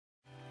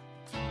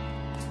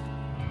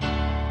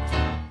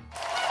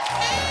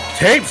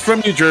Taped from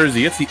New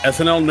Jersey, it's the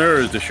SNL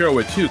Nerds, the show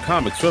where two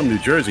comics from New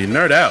Jersey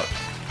nerd out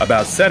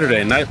about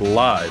Saturday Night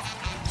Live.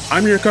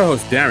 I'm your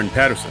co-host, Darren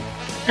Patterson.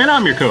 And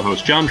I'm your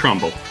co-host, John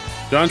Trumbull.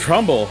 John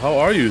Trumbull, how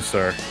are you,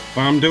 sir?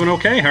 I'm doing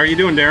okay. How are you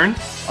doing, Darren?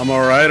 I'm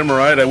all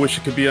right. I wish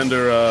it could be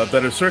under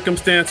better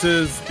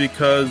circumstances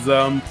because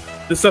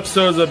this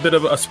episode is a bit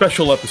of a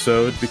special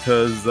episode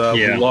because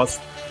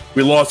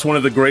we lost one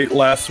of the great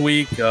last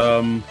week.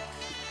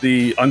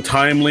 The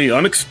untimely,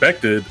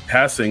 unexpected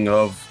passing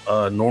of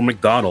Norm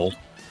Macdonald.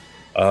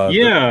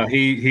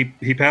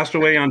 He passed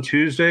away on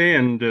Tuesday,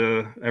 and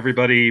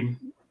everybody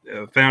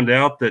found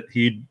out that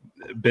he'd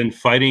been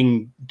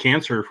fighting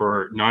cancer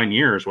for 9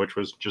 years, which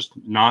was just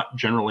not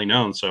generally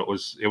known. So it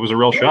was a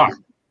real shock.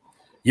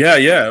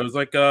 Yeah. It was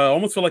like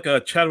almost felt like a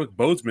Chadwick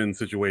Boseman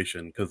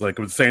situation because like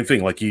it was the same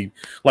thing.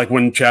 Like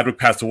when Chadwick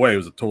passed away, it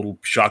was a total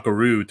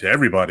shockaroo to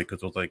everybody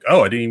because it was like,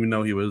 oh, I didn't even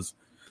know he was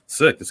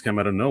sick. This came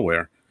out of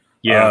nowhere.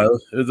 Yeah,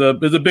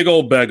 it's a big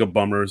old bag of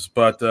bummers,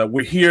 but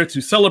we're here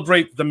to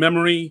celebrate the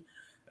memory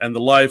and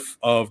the life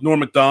of Norm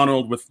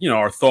Macdonald with,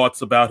 our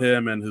thoughts about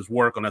him and his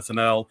work on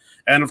SNL.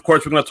 And of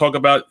course, we're going to talk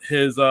about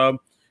his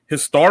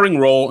starring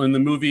role in the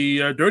movie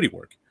Dirty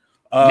Work.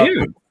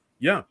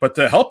 But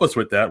to help us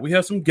with that, we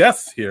have some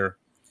guests here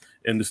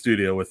in the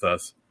studio with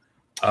us.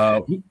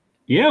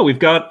 We've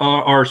got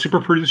our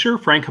super producer,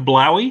 Frank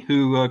Hablawi,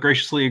 who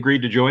graciously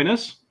agreed to join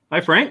us. Hi,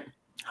 Frank.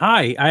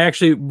 Hi. I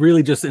actually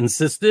really just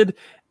insisted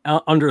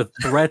under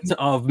threat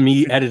of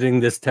me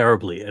editing this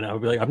terribly, and I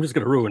would be like, I'm just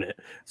going to ruin it.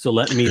 So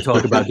let me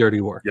talk about Dirty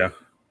Work.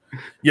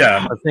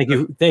 Yeah.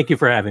 Thank you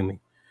for having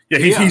me.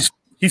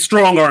 He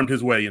strong-armed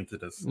his way into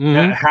this.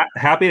 Mm-hmm.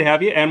 Happy to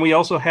have you. And we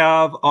also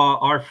have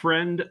our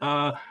friend,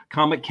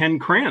 comic Ken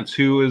Krantz,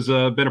 who has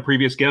been a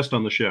previous guest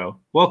on the show.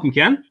 Welcome,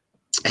 Ken.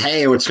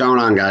 Hey, what's going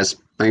on, guys?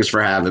 Thanks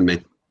for having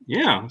me.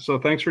 Yeah, so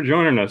thanks for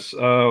joining us.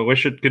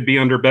 Wish it could be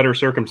under better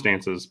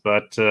circumstances,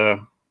 but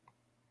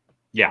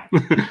yeah.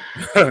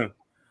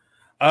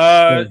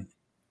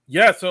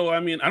 So I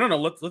mean, I don't know.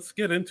 Let's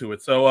get into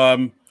it.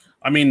 So,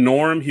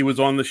 Norm, he was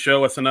on the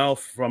show SNL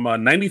from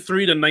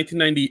 93 to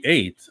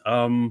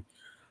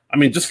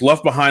 1998. Just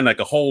left behind like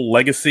a whole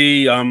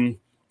legacy. I don't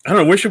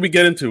know. Where should we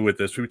get into with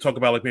this? Should we talk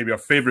about like maybe our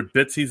favorite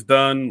bits he's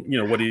done?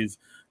 What he's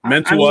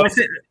meant to us?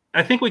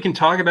 I think we can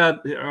talk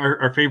about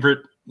our favorite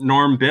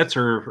Norm bits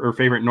or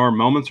favorite Norm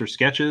moments or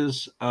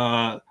sketches.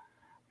 I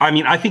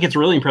think it's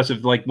really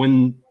impressive. Like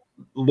when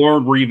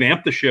Lorne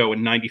revamped the show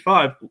in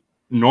 95.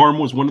 Norm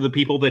was one of the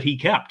people that he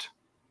kept.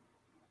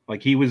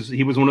 Like he was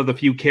one of the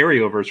few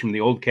carryovers from the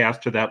old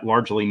cast to that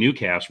largely new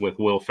cast with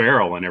Will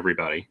Ferrell and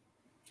everybody.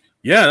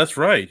 Yeah, that's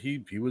right.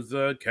 He was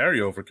a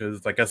carryover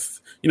because I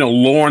guess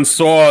Lorne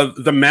saw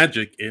the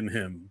magic in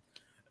him,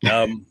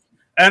 and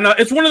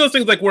it's one of those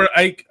things like where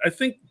I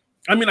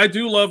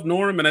do love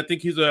Norm and I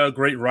think he's a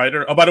great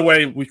writer. Oh, by the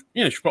way, we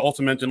should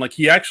also mention like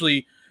he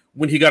actually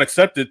when he got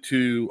accepted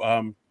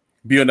to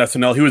be on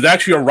SNL. He was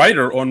actually a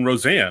writer on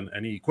Roseanne,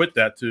 and he quit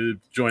that to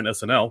join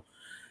SNL.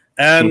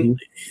 And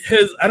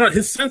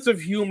his sense of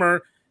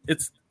humor,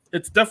 it's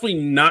definitely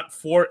not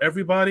for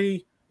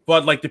everybody,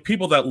 but like the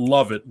people that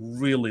love it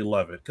really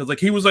love it because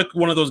like he was like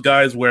one of those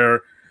guys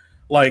where,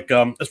 like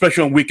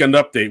especially on Weekend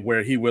Update,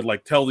 where he would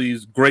like tell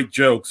these great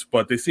jokes,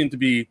 but they seem to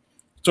be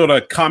sort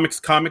of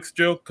comics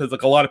joke because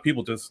like a lot of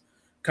people just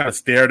kind of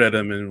stared at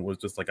him and was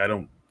just like, I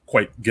don't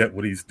quite get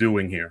what he's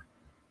doing here.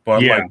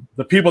 But like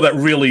the people that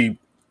really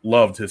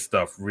loved his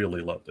stuff,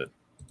 really loved it.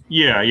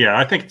 Yeah.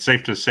 I think it's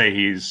safe to say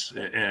he's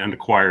an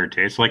acquired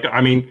taste. Like,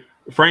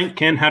 Frank,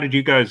 Ken, how did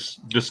you guys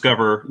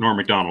discover Norm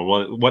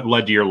Macdonald? What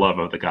led to your love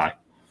of the guy?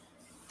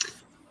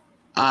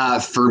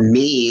 For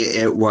me,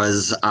 it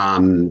was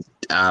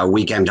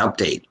Weekend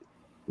Update.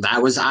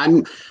 That was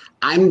I'm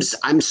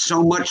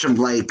so much of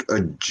like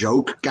a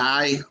joke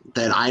guy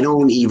that I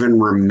don't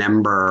even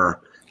remember.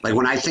 Like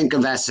when I think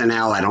of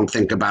SNL, I don't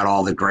think about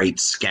all the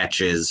great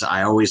sketches.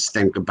 I always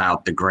think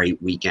about the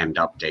great Weekend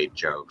Update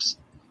jokes.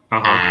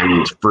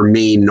 And for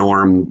me,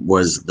 Norm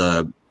was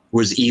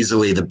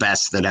easily the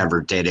best that ever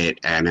did it.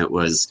 And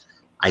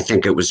I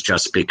think it was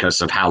just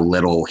because of how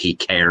little he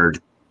cared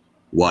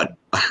what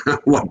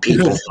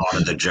people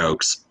thought of the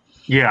jokes.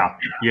 Yeah.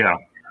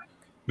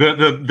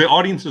 The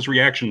audience's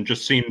reaction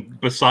just seemed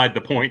beside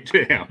the point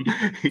to him.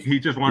 He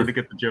just wanted to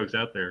get the jokes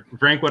out there.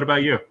 Frank, what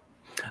about you?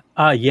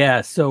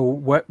 So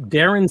what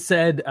Darren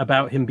said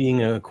about him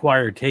being an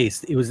acquired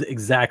taste, it was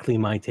exactly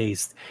my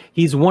taste.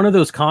 He's one of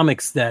those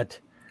comics that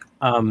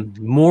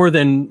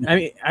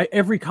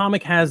every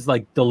comic has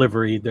like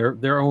delivery,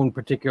 their own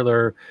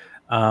particular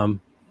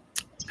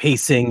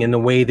pacing and the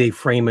way they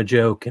frame a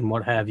joke and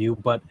what have you.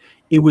 But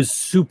it was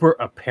super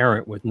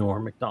apparent with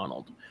Norm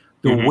Macdonald.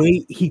 The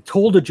way he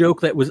told a joke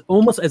that was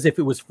almost as if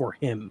it was for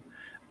him.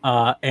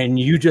 And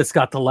you just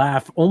got to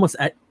laugh almost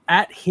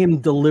at him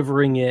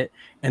delivering it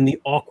and the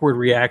awkward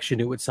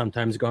reaction it would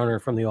sometimes garner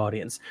from the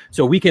audience.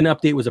 So Weekend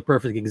Update was a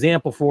perfect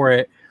example for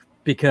it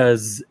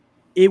because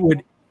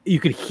you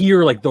could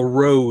hear like the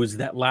rows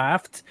that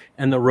laughed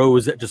and the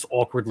rows that just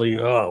awkwardly,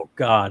 oh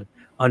God,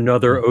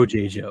 another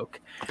OJ joke.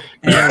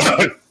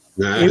 And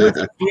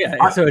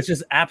So it's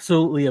just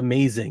absolutely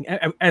amazing.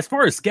 As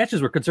far as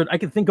sketches were concerned, I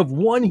can think of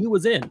one he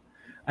was in.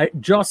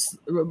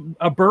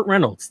 Burt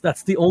Reynolds.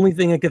 That's the only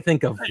thing I could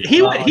think of.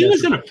 He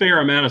was in a fair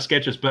amount of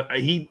sketches, but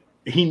he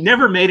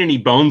never made any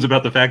bones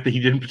about the fact that he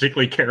didn't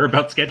particularly care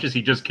about sketches.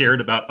 He just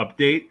cared about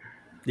Update.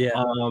 Yeah.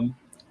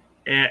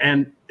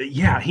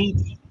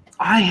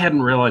 I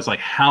hadn't realized like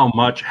how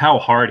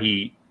hard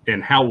he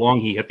and how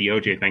long he hit the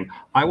OJ thing.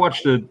 I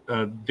watched a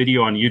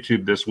video on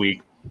YouTube this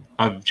week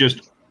of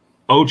just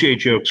OJ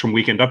jokes from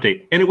Weekend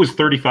Update, and it was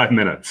 35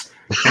 minutes.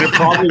 And it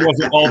probably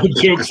wasn't all the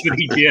jokes that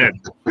he did.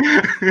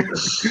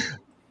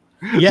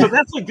 Yeah. So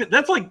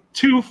that's like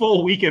 2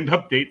 full Weekend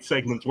Update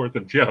segments worth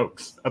of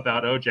jokes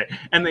about OJ,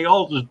 and they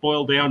all just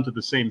boil down to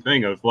the same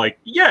thing of like,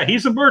 yeah,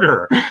 he's a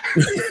murderer.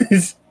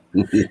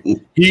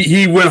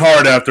 he went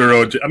hard after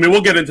OJ. I mean,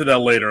 we'll get into that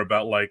later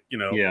about like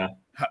him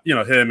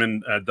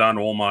and Don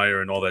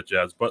Ohlmeyer and all that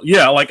jazz. But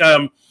yeah, like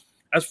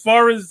as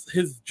far as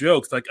his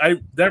jokes, like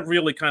that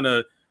really kind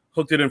of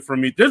hooked it in for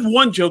me. There's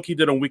one joke he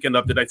did on Weekend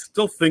Update I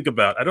still think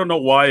about. I don't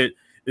know why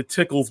it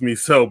tickles me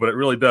so, but it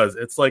really does.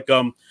 It's like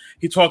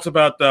he talks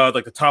about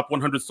like the top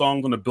 100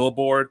 songs on the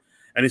Billboard,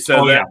 and he said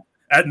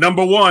at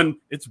number 1,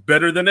 it's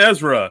better than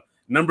Ezra.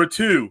 Number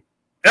 2,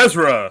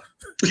 Ezra.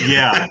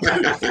 Yeah.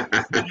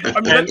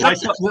 I mean, I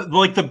saw,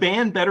 like the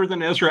band Better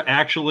Than Ezra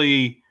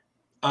actually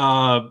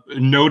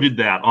noted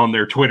that on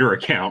their Twitter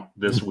account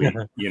this week.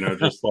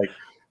 Just like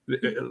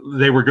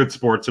they were good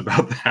sports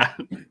about that.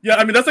 Yeah,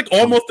 I mean that's like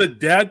almost a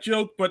dad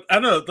joke, but I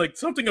don't know, like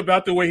something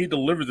about the way he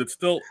delivers it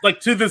still, like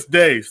to this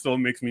day, still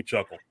makes me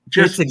chuckle.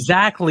 Just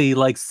exactly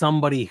like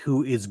somebody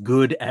who is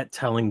good at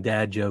telling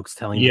dad jokes,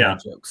 dad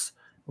jokes.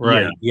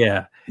 Right?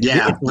 Yeah.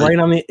 It's right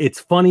on the. It's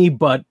funny,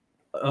 but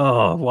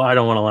I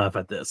don't want to laugh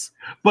at this.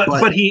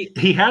 But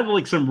he had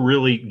like some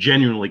really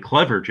genuinely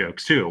clever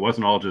jokes too. It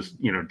wasn't all just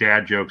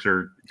dad jokes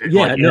or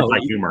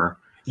humor.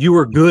 You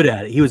were good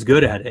at it. He was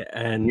good at it,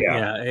 and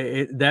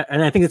and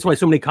I think that's why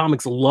so many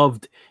comics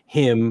loved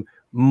him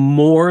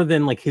more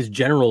than like his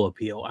general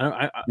appeal.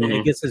 I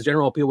guess his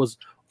general appeal was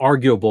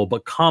arguable,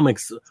 but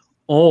comics,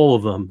 all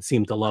of them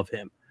seemed to love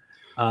him.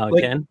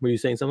 Ken, were you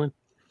saying something?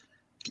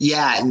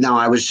 Yeah, no,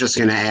 I was just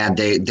going to add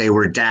they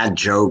were dad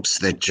jokes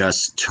that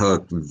just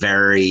took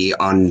very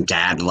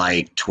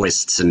undad-like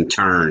twists and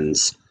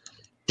turns.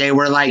 They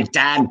were like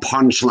dad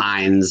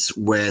punchlines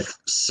with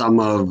some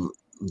of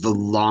the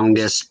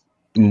longest,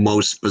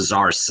 most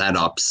bizarre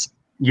setups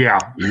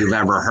you've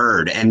ever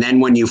heard. And then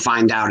when you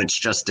find out it's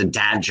just a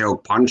dad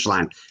joke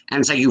punchline, and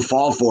it's like you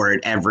fall for it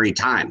every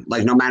time.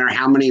 Like no matter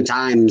how many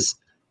times,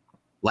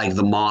 like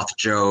the moth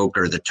joke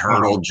or the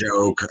turtle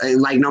joke,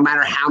 like no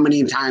matter how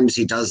many times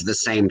he does the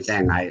same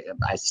thing, I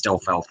still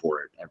fell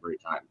for it every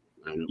time.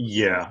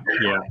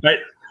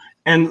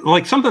 And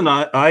like something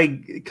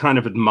I kind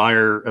of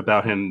admire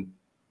about him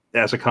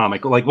as a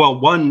comic, like, well,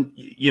 one,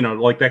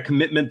 like that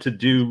commitment to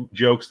do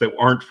jokes that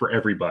aren't for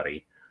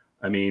everybody.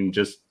 I mean,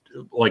 just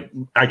like,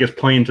 I guess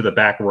playing to the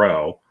back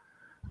row.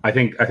 I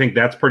think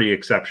that's pretty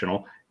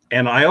exceptional.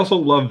 And I also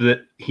love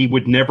that he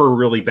would never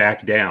really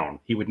back down.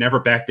 He would never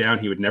back down.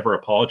 He would never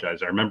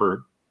apologize. I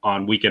remember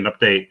on Weekend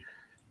Update,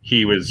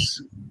 he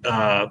was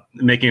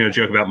making a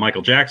joke about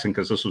Michael Jackson,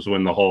 because this was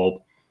when the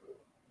whole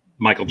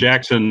Michael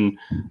Jackson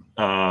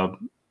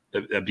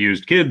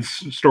abused kids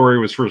story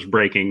was first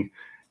breaking.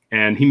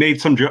 And he made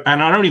some joke,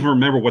 and I don't even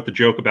remember what the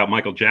joke about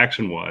Michael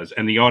Jackson was.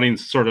 And the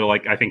audience sort of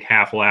like, I think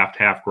half laughed,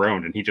 half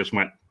groaned. And he just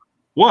went,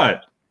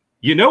 "What?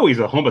 He's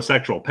a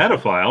homosexual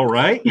pedophile,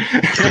 right?"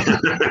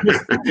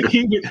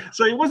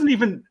 So he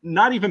wasn't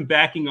not even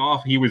backing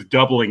off. He was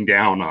doubling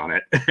down on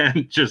it.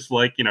 And just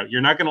like,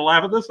 you're not going to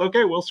laugh at this?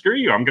 Okay, well, screw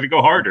you. I'm going to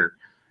go harder.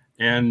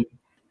 And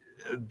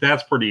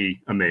that's pretty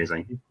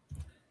amazing.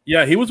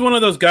 Yeah, he was one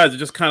of those guys that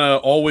just kind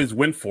of always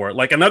went for it.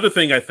 Like another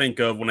thing I think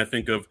of when I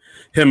think of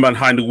him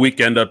behind the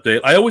Weekend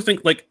Update, I always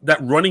think like that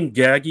running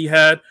gag he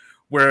had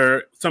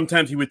where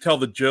sometimes he would tell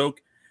the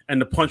joke and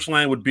the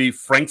punchline would be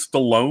Frank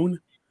Stallone.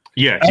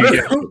 Yeah,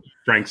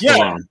 Frank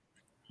Stallone.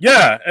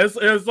 Yeah, it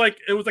was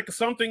like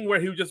something where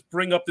he would just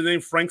bring up the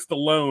name Frank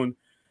Stallone,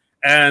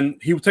 and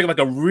he would take like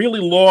a really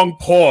long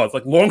pause,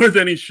 like longer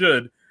than he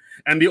should,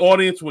 and the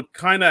audience would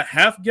kind of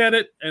half get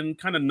it and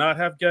kind of not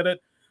half get it.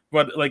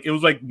 But like it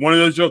was like one of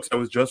those jokes that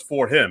was just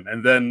for him.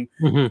 And then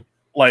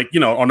like,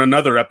 on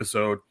another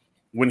episode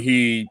when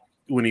he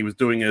was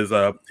doing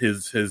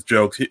his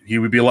jokes, he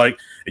would be like,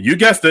 "You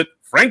guessed it,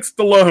 Frank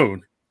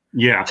Stallone."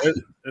 Yeah.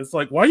 It's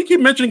like, why do you keep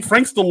mentioning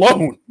Frank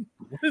Stallone?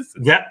 What is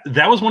this?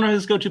 That was one of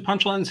his go-to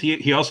punchlines.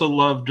 He also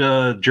loved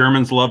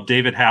Germans loved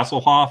David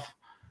Hasselhoff,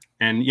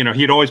 and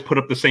he'd always put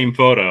up the same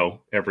photo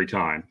every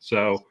time.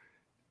 So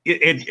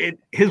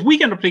his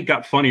Weekend Update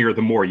got funnier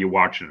the more you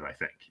watched it, I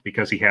think,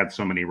 because he had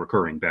so many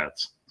recurring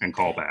bets and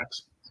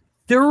callbacks.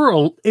 A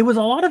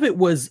lot of it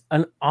was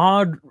an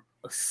odd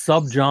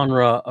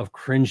subgenre of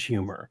cringe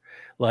humor.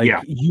 Like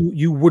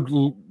you would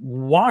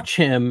watch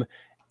him,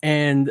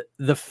 and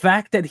the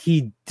fact that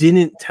he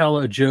didn't tell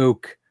a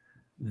joke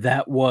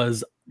that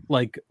was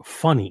like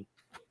funny,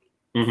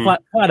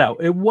 flat out,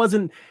 it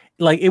wasn't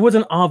like it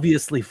wasn't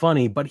obviously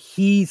funny, but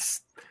he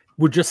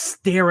would just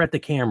stare at the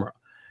camera.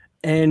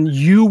 And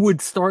you would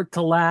start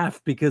to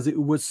laugh because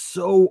it was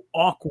so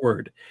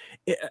awkward.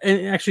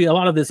 And actually, a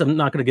lot of this, I'm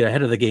not going to get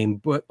ahead of the game,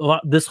 but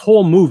this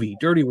whole movie,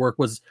 Dirty Work,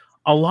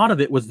 a lot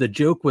of it was the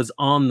joke was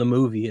on the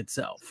movie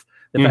itself.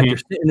 The fact you're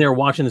sitting there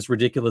watching this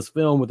ridiculous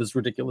film with this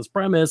ridiculous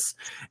premise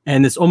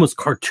and this almost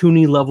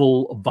cartoony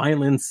level of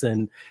violence.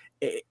 And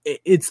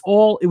it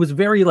was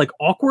very like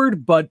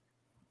awkward, but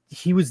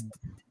he was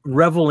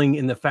reveling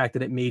in the fact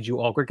that it made you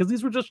awkward because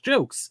these were just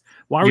jokes.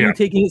 Why were you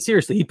taking it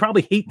seriously? He'd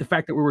probably hate the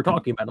fact that we were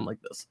talking about him like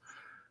this.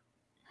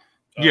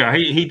 Yeah,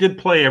 he did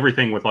play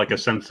everything with like a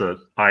sense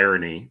of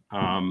irony.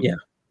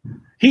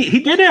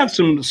 He did have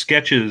some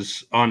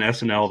sketches on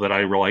SNL that I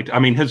really liked. I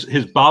mean,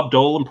 his Bob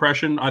Dole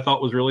impression I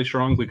thought was really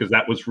strong because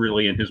that was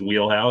really in his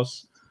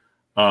wheelhouse.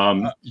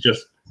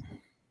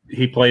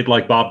 He played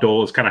like Bob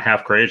Dole is kind of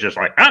half crazy, just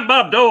like, I'm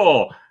Bob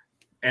Dole.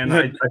 And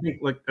I think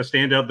like a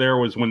standout there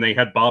was when they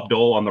had Bob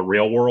Dole on The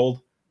Real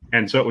World.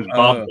 And so it was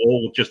Bob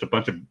Dole with just a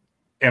bunch of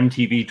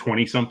MTV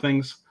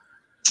 20-somethings.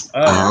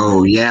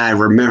 Oh, yeah, I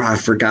remember. I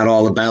forgot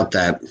all about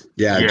that.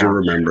 Yeah, I do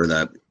remember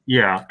that.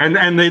 Yeah,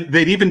 and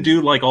they'd even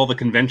do like all the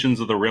conventions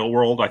of The Real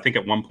World. I think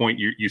at one point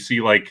you see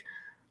like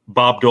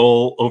Bob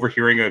Dole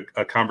overhearing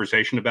a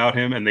conversation about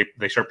him, and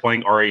they start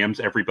playing REM's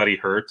Everybody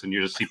Hurts, and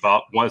you just see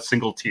one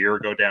single tear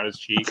go down his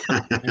cheek.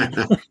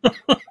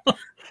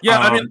 Yeah,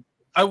 I mean,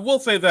 I will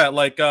say that,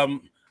 like, I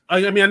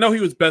mean, I know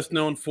he was best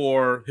known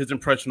for his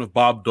impression of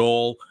Bob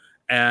Dole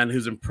and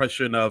his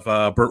impression of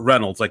Burt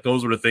Reynolds. Like,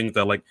 those were the things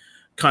that, like,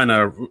 kind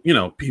of,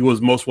 he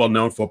was most well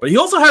known for. But he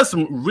also has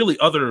some really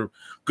other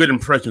good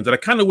impressions that I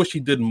kind of wish he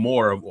did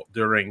more of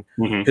during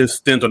his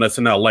stint on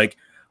SNL. Like,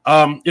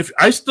 if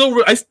I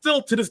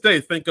still to this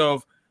day think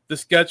of the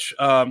sketch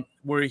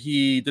where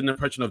he did an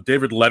impression of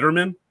David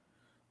Letterman.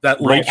 That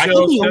late show. I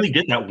think he only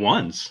did that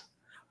once.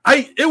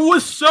 It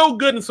was so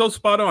good and so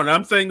spot on.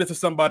 I'm saying this as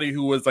somebody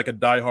who was like a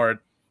diehard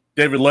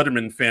David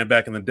Letterman fan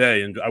back in the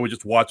day, and I would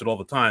just watch it all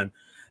the time.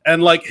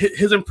 And like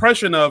his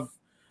impression of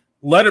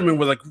Letterman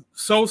was like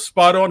so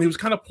spot on. He was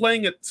kind of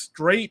playing it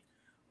straight,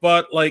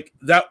 but like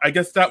that, I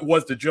guess that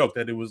was the joke,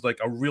 that it was like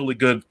a really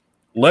good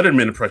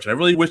Letterman impression. I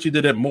really wish he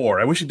did it more.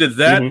 I wish he did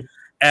that,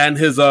 and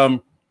his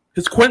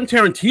Quentin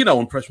Tarantino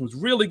impression was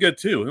really good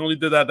too. He only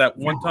did that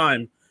one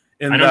time.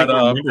 I don't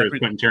remember his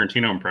Quentin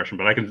Tarantino impression,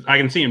 but I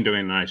can see him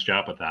doing a nice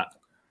job with that.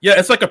 Yeah,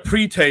 it's like a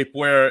pre-tape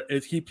where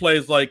he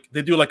plays like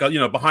they do like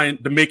a behind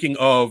the making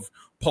of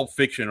Pulp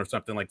Fiction or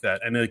something like that,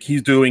 and like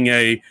he's doing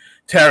a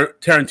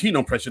Tarantino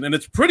impression, and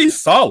it's pretty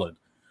solid.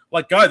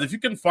 Like, guys, if you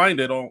can find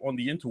it on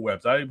the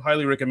interwebs, I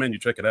highly recommend you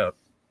check it out.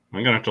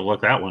 I'm gonna have to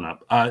look that one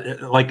up.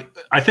 Like,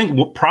 I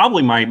think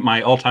probably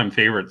my all-time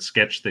favorite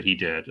sketch that he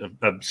did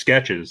of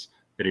sketches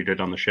that he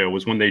did on the show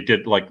was when they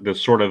did like the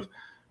sort of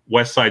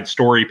West Side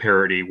Story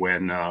parody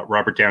when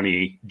Robert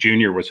Downey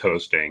Jr. was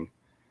hosting,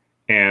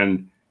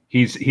 and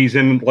he's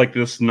in like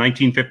this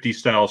 1950s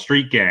style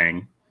street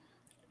gang,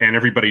 and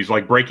everybody's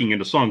like breaking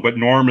into song, but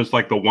Norm is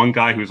like the one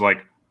guy who's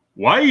like,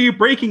 why are you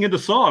breaking into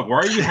song? Why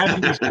are you having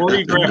these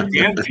choreographed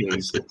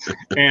dances?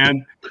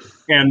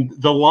 And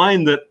the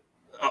line that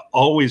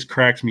always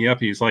cracks me up,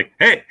 he's like,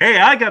 hey,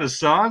 I got a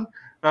song.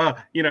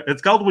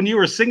 It's called When You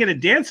Were Singing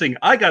and Dancing,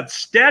 I Got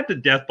Stabbed to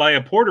Death by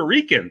a Puerto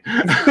Rican.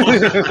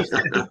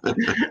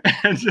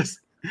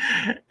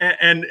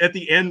 and at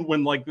the end,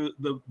 when like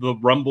the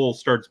rumble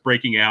starts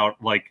breaking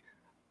out, like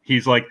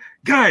he's like,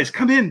 guys,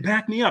 come in,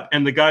 back me up.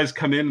 And the guys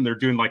come in and they're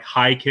doing like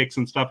high kicks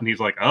and stuff. And he's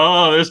like,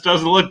 oh, this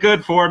doesn't look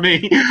good for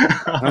me.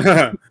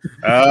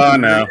 Oh,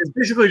 no. It's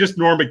basically just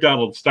Norm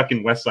Macdonald stuck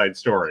in West Side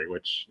Story,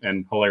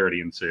 and hilarity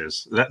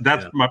ensues.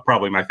 That's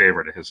probably my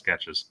favorite of his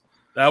sketches.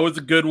 That was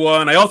a good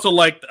one. I also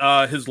liked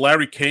his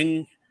Larry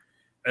King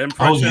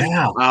impression. Oh,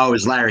 yeah. Oh,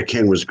 his Larry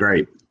King was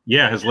great.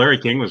 Yeah, his Larry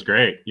King was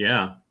great.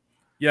 Yeah.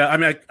 Yeah, I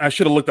mean, I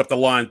should have looked up the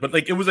lines, but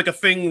like it was like a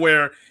thing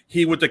where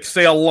he would like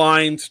say a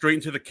line straight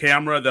into the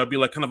camera. That would be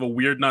like kind of a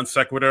weird non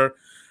sequitur.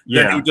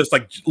 Yeah, he would just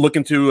like look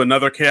into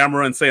another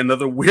camera and say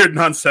another weird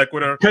non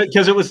sequitur.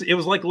 Because it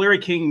was like Larry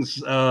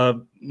King's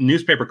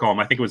newspaper column.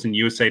 I think it was in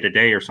USA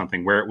Today or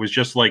something, where it was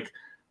just like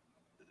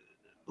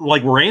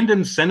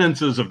random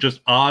sentences of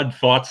just odd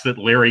thoughts that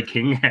Larry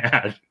King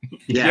had.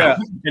 Yeah.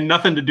 And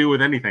nothing to do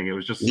with anything. It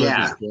was just so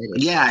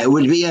it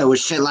would be. It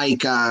was shit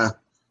like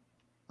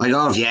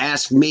if you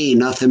ask me,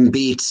 nothing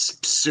beats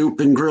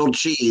soup and grilled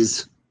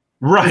cheese.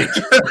 Right.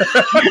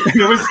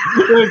 it was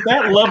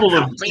that level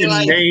of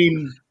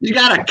inane. Like, you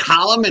got a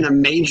column in a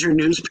major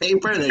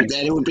newspaper, then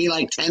it would be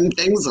like 10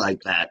 things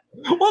like that.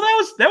 Well,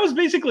 that was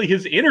basically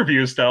his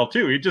interview style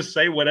too. He'd just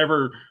say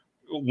whatever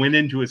went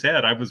into his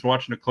head. I was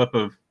watching a clip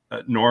of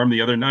Norm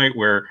the other night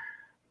where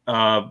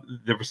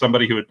there was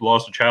somebody who had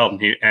lost a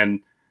child, and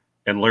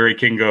Larry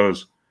King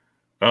goes,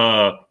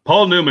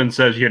 Paul Newman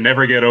says you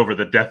never get over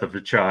the death of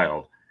a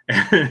child.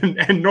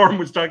 And Norm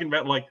was talking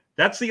about like,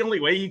 that's the only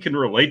way you can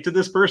relate to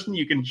this person.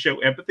 You can show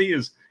empathy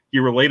is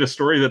you relate a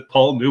story that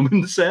Paul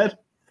Newman said.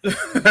 The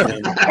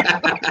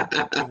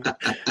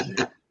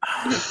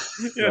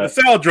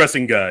salad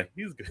dressing guy.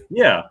 He's good.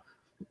 Yeah.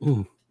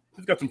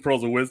 He's got some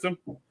pearls of wisdom.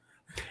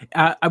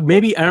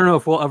 Maybe I don't know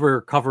if we'll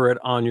ever cover it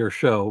on your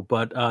show,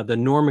 but the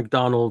Norm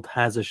Macdonald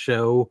has a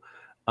show,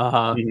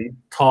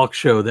 talk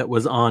show that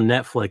was on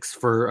Netflix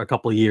for a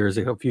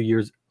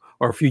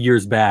few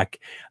years back.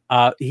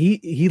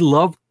 He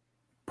loved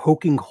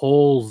poking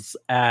holes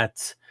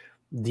at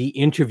the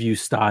interview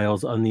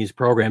styles on these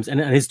programs, and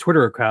his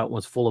Twitter account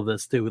was full of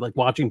this too, like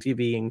watching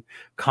TV and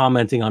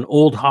commenting on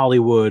old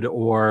Hollywood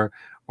or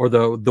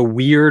the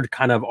weird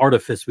kind of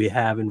artifice we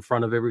have in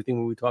front of everything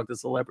when we talk to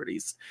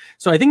celebrities.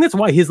 So I think that's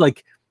why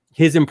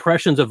his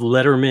impressions of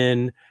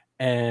Letterman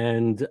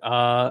and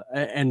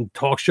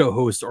talk show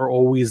hosts are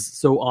always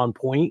so on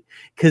point,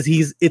 because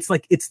he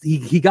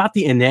got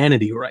the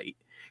inanity right.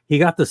 He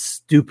got the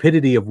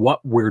stupidity of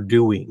what we're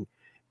doing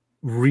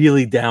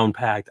really down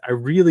packed. I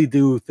really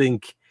do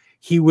think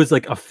he was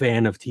like a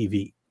fan of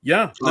TV.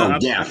 Yeah.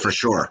 Yeah, for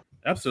sure.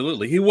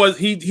 Absolutely.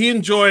 He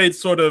enjoyed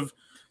sort of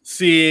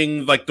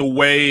seeing like the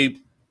way,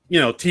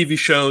 TV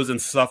shows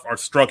and stuff are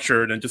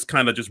structured, and just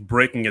kind of just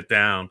breaking it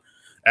down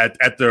at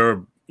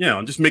their,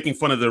 just making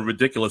fun of the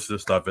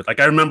ridiculousness of it. Like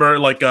I remember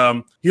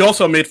he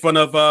also made fun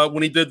of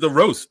when he did the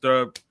roast,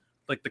 the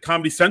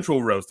Comedy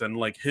Central roast, and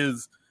like he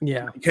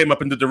came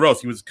up into the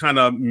roast. He was kind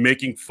of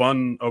making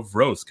fun of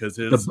roast because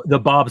the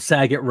Bob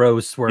Saget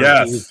roast where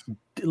he was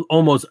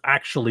almost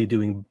actually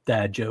doing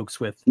dad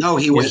jokes with. No,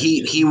 he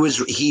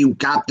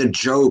got the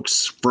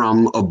jokes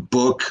from a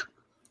book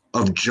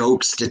of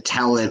jokes to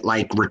tell at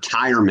like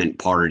retirement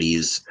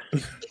parties.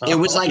 It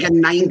was like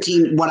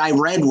what I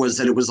read was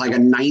that it was like a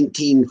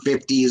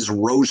 1950s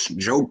roast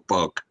joke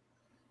book.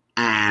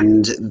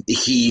 And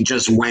he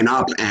just went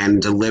up and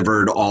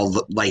delivered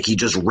he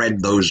just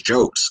read those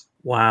jokes.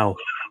 Wow.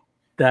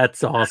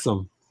 That's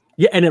awesome.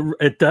 Yeah, and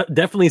it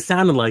definitely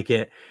sounded like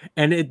it.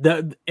 And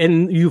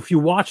if you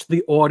watch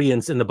the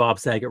audience in the Bob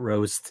Saget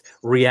roast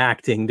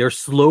reacting, it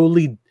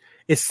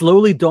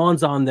slowly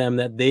dawns on them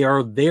that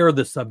they're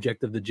the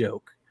subject of the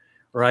joke,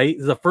 right?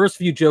 The first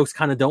few jokes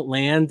kind of don't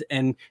land,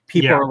 and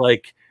people are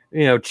like,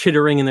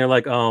 chittering, and they're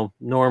like, oh,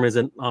 Norm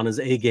isn't on his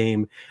A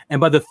game.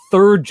 And by the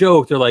third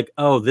joke, they're like,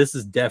 oh, this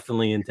is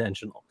definitely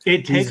intentional.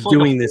 It takes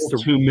doing this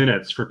 2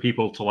 minutes for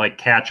people to like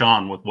catch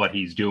on with what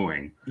he's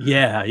doing.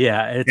 Yeah.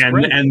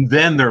 And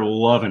then they're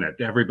loving it.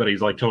 Everybody's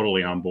like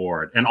totally on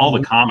board. And all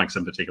the comics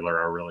in particular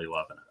are really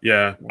loving it.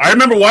 Yeah. I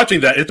remember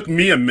watching that. It took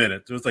me a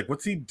minute. It was like,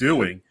 what's he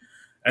doing?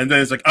 And then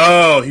it's like,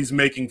 oh, he's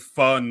making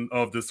fun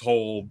of this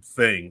whole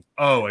thing.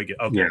 Oh, I get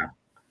okay. Yeah.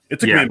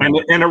 It took me a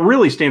minute. And it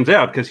really stands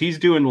out because he's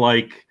doing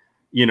like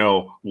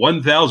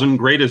 1,000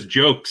 greatest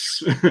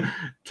jokes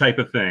type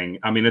of thing.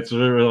 I mean, it's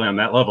really on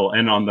that level.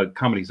 And on the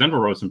Comedy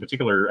Central roast in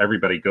particular,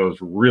 everybody goes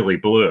really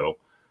blue.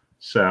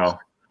 So,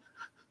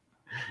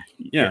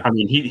 yeah. I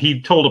mean,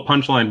 he told a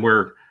punchline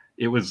where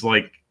it was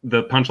like,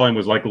 the punchline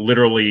was like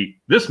literally,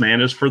 this man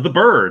is for the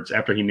birds,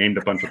 after he named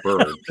a bunch of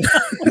birds.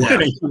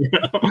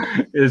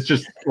 It's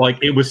just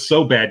like, it was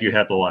so bad you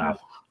had to laugh.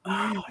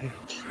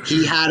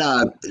 He had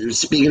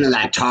speaking of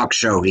that talk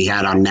show he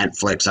had on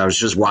Netflix, I was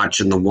just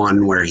watching the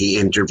one where he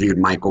interviewed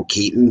Michael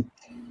Keaton.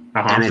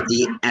 And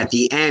at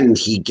the end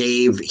he'd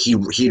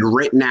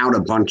written out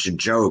a bunch of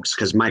jokes,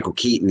 because Michael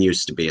Keaton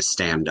used to be a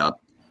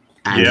stand-up,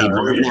 and he'd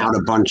written out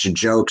a bunch of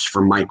jokes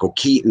for Michael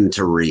Keaton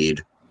to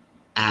read.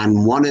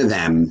 And one of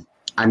them,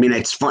 I mean,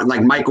 it's fun,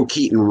 like Michael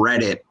Keaton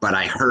read it, but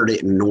I heard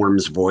it in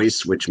Norm's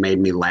voice, which made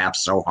me laugh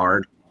so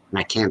hard, and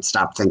I can't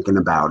stop thinking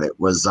about it.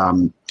 Was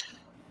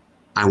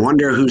I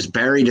wonder who's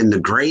buried in the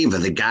grave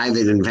of the guy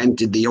that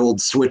invented the old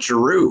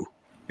switcheroo.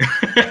 I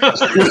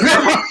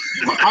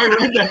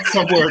read that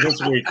somewhere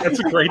this week. That's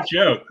a great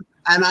joke.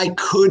 And I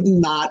could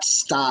not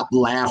stop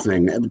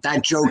laughing.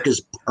 That joke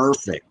is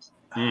perfect.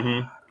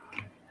 Mm-hmm.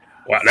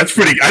 Wow, that's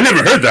pretty. I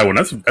never heard that one.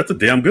 That's a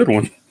damn good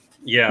one.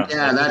 Yeah.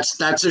 Yeah,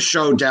 that's a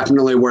show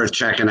definitely worth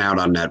checking out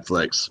on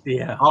Netflix.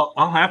 Yeah.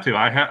 I'll have to.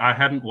 I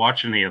hadn't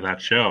watched any of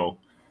that show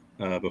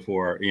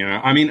before.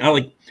 I mean,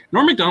 like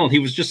Norm Macdonald, he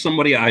was just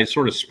somebody I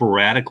sort of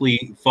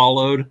sporadically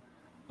followed.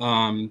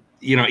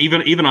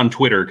 Even on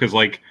Twitter, because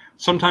like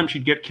sometimes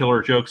you'd get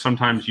killer jokes,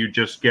 sometimes you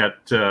just get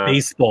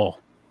baseball.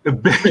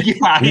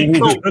 Yeah, he'd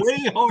go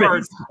way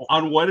hard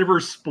on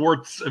whatever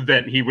sports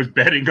event he was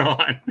betting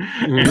on.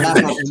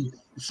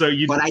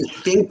 But I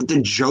think the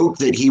joke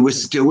that he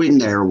was doing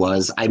there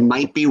was, I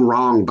might be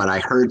wrong, but I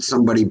heard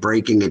somebody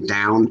breaking it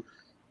down,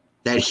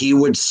 that he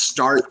would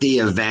start the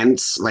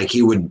events, like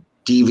he would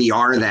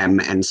DVR them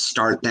and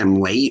start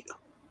them late.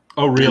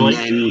 Oh, really?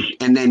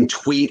 And then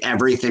tweet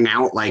everything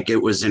out like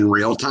it was in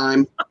real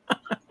time.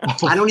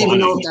 I don't even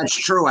know if that's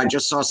true. I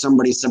just saw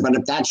somebody say, but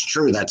if that's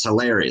true, that's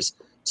hilarious.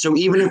 So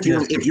even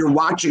if you're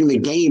watching the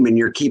game and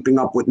you're keeping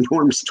up with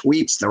Norm's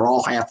tweets, they're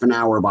all half an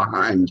hour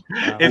behind.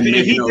 If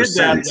he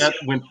did that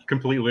went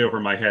completely over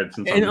my head,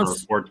 since I'm not a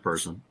sports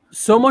person.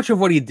 So much of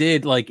what he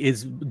did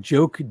is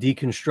joke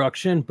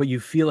deconstruction, but you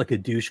feel like a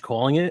douche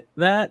calling it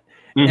that.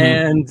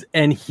 Mm-hmm.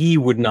 And he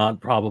would not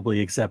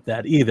probably accept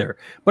that either.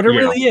 But it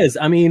really is.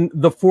 I mean,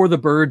 the For the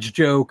Birds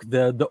joke,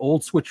 the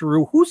old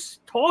switcheroo, who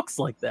talks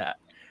like that?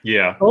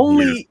 Yeah.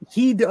 Only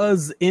he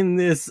does in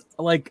this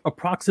like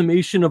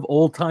approximation of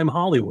old time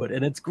Hollywood,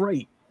 and it's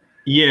great.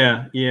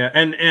 Yeah,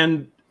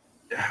 and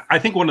I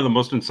think one of the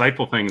most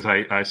insightful things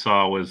I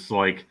saw was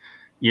like,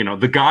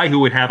 the guy who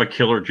would have a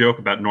killer joke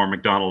about Norm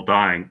Macdonald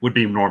dying would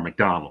be Norm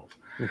Macdonald,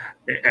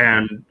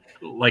 and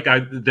like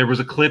there was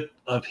a clip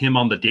of him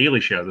on the Daily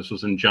Show. This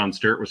was when Jon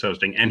Stewart was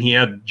hosting, and he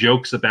had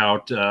jokes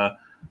about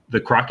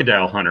the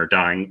crocodile hunter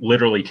dying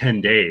literally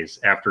 10 days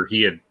after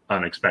he had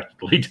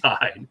unexpectedly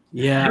died.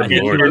 Yeah,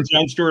 and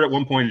Jon Stewart at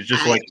one point is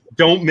just like,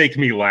 "Don't make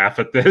me laugh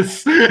at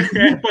this,"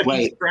 but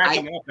he's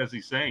cracking up as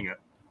he's saying it.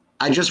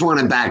 I just want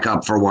to back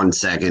up for 1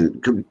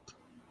 second.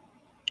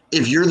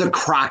 If you're the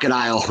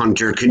crocodile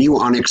hunter, can you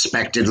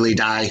unexpectedly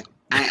die?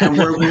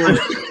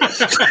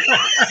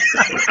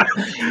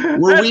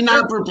 Were we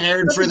not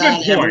prepared for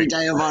that every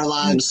day of our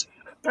lives?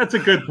 That's a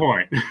good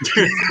point.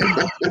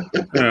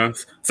 Yeah,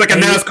 it's like a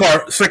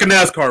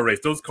NASCAR race.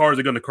 Those cars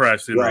are going to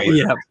crash soon. Right.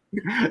 Yeah.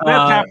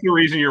 That's half the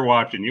reason you're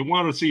watching. You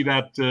want to see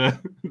that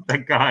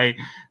that guy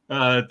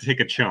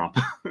take a chomp.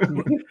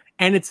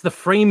 And it's the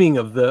framing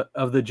of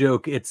the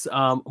joke. It's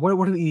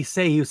what did he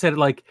say? He said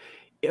like,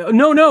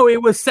 no,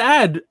 it was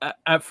sad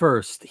at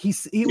first.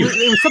 It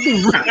was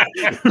something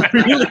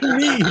really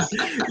mean.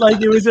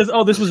 Like it was just,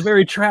 this was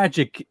very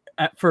tragic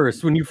at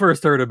first when you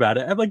first heard about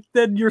it. I'm like,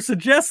 then you're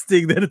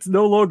suggesting that it's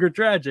no longer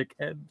tragic.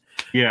 And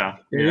there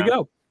you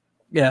go.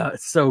 Yeah,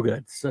 it's so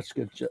good. Such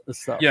good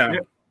stuff. Yeah.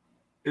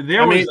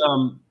 There was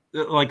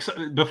like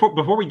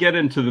before we get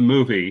into the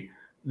movie,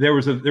 there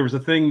was a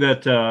thing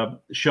that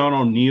Sean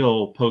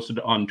O'Neill posted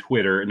on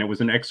Twitter, and it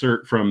was an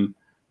excerpt from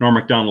Norm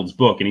Macdonald's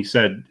book, and he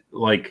said,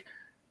 like,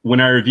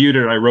 when I reviewed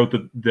it, I wrote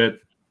that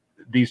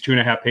these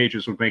 2.5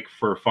 pages would make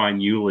for a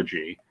fine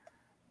eulogy,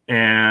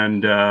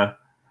 and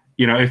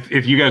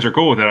if you guys are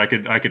cool with it,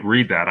 I could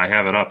read that. I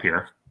have it up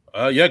here.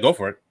 Yeah, go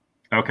for it.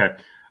 Okay.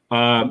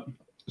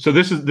 So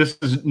this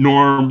is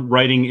Norm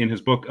writing in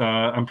his book.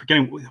 I'm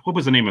forgetting what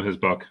was the name of his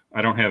book.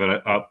 I don't have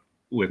it up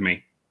with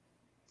me.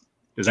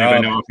 Does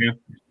anybody know offhand?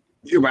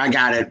 I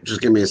got it.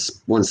 Just give me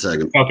 1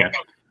 second. Okay.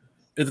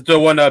 Is it the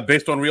one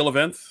based on real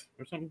events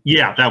or something?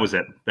 Yeah, that was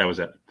it.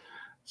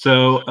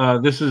 So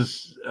this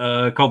is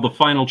called The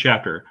Final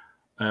Chapter.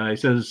 He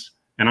says,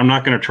 and I'm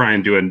not going to try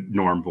and do a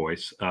Norm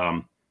voice,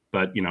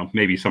 but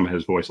maybe some of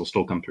his voice will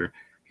still come through.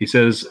 He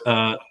says,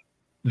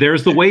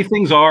 there's the way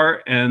things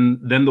are, and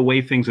then the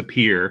way things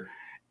appear,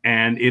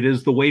 and it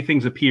is the way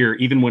things appear,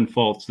 even when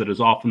false, that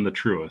is often the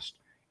truest.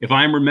 If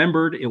I am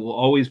remembered, it will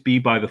always be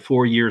by the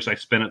 4 years I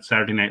spent at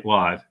Saturday Night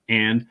Live,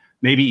 and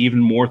maybe even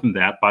more than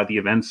that by the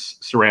events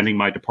surrounding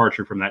my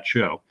departure from that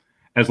show.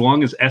 As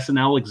long as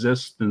SNL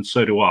exists, then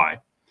so do I.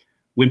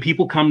 When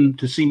people come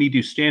to see me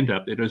do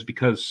stand-up, it is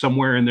because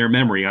somewhere in their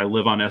memory I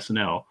live on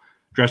SNL,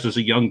 dressed as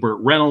a young Burt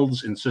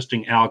Reynolds,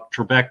 insisting Alec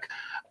Trebek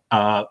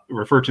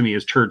refer to me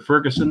as Turd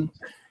Ferguson.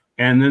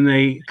 And then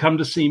they come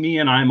to see me,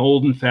 and I'm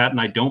old and fat,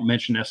 and I don't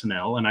mention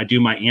SNL, and I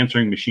do my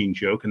answering machine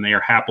joke, and they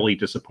are happily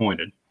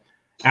disappointed.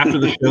 After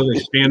the show, they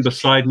stand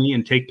beside me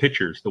and take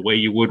pictures the way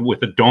you would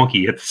with a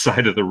donkey at the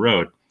side of the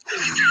road.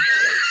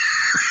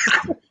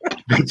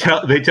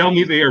 They tell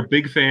me they are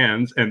big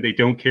fans and they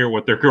don't care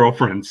what their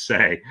girlfriends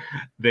say.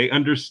 They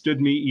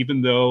understood me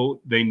even though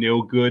they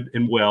know good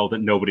and well that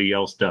nobody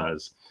else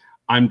does.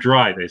 I'm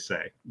dry, they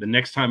say. The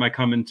next time I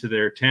come into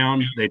their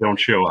town, they don't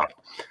show up.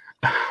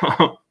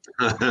 Wow.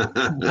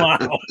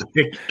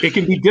 It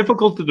can be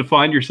difficult to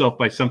define yourself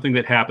by something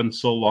that happened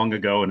so long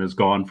ago and is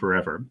gone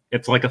forever.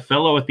 It's like a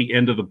fellow at the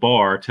end of the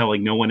bar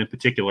telling no one in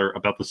particular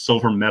about the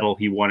silver medal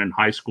he won in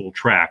high school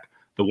track,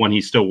 the one he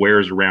still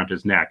wears around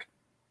his neck.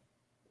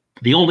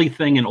 The only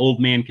thing an old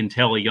man can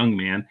tell a young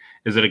man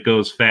is that it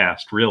goes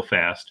fast, real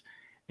fast,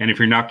 and if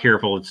you're not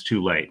careful, it's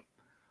too late.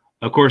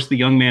 Of course, the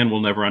young man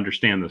will never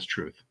understand this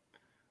truth.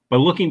 But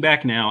looking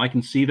back now, I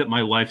can see that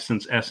my life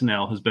since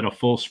SNL has been a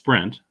full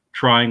sprint,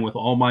 trying with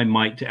all my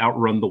might to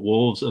outrun the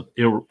wolves of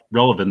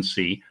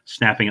irrelevancy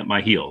snapping at my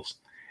heels.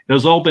 It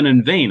has all been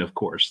in vain, of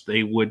course.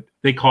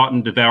 They caught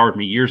and devoured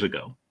me years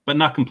ago, but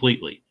not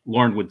completely.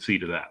 Lauren would see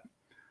to that.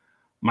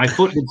 My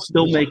foot would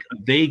still make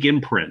a vague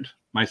imprint.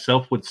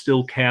 Myself would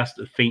still cast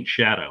a faint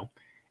shadow.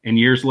 And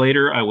years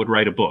later, I would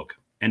write a book.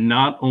 And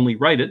not only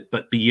write it,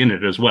 but be in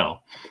it as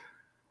well.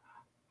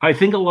 I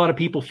think a lot of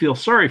people feel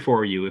sorry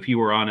for you if you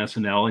were on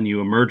SNL and you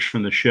emerged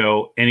from the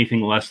show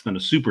anything less than a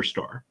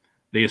superstar.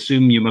 They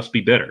assume you must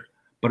be better,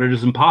 but it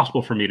is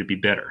impossible for me to be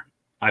better.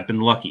 I've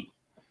been lucky.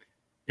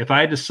 If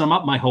I had to sum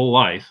up my whole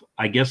life,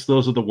 I guess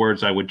those are the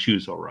words I would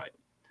choose, all right.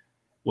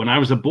 When I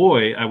was a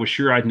boy, I was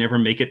sure I'd never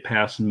make it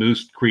past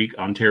Moose Creek,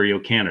 Ontario,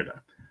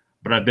 Canada.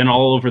 But I've been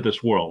all over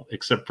this world,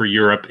 except for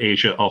Europe,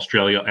 Asia,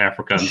 Australia,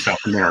 Africa, and South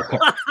America.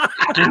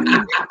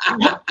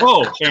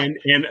 Oh,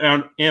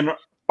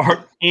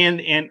 and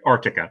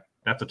Antarctica.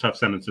 That's a tough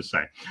sentence to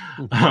say.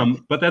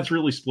 But that's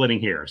really splitting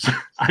hairs.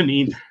 I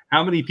mean,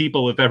 how many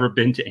people have ever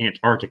been to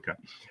Antarctica?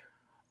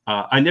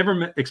 I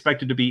never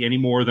expected to be any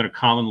more than a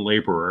common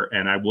laborer,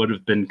 and I would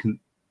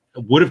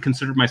have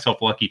considered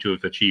myself lucky to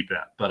have achieved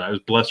that. But I was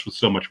blessed with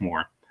so much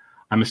more.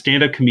 I'm a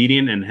stand-up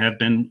comedian and have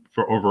been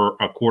for over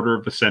a quarter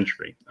of a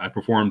century. I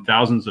performed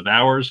thousands of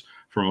hours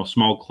from a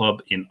small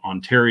club in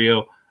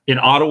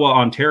Ottawa,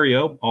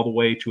 Ontario, all the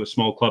way to a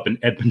small club in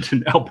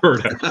Edmonton,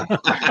 Alberta.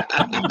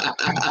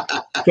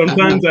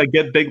 Sometimes I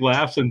get big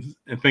laughs and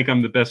think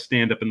I'm the best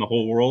stand-up in the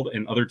whole world,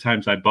 and other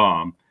times I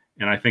bomb,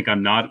 and I think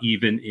I'm not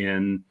even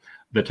in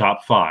the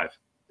top 5.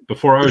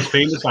 Before I was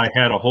famous, I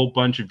had a whole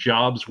bunch of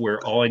jobs where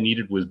all I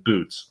needed was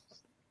boots.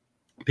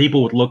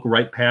 People would look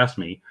right past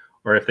me,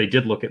 or if they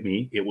did look at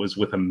me, it was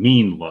with a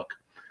mean look.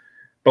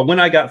 But when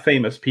I got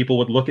famous, people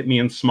would look at me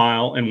and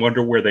smile and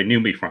wonder where they knew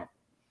me from.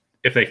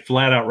 If they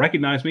flat out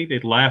recognized me,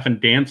 they'd laugh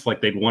and dance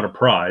like they'd won a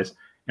prize,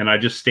 and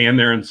I'd just stand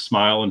there and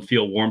smile and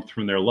feel warmth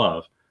from their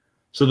love.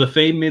 So the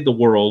fame made the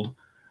world,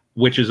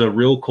 which is a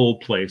real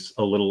cold place,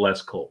 a little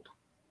less cold.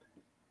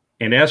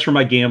 And as for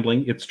my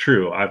gambling, it's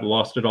true. I've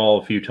lost it all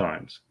a few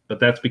times,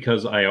 but that's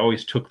because I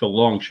always took the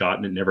long shot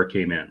and it never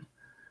came in.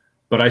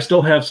 But I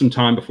still have some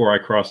time before I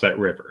cross that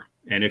river.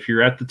 And if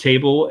you're at the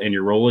table and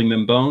you're rolling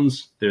them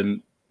bones,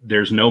 then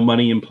there's no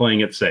money in playing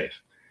it safe.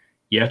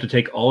 You have to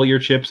take all your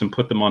chips and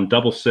put them on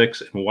double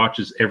six and watch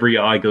as every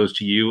eye goes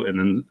to you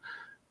and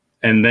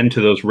then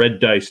to those red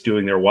dice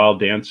doing their wild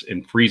dance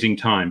in freezing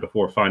time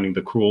before finding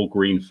the cruel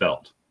green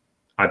felt.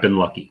 I've been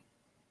lucky.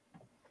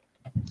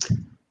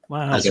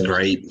 Wow. That's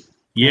great.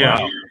 Yeah.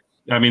 Wow.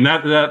 I mean,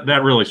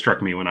 that really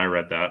struck me when I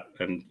read that.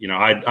 And, you know,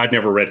 I'd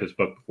never read his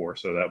book before,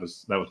 so that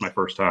was my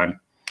first time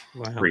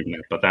reading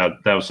it. But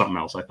that was something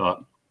else, I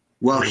thought.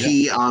 Well,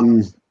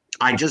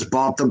 I just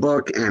bought the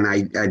book and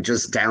I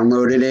just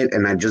downloaded it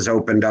and I just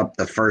opened up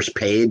the first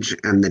page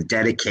and the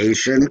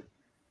dedication.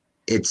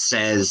 It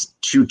says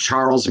to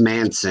Charles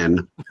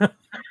Manson,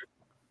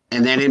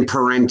 and then in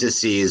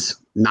parentheses,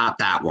 not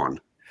that one.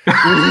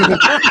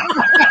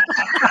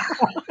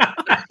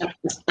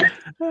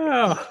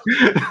 Oh.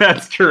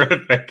 That's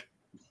terrific.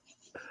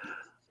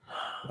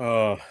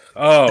 Oh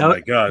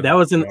my God. That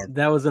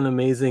was an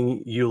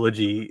amazing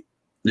eulogy.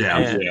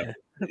 Yeah. Yeah.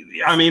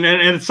 I mean,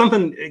 and it's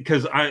something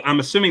because I'm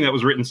assuming that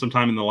was written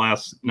sometime in the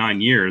last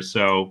 9 years.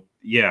 So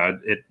yeah,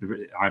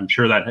 I'm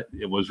sure that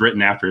it was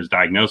written after his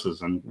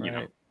diagnosis, and you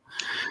know,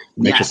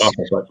 makes Yes. it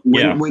awful. But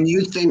yeah, When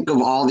you think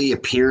of all the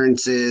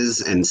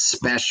appearances and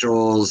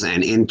specials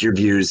and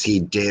interviews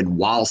he did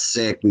while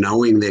sick,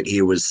 knowing that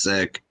he was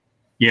sick,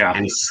 yeah,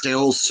 and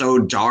still so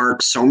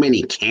dark, so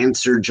many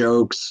cancer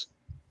jokes.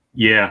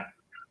 yeah.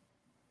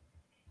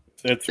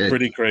 It's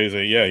pretty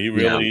crazy. Yeah, he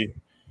really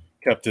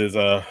kept his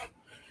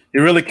he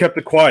really kept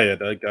it quiet.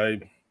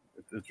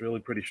 It's really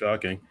pretty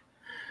shocking.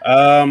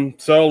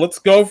 So let's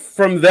go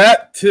from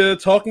that to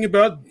talking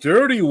about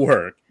Dirty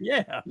Work.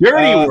 Yeah.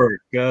 Dirty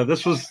Work.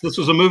 This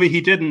was a movie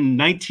he did in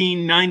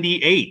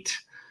 1998.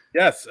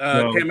 Yes,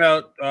 came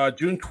out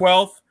June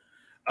 12th.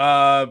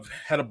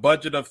 Had a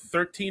budget of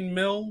 13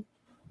 mil,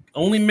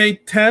 only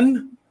made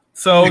 10.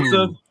 So it's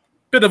a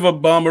bit of a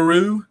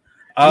bombaroo.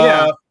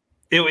 Yeah.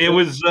 It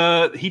was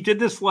he did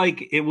this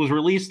like it was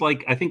released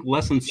like I think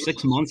less than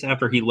 6 months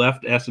after he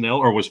left SNL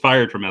or was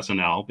fired from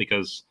SNL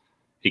because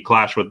he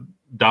clashed with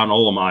Don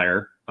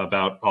Ohlmeyer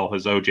about all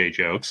his OJ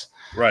jokes.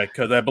 Right,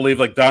 because I believe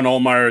like Don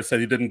Ohlmeyer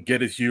said he didn't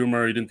get his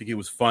humor, he didn't think he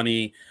was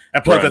funny,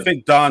 and plus I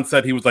think Don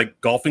said he was like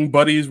golfing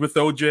buddies with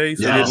OJ,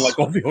 so he didn't like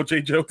all the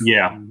OJ jokes.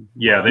 Yeah,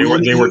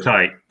 they were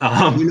tight.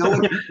 You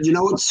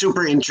know what's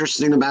super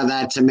interesting about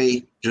that to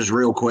me, just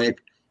real quick,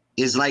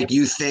 is like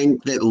you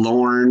think that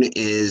Lorne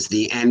is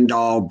the end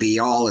all be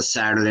all of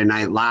Saturday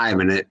Night Live,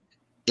 and it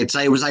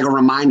was like a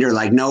reminder,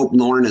 like nope,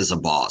 Lorne is a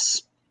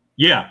boss.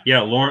 Yeah.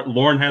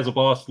 Lorne has a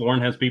boss.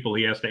 Lorne has people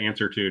he has to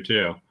answer to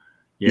too.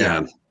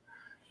 Yeah.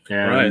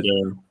 And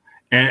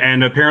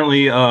and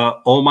apparently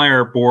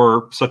Ohlmeyer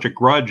bore such a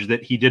grudge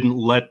that he didn't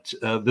let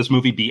this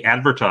movie be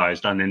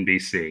advertised on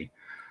NBC.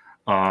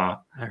 I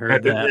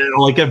heard that.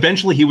 Like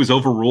eventually he was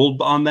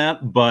overruled on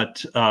that,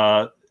 but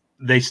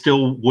they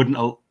still wouldn't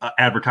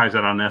advertise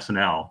it on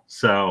SNL.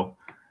 So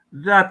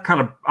that kind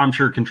of, I'm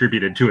sure,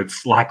 contributed to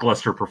its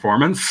lackluster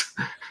performance.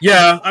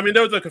 Yeah, I mean,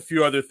 there was like a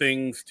few other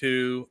things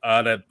too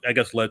that I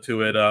guess led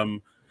to it.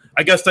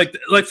 I guess like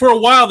for a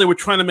while they were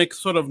trying to make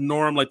sort of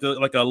Norm like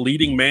a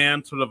leading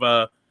man, sort of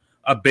a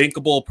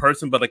bankable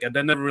person, but like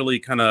that never really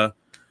kind of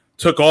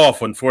took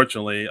off,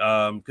 unfortunately.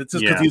 It's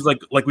just because he's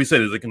like we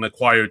said, he's like an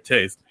acquired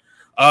taste.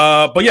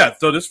 But yeah,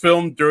 so this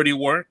film, Dirty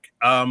Work,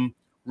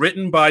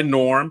 written by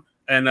Norm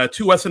and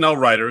two SNL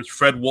writers,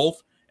 Fred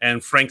Wolf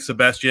and Frank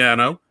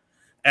Sebastiano,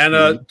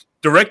 and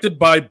directed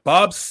by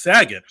Bob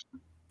Saget.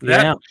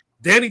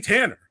 Danny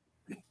Tanner.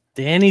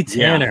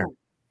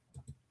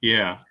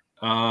 Yeah.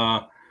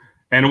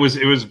 And it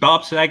was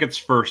Bob Saget's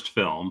first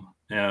film,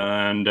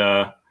 and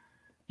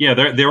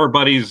they were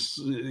buddies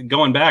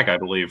going back, I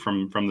believe,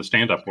 from the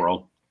stand-up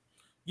world.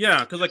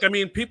 Yeah, because like I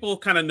mean, people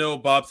kind of know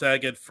Bob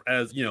Saget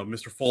as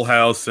Mr. Full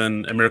House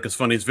and America's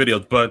Funniest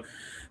Videos, but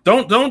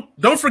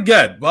don't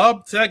forget,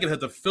 Bob Saget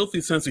has a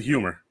filthy sense of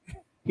humor.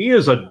 He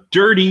is a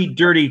dirty,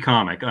 dirty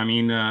comic. I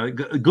mean,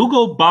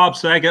 Google Bob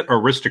Saget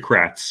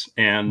aristocrats,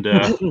 and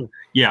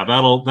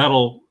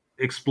that'll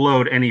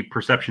explode any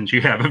perceptions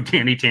you have of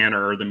Danny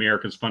Tanner or the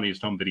America's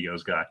Funniest Home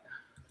Videos guy.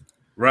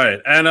 Right.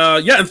 And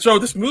and so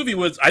this movie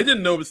was, I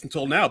didn't know this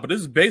until now, but this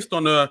is based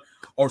on a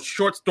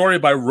short story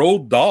by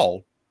Roald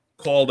Dahl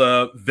called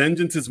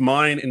Vengeance is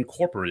Mine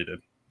Incorporated.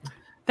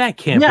 That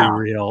can't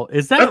be real.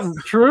 Is that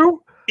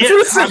true?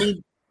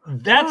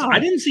 I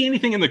didn't see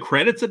anything in the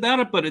credits about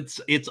it, but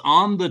it's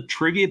on the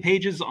trivia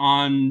pages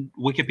on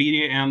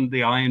Wikipedia and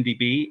the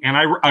IMDb. And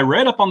I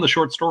read up on the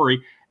short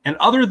story, and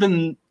other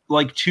than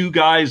like two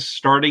guys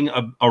starting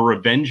a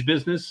revenge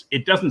business,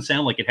 it doesn't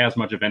sound like it has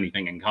much of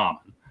anything in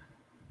common.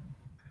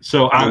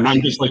 So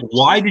I'm just like,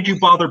 why did you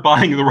bother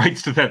buying the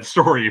rights to that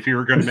story if you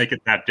were going to make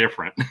it that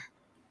different?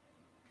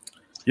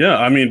 Yeah,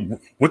 I mean,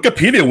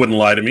 Wikipedia wouldn't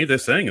lie to me. They're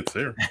saying it's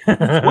there.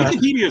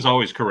 Wikipedia is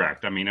always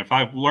correct. I mean, if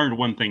I've learned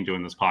one thing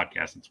doing this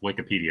podcast, it's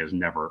Wikipedia is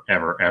never,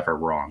 ever, ever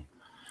wrong.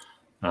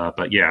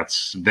 But yeah,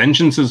 it's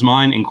Vengeance is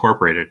Mine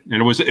Incorporated.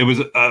 And it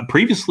was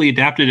previously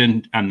adapted in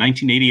a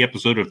 1980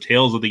 episode of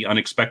Tales of the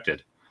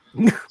Unexpected.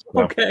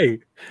 Okay,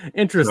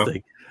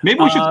 interesting. Maybe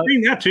we should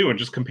screen that too and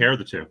just compare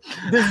the two.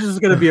 This is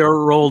going to be a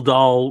Roald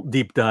Dahl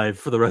deep dive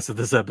for the rest of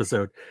this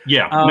episode.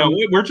 Yeah, no,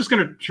 we're just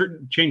going to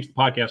change the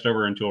podcast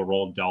over into a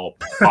Roald Dahl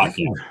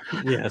podcast.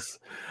 Yes.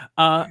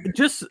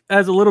 Just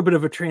as a little bit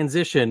of a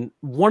transition,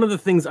 one of the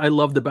things I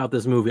loved about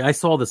this movie, I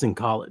saw this in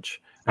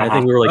college. I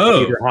think we were like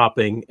theater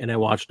hopping, and I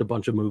watched a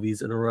bunch of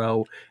movies in a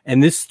row,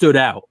 and this stood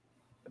out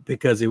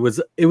because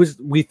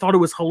we thought it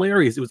was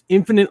hilarious. It was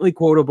infinitely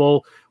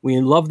quotable. We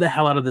loved the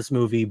hell out of this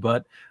movie,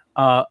 but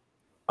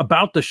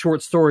about the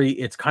short story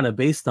it's kind of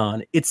based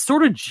on, it's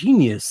sort of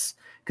genius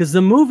because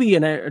the movie,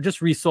 and I just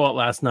resaw it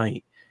last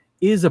night,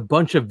 is a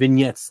bunch of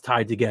vignettes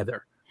tied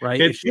together,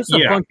 right? It's just a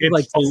bunch of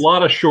like a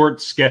lot of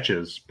short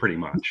sketches, pretty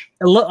much.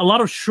 A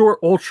lot of short,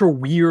 ultra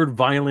weird,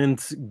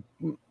 violent,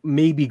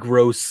 maybe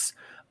gross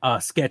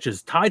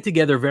sketches tied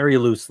together very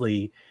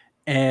loosely.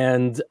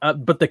 And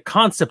but the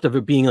concept of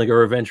it being like a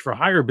revenge for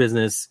hire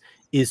business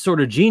is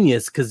sort of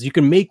genius because you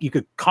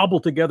could cobble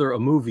together a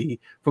movie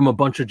from a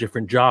bunch of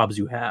different jobs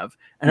you have.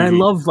 And I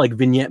love like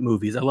vignette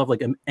movies. I love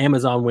like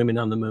Amazon Women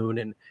on the Moon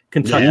and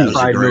Kentucky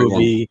Fried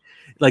Movie.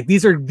 Like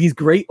these are these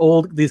great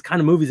these kind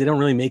of movies they don't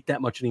really make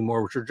that much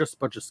anymore, which are just a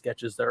bunch of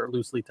sketches that are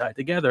loosely tied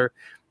together.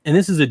 And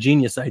this is a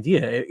genius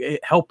idea. It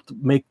helped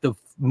make the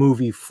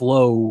movie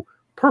flow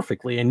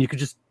perfectly. And you could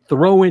just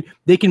throw in,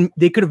 they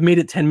could have made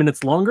it 10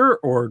 minutes longer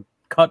or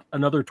cut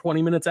another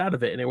 20 minutes out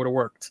of it and it would have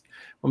worked.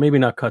 Well, maybe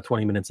not cut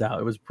 20 minutes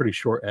out. It was pretty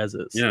short as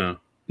is. Yeah.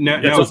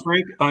 Now,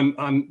 Frank,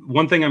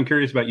 one thing I'm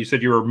curious about. You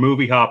said you were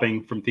movie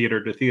hopping from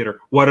theater to theater.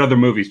 What other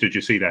movies did you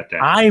see that day?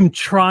 I'm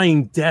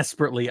trying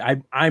desperately.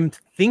 I'm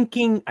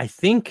thinking. I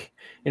think,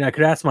 and I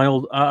could ask my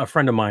old a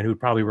friend of mine who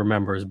probably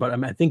remembers,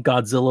 but I think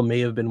Godzilla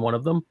may have been one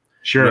of them.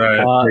 Sure,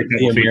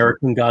 the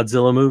American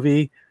Godzilla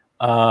movie.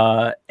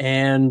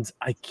 And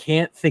I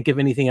can't think of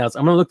anything else.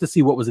 I'm gonna look to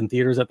see what was in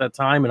theaters at that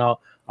time, and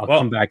I'll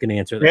come back and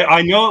answer that. Yeah,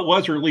 I know it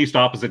was released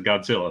opposite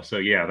Godzilla, so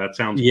yeah, that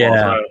sounds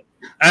plausible.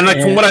 And like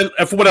from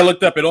what I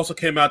looked up, it also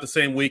came out the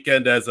same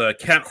weekend as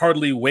Can't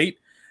Hardly Wait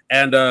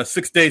and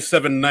 6 Days,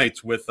 7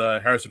 Nights with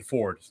Harrison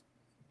Ford.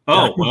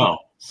 Oh wow!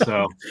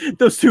 So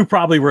those two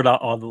probably were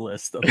not on the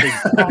list.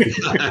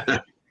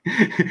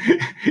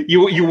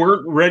 You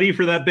weren't ready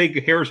for that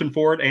big Harrison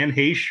Ford and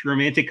Heish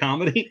romantic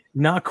comedy?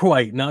 Not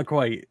quite.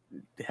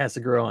 It has to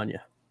grow on you.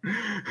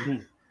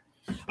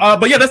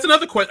 But yeah, that's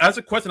another question. That's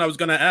a question I was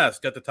going to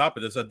ask at the top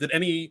of this.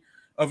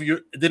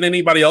 Did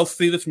anybody else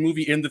see this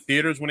movie in the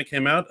theaters when it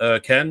came out?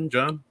 Ken,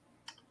 John?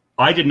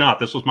 I did not.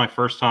 This was my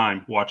first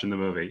time watching the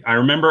movie. I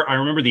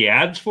remember the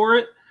ads for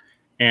it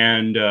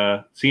and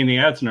seeing the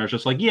ads, and I was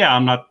just like, yeah,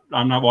 I'm not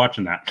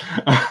watching that.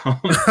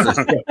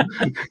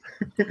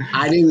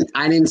 I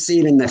didn't see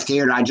it in the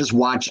theater.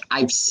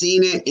 I've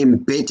seen it in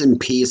bits and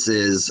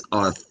pieces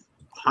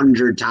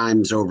 100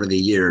 times over the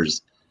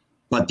years.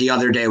 But the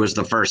other day was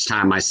the first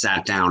time I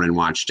sat down and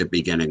watched it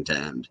beginning to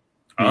end.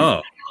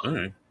 Oh, all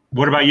right.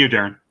 What about you,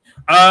 Darren?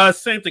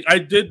 Same thing. I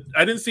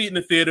didn't see it in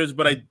the theaters,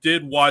 but I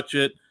did watch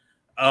it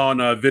on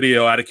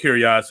video out of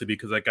curiosity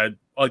because a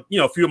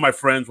few of my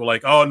friends were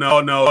like, "Oh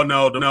no,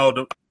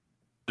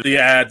 the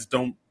ads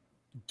don't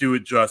do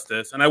it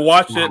justice." And I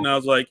watched it and I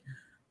was like,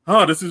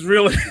 "Oh, this is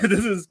really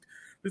this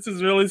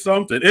is really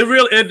something."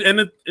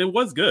 It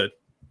was good.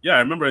 Yeah, I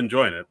remember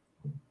enjoying it.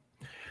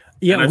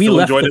 Yeah, and I still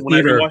enjoyed it when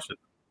I rewatched it.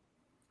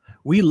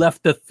 We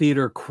left the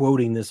theater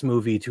quoting this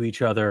movie to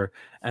each other,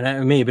 and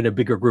it may have been a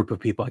bigger group of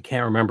people. I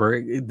can't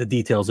remember the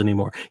details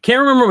anymore.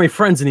 Can't remember my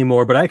friends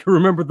anymore, but I can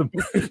remember the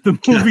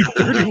movie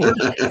pretty well.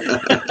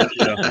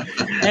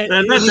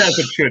 And that's as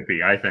it should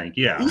be, I think.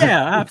 Yeah.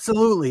 Yeah,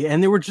 absolutely.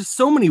 And there were just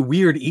so many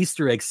weird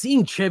Easter eggs.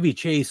 Seeing Chevy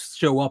Chase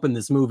show up in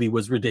this movie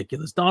was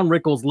ridiculous. Don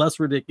Rickles, less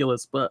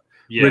ridiculous, but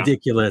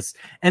ridiculous.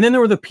 And then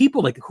there were the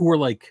people who were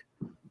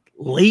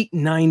late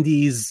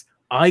 90s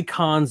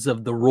icons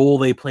of the role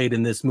they played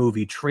in this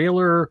movie.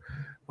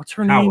 What's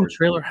her name?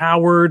 Trailer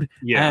Howard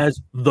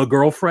as the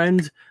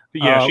girlfriend.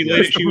 Yeah, she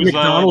Christopher was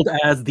McDonald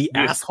as the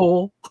yes.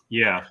 asshole.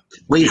 Yeah.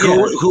 Wait,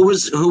 who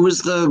was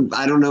the?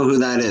 I don't know who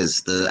that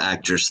is. The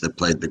actress that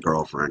played the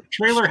girlfriend.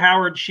 Traylor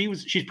Howard.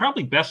 She's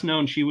probably best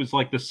known. She was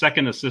like the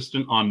second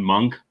assistant on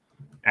Monk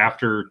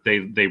after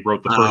they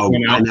wrote the first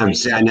one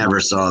out. I never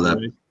saw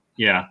that.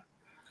 Yeah.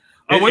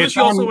 Wasn't she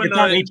also in it's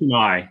on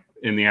HMI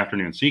in the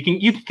afternoon, so you can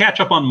catch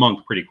up on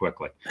Monk pretty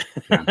quickly.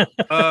 Yeah.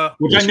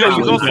 Which I know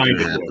she was also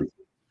in.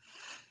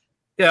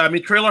 Yeah, I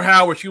mean Traylor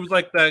Howard, she was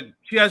like that.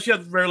 She has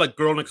very like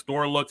girl next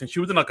door looks, and she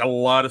was in like a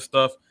lot of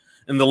stuff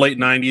in the late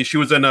 '90s. She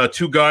was in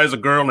Two Guys, a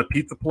Girl, and a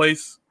Pizza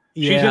Place.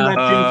 She's in that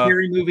Jim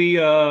Carrey movie.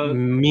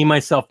 Me,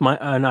 Myself,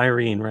 and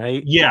Irene,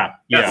 right? Yeah.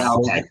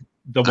 Okay.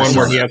 The one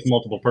where he has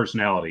multiple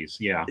personalities.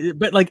 Yeah.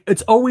 But like,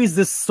 it's always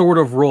this sort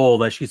of role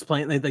that she's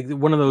playing, like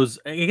one of those,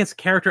 I guess,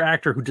 character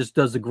actor who just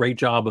does a great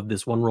job of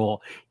this one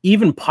role.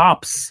 Even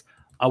Pops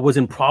was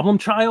in Problem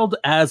Child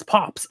as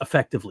Pops,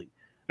 effectively.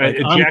 Like,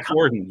 Jack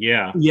Warden,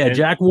 yeah. Yeah, and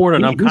Jack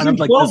Warden. I'm kind of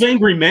like 12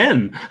 Angry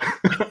Men.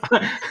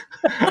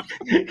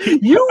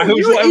 you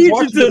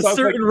aged into a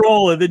certain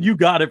role, and then you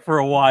got it for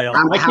a while.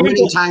 How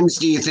many times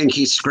do you think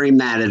he screamed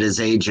that at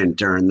his agent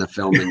during the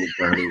filming of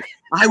Birdie?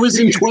 I was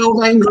in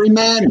 12 Angry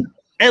Men.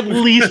 At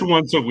least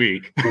once a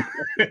week.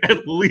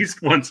 At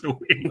least once a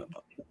week.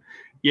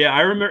 Yeah,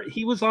 I remember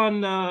he was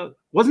on.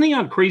 Wasn't he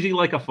on Crazy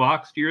Like a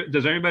Fox?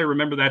 Does anybody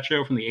remember that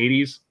show from the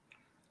 80s?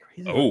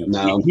 Oh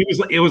no!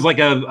 It was like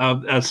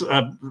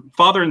a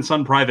father and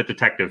son private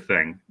detective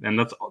thing, and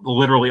that's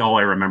literally all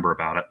I remember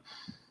about it.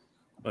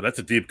 Oh, that's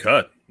a deep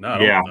cut. No,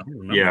 yeah.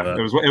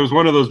 That. It was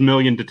one of those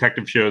million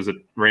detective shows that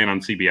ran on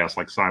CBS,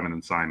 like Simon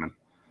and Simon.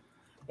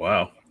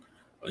 Wow.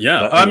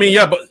 Yeah, but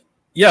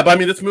I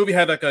mean, this movie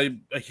had like a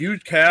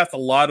huge cast, a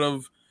lot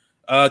of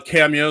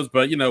cameos,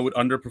 but it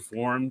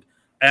underperformed.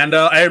 And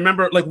I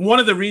remember like one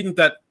of the reasons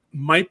that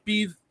might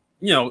be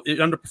it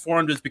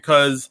underperformed is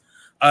because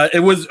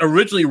it was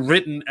originally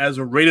written as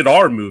a rated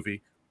R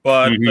movie,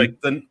 but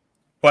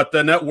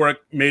the network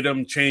made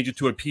them change it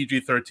to a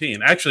PG-13.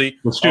 Actually,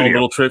 the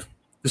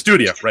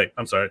studio, right?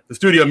 I'm sorry, the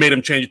studio made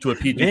them change it to a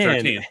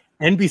PG-13.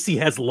 NBC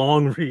has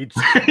long reach.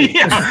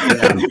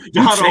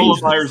 John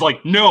Oliver's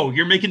like, no,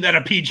 you're making that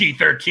a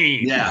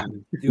PG-13. Yeah,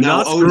 do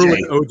not screw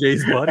with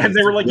OJ's blood. And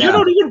they were like, you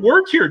don't even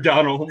work here,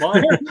 Don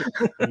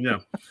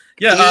Ohlmeyer.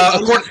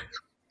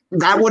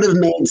 That would have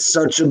made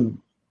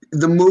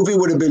the movie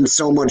would have been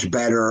so much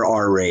better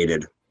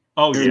R-rated.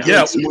 Oh,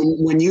 yeah.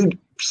 When you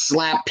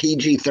slap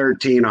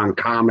PG-13 on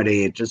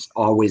comedy, it just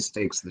always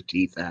takes the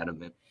teeth out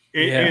of it.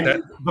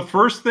 And the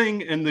first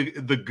thing in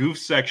the goof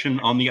section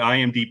on the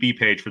IMDb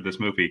page for this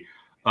movie,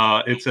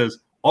 it says,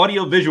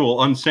 audio-visual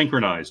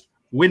unsynchronized.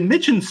 When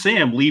Mitch and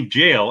Sam leave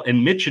jail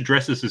and Mitch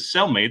addresses his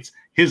cellmates,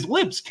 his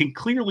lips can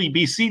clearly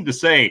be seen to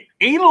say,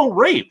 anal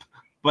rape.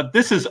 But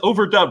this is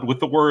overdubbed with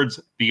the words,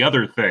 the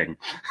other thing.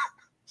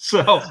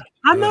 So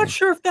I'm not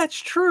sure if that's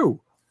true.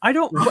 I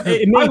don't.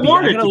 It may be.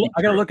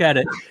 I gotta look at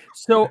it.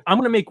 So I'm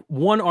gonna make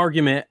one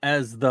argument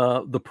as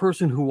the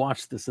person who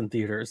watched this in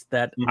theaters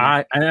that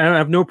I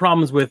have no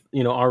problems with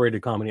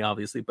R-rated comedy,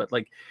 obviously, but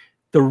like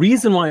the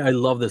reason why I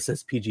love this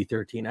as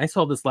PG-13. I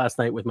saw this last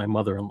night with my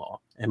mother-in-law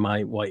and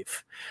my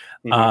wife,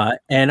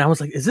 and I was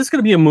like, "Is this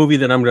gonna be a movie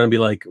that I'm gonna be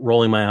like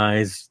rolling my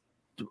eyes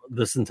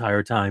this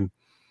entire time?"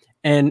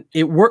 And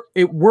it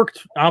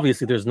worked.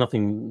 Obviously, there's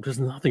nothing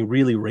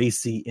really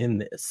racy in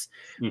this,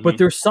 but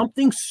there's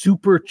something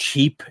super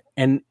cheap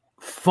and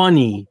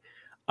funny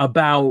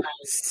about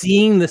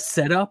seeing the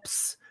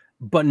setups,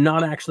 but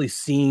not actually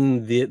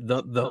seeing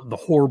the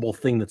horrible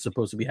thing that's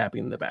supposed to be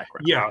happening in the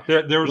background. Yeah,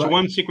 there was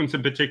one sequence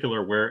in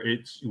particular where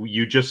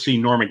you just see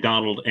Norm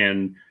Macdonald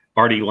and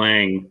Artie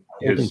Lang,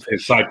 his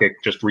sidekick,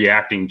 just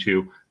reacting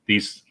to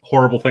these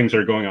horrible things that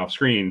are going off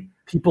screen.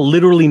 People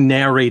literally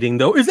narrating,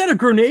 though, is that a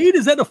grenade?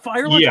 Is that a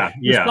fire? Yeah.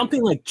 There's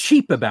something like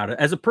cheap about it.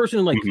 As a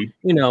person, like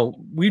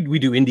we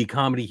do indie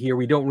comedy here.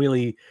 We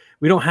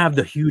don't have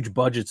the huge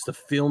budgets to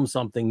film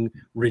something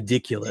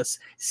ridiculous.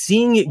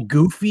 Seeing it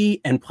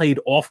goofy and played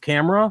off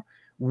camera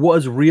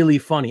was really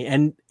funny.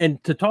 And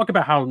to talk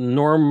about how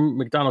Norm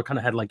Macdonald kind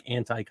of had like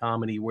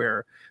anti-comedy,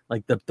 where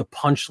like the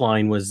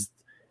punchline was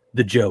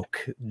the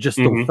joke, just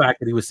the fact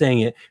that he was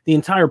saying it. The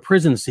entire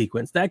prison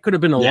sequence that could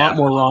have been a lot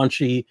more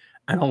raunchy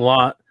and a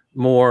lot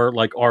more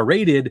like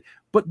R-rated,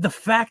 but the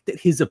fact that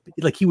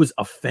he was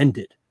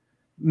offended,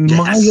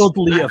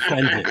 mildly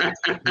offended,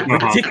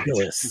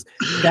 ridiculous.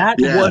 That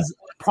was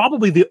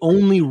probably the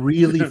only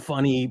really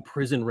funny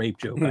prison rape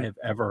joke I have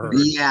ever heard.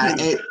 Yeah,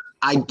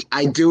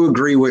 I do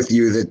agree with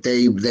you that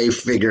they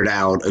figured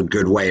out a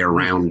good way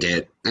around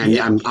it,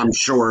 and I'm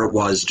sure it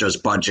was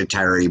just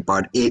budgetary,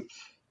 but it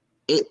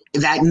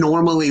that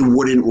normally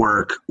wouldn't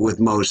work with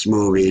most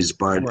movies,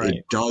 but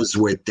it does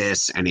with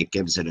this, and it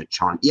gives it a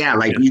charm. Yeah,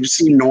 like you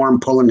see Norm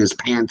pulling his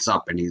pants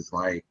up, and he's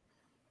like,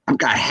 "I've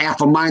got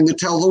half a mind to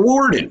tell the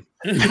warden."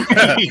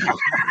 Yeah,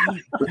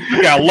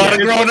 a lot of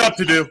growing up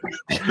to do.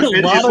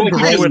 A lot of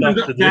growing up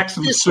to do.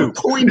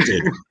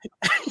 Disappointed.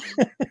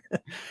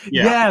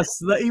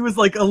 Yes, he was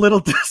like a little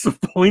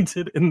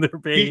disappointed in their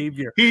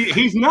behavior.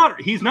 He's not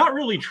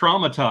really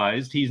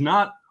traumatized. He's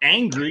not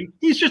angry.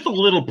 He's just a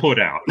little put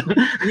out.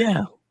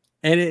 Yeah.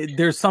 And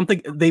there's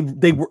something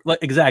they were like,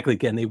 exactly,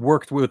 Ken. They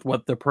worked with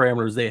what the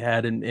parameters they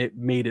had, and it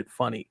made it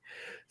funny.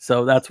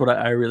 So that's what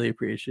I really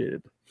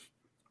appreciated.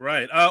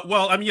 Right.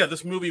 Well, I mean, yeah,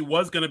 this movie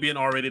was going to be an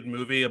R-rated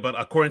movie, but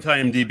according to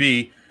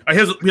IMDb,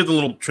 here's a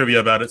little trivia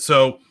about it.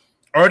 So,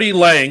 Artie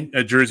Lang,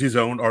 at Jersey's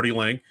own Artie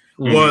Lang,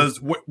 was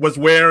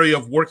wary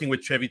of working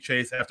with Chevy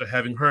Chase after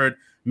having heard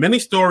many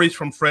stories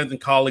from friends and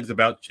colleagues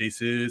about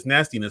Chase's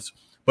nastiness.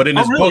 But in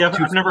his book,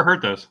 I've never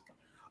heard those.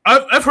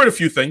 I've heard a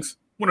few things.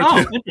 One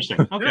or two.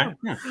 Interesting. Okay.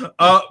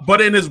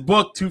 But in his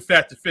book, Too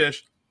Fat to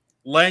Fish,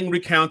 Lang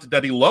recounted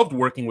that he loved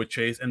working with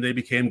Chase and they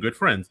became good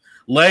friends.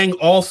 Lang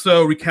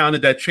also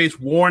recounted that Chase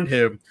warned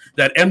him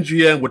that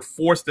MGM would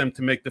force them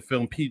to make the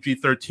film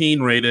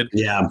PG-13 rated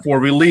for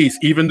release,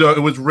 even though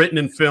it was written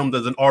and filmed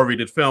as an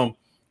R-rated film,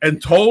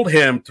 and told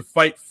him to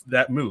fight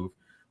that move.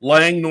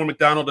 Lang, Norm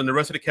Macdonald, and the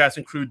rest of the cast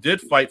and crew did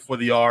fight for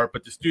the R,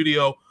 but the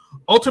studio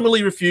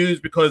ultimately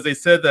refused because they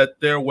said that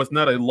there was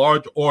not a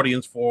large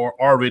audience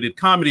for R-rated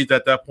comedies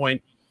at that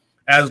point,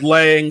 as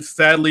Lang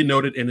sadly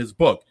noted in his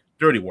book,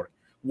 Dirty Work.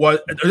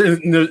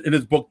 In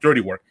his book,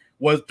 Dirty Work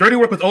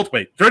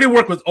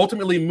was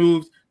ultimately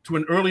moved to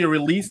an earlier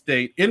release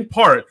date, in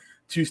part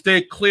to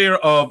stay clear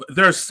of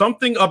There's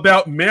Something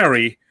About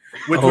Mary,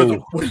 which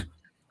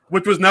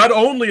was not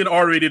only an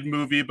R-rated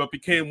movie, but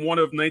became one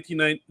of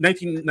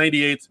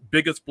 1998's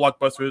biggest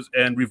blockbusters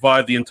and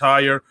revived the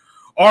entire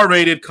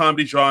R-rated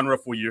comedy genre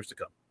for years to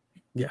come.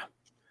 Yeah.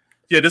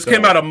 This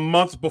came out a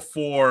month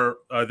before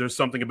There's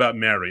Something About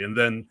Mary, and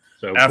then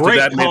after great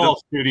that, call,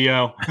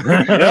 studio.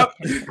 Yep,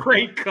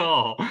 great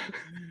call.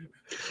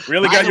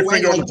 Really got your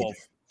finger on the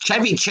pulse.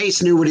 Chevy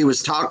Chase knew what he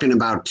was talking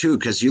about too,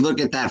 because you look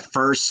at that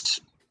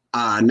first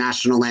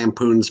National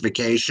Lampoon's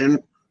Vacation,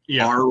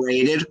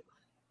 R-rated,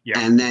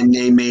 and then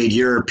they made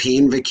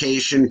European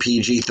Vacation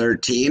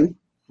PG-13,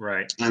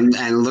 right? And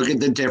look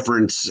at the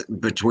difference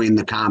between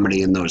the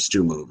comedy in those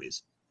two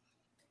movies.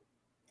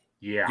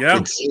 Yeah.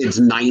 It's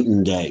night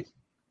and day.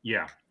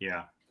 Yeah,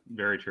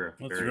 very true.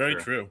 That's very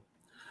true.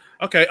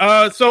 Okay,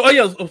 so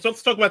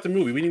let's talk about the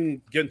movie. We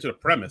didn't get into the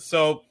premise.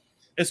 So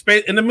it's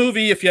in the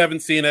movie, if you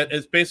haven't seen it,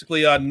 it's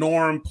basically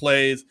Norm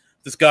plays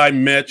this guy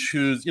Mitch,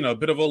 who's a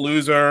bit of a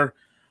loser.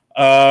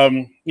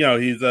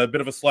 He's a bit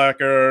of a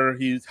slacker.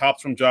 He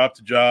hops from job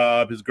to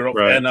job. His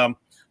girlfriend,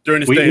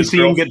 during his day, we see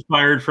him get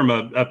fired from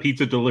a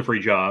pizza delivery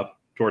job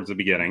towards the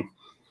beginning.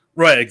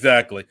 Right,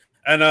 exactly.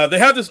 And they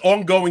have this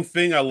ongoing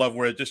thing I love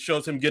where it just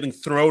shows him getting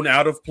thrown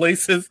out of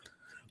places.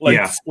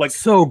 Like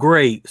so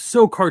great,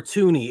 so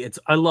cartoony.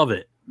 I love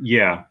it.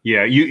 Yeah.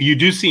 You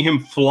do see him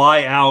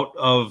fly out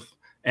of,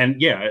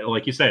 and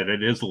like you said,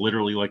 it is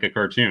literally like a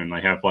cartoon. They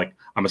have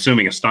I'm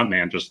assuming a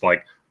stuntman just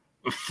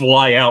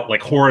fly out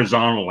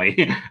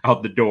horizontally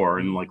out the door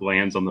and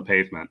lands on the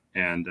pavement.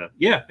 And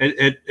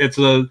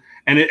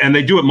and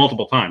they do it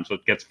multiple times, so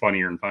it gets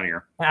funnier and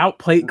funnier. Out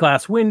plate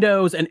glass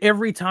windows, and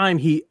every time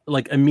he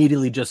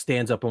immediately just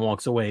stands up and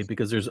walks away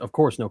because there's of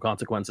course no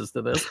consequences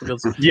to this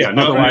because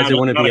otherwise it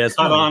wouldn't be as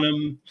cut on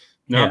him.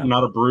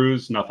 Not a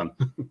bruise, nothing.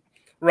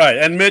 Right,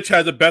 and Mitch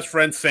has a best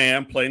friend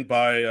Sam, played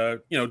by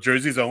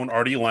Jersey's own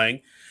Artie Lang,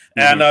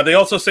 and they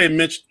also say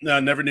Mitch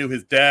never knew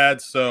his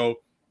dad, so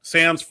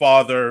Sam's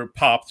father,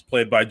 Pops,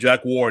 played by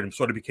Jack Ward,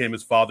 sort of became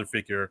his father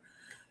figure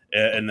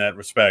in that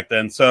respect.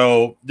 And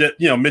so,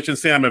 Mitch and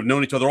Sam have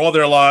known each other all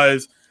their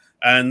lives.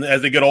 And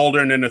as they get older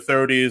and in their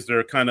 30s,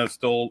 they're kind of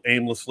still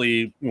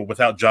aimlessly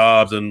without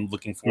jobs and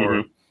looking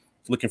for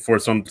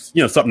some,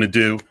 something to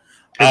do.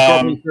 His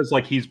brother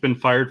says he's been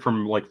fired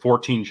from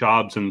 14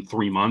 jobs in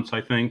 3 months,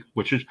 I think,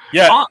 which is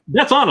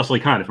that's honestly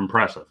kind of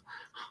impressive.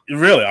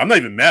 Really, I'm not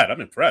even mad. I'm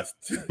impressed.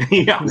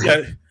 Yeah.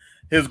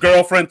 His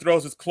girlfriend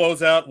throws his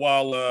clothes out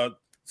while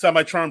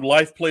Semi-Charmed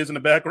Life plays in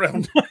the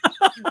background.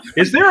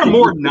 Is there a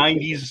more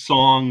 90s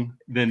song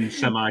than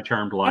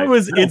Semi-Charmed Life? I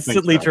was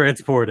instantly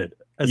transported.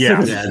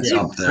 It's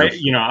up there.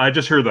 I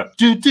just heard the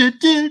do do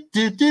do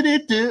do do do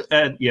do,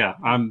 and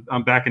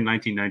I'm back in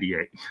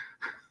 1998.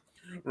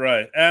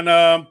 Right, and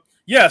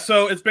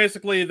so it's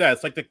basically that.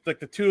 It's like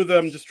the two of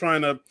them just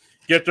trying to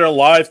get their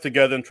lives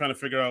together and trying to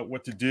figure out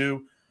what to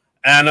do,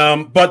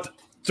 and but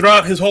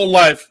throughout his whole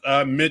life,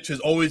 Mitch has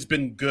always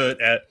been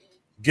good at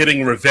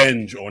getting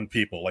revenge on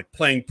people, like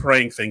playing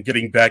pranks and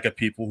getting back at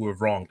people who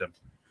have wronged him.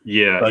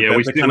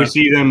 We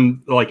see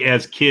them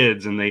as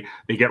kids, and they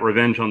get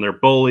revenge on their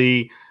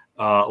bully,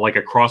 like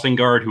a crossing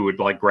guard who would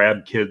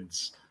grab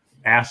kids'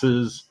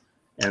 asses.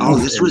 And,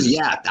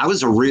 that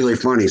was a really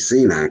funny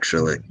scene,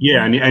 actually.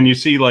 Yeah, and you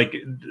see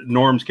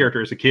Norm's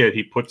character as a kid,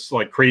 he puts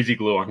crazy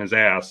glue on his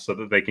ass so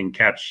that they can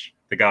catch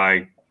the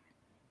guy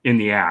in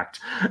the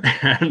act.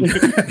 So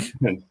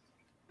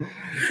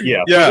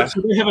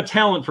they have a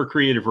talent for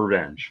creative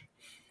revenge.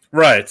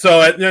 Right.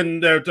 So then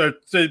they're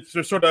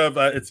sort of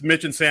it's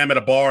Mitch and Sam at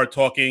a bar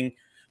talking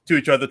to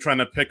each other, trying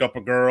to pick up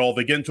a girl.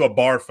 They get into a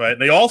bar fight.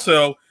 They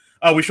also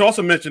we should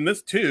also mention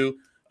this too.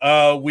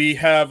 We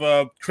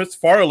have Chris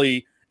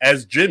Farley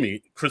as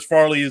Jimmy, Chris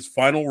Farley's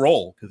final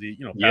role, because he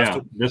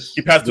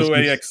passed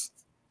away. This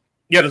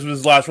was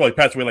his last role. He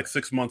passed away like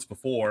 6 months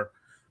before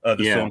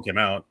this film came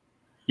out.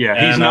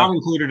 Yeah, he's not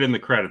included in the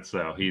credits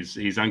though. He's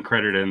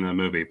uncredited in the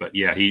movie, but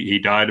yeah, he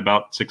died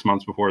about 6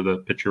 months before the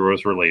picture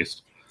was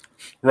released.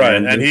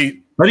 Right,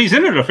 but he's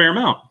in it a fair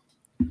amount.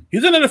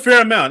 He's in it a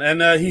fair amount,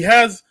 and he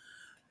has.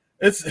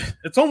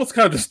 It's almost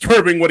kind of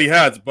disturbing what he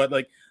has, but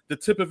like the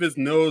tip of his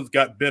nose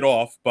got bit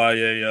off by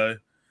a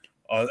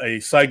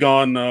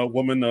Saigon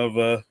woman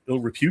of ill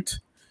repute,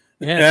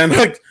 and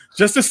like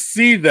just to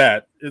see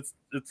that, it's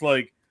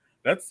like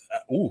that's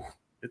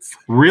it's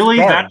really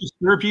dark. That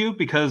disturbed you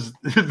because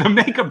the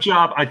makeup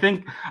job. I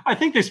think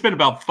they spent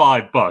about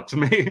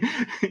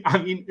 $5. I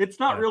mean, it's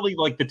not really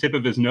like the tip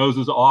of his nose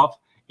is off.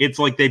 It's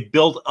like they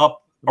built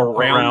up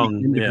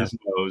around the end of his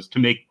nose to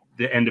make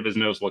the end of his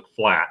nose look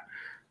flat.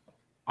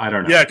 I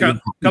don't know. Yeah,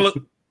 kind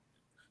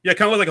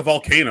of look like a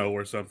volcano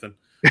or something.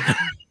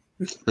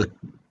 This movie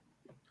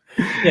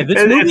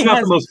it's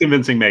not the most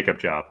convincing makeup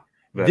job.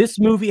 This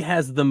movie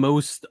has the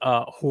most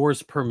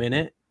whores per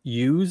minute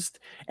used,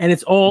 and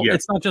it's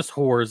not just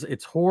whores,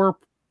 it's whore,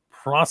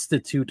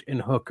 prostitute,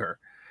 and hooker.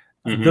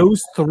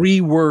 Those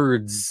three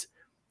words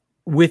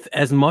with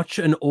as much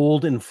an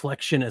old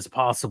inflection as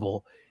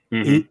possible.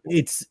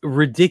 It's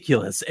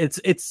ridiculous.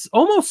 It's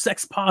almost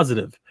sex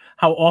positive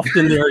how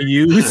often they're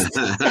used.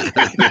 And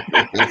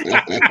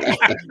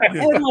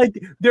like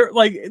they're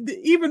like,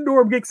 even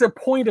Norm makes a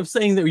point of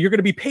saying that you're going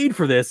to be paid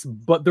for this,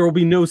 but there will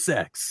be no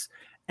sex.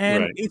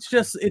 And it's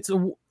just it's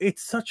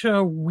such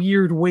a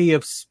weird way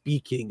of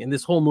speaking, and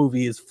this whole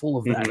movie is full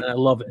of that, and I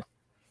love it.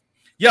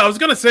 Yeah, I was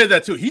gonna say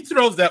that too. He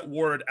throws that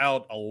word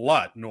out a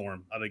lot,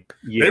 Norm. I think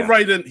they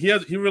write in.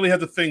 He really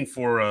has a thing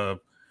for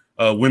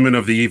women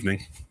of the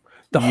evening.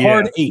 The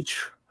hard H,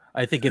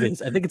 I think it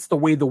is. I think it's the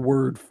way the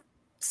word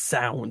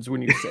sounds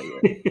when you say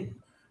it.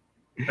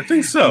 I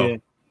think so. Yeah.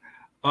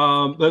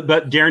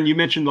 But Darren, you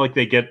mentioned like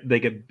they get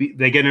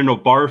into a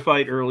bar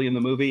fight early in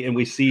the movie, and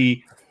we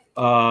see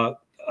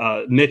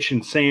Mitch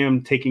and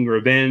Sam taking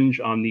revenge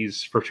on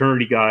these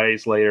fraternity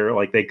guys later.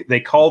 Like they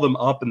call them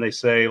up and they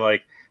say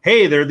like,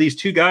 "Hey, there are these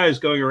two guys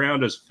going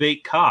around as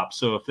fake cops.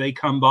 So if they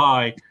come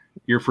by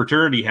your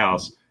fraternity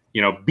house,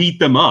 beat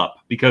them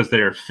up because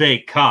they're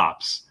fake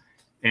cops."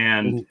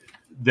 And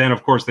then,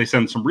 of course, they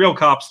send some real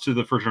cops to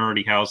the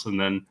fraternity house, and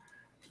then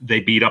they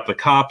beat up the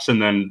cops, and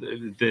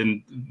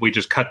then we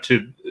just cut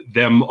to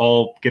them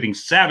all getting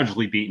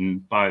savagely beaten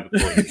by the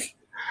police.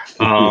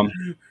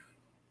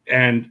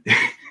 And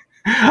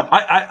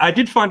I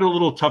did find it a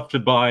little tough to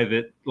buy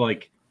that,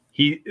 like,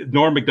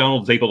 Norm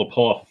Macdonald's able to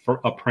pull off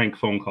a prank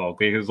phone call,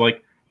 because,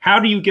 like, how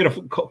do you get a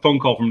phone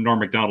call from Norm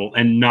Macdonald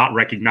and not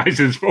recognize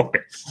his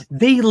voice?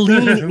 They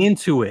lean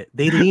into it.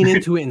 They lean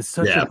into it in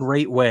such a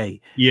great way.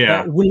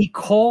 Yeah. When he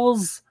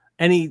calls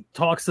and he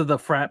talks to the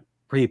frat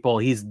people,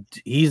 he's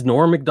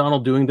Norm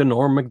Macdonald doing the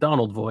Norm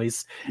Macdonald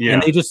voice. Yeah.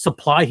 And they just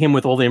supply him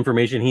with all the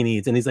information he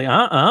needs. And he's like,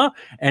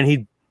 and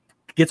he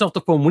gets off the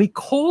phone. When he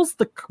calls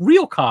the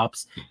real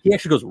cops, he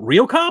actually goes,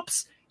 "Real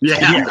cops?"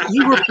 Yeah.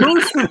 He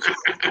refers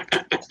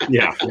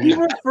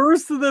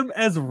to them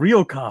as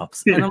real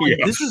cops. And I'm like,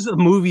 this is a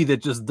movie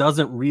that just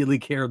doesn't really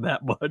care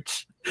that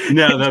much.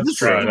 No, that's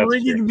true.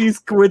 Bringing these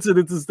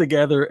coincidences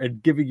together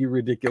and giving you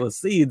ridiculous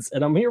scenes,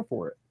 and I'm here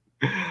for it.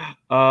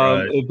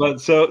 But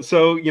so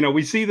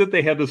we see that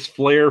they have this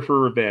flair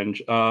for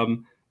revenge.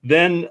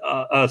 Then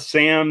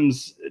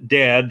Sam's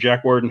dad,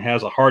 Jack Warden,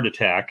 has a heart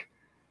attack.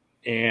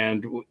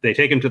 And they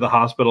take him to the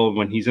hospital.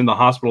 When he's in the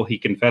hospital, he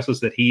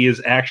confesses that he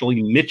is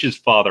actually Mitch's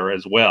father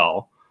as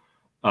well.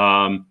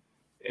 And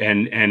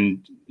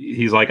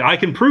he's like, "I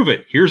can prove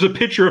it. Here's a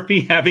picture of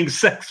me having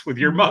sex with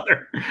your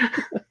mother."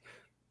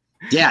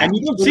 Yeah, and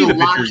you don't see the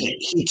locket.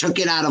 He took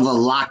it out of a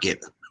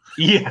locket.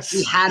 Yes,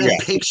 he had a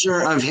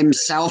picture of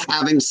himself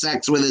having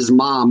sex with his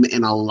mom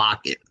in a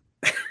locket.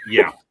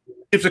 Yeah,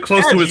 it's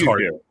close to his heart.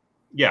 Do.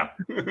 Yeah,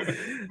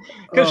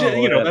 because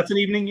that's an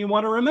evening you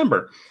want to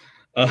remember.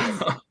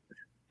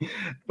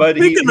 But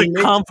think of the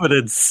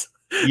confidence.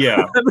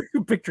 Yeah,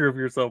 a picture of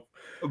yourself.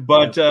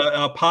 But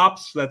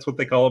Pops, that's what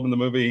they call him in the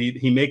movie.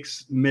 He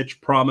makes Mitch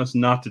promise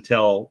not to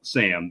tell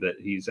Sam that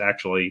he's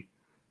actually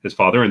his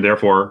father and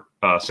therefore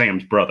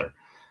Sam's brother.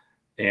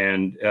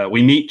 And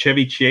we meet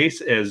Chevy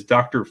Chase as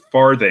Dr.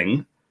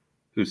 Farthing,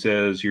 who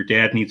says your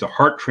dad needs a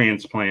heart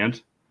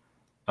transplant,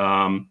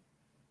 and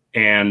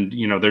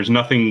there's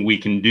nothing we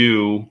can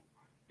do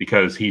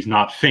because he's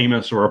not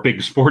famous or a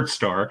big sports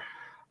star.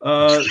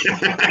 But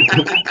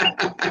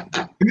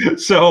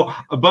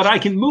I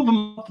can move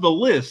him up the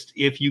list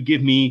if you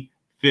give me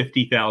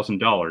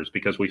 $50,000,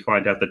 because we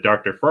find out that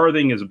Dr.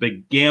 Farthing is a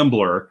big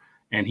gambler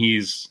and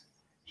he's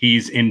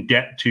in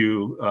debt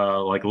to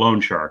like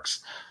loan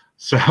sharks.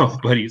 So,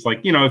 but he's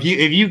like,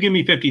 if you give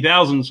me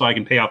 $50,000 so I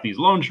can pay off these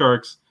loan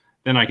sharks,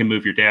 then I can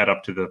move your dad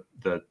up to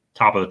the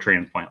top of the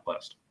transplant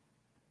list.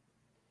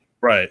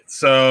 Right.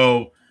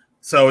 So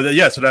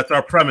that's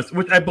our premise,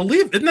 which I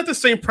believe isn't that the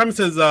same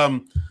premise as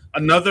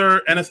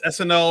another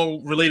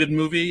SNL related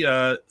movie,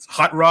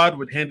 Hot Rod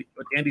with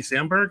Andy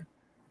Samberg.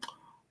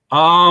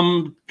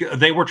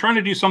 They were trying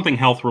to do something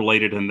health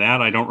related in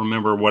that. I don't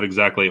remember what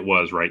exactly it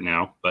was right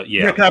now, but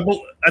yeah.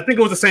 I think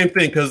it was the same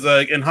thing because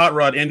in Hot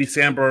Rod, Andy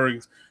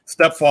Samberg's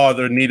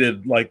stepfather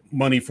needed like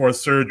money for a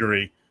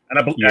surgery, and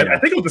I think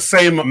it was the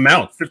same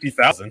amount,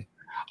 $50,000.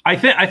 I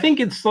think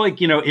it's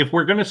like, if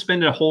we're going to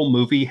spend a whole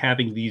movie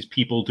having these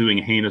people doing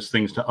heinous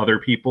things to other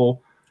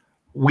people,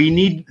 we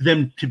need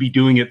them to be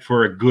doing it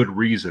for a good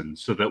reason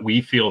so that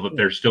we feel that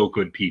they're still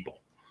good people.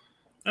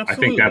 Absolutely.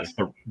 I think that's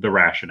the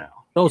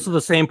rationale. Also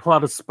the same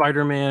plot as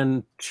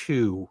Spider-Man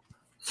 2.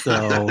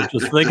 So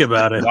just think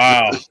about it.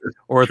 Wow.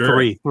 Or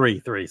Sure.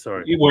 three,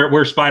 sorry.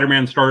 Where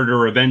Spider-Man started a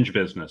revenge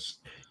business.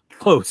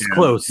 Close.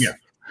 Yeah.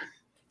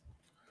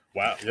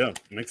 Wow. Yeah,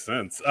 makes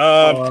sense.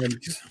 So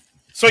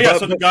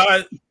the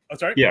guy. Oh,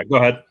 sorry. Yeah, go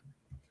ahead.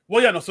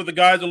 Well, yeah, no. So the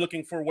guys are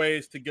looking for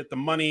ways to get the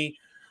money.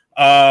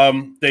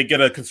 They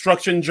get a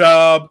construction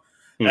job,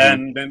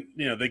 and then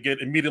they get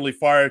immediately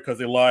fired because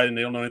they lied and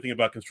they don't know anything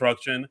about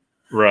construction.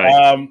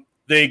 Right.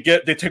 They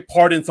take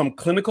part in some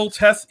clinical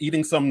tests,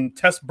 eating some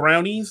test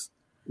brownies.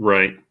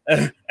 Right.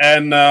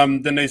 And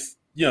then they,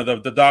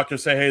 the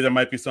doctors say, hey, there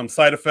might be some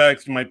side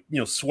effects. You might,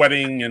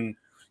 sweating, and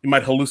you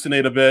might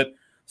hallucinate a bit.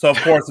 So of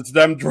course it's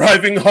them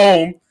driving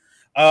home.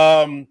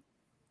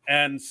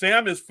 And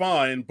Sam is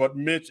fine, but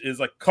Mitch is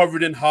like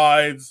covered in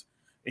hives.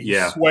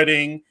 He's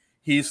sweating.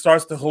 He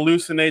starts to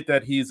hallucinate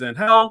that he's in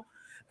hell.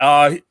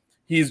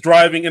 He's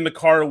driving in the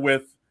car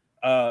with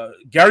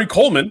Gary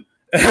Coleman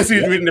as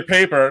he's reading the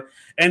paper,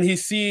 and he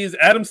sees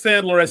Adam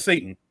Sandler as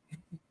Satan.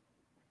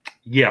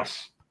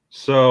 Yes.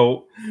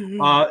 So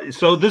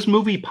this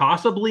movie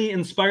possibly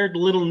inspired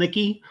Little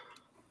Nicky,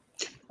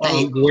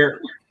 where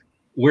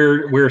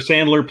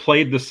Sandler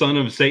played the son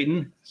of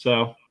Satan.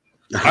 So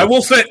I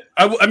will say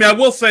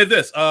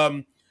this: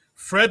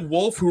 Fred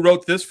Wolf, who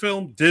wrote this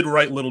film, did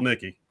write Little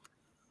Nicky.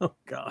 Oh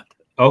God.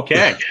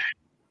 Okay.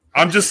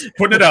 I'm just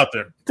putting it out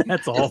there.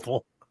 That's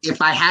awful. If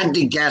I had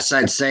to guess,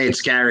 I'd say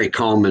it's Gary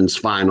Coleman's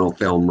final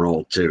film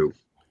role too.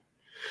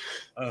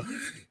 I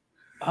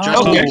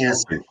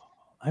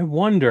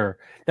wonder.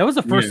 That was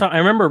the first time I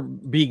remember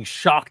being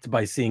shocked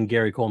by seeing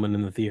Gary Coleman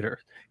in the theater,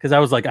 because I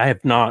was like, I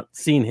have not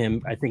seen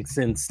him, I think,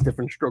 since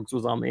Different Strokes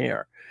was on the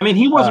air. I mean,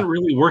 he wasn't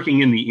really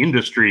working in the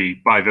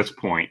industry by this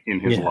point in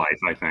his life,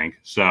 I think.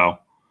 So,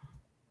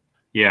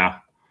 yeah.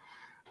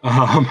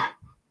 Don't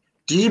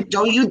you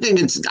think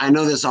it's? I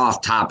know this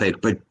off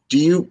topic, but do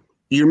you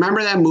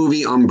remember that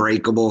movie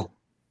Unbreakable?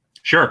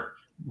 Sure.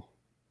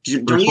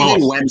 Don't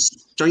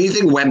you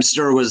think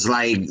Webster was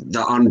like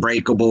the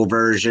Unbreakable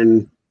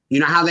version? You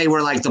know how they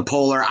were like the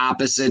polar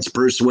opposites,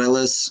 Bruce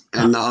Willis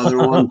and the other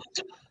one?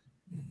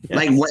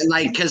 Yes.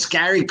 Like, because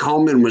Gary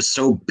Coleman was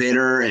so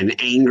bitter and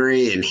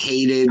angry and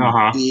hated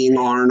being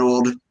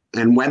Arnold,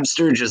 and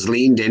Webster just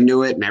leaned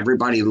into it, and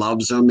everybody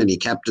loves him, and he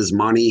kept his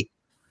money.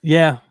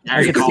 Yeah.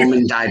 Gary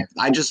Coleman died.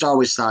 I just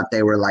always thought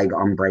they were like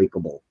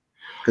unbreakable.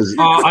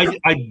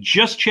 I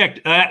just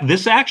checked.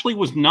 This actually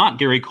was not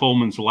Gary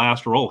Coleman's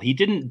last role. He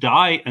didn't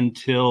die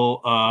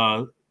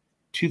until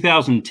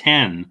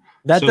 2010.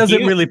 That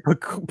doesn't really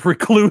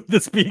preclude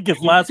this being his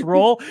last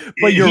role,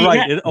 but you're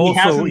right. He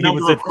has a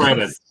number of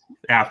credits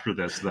after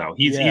this, though.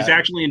 He's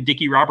actually in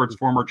Dickie Roberts'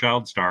 former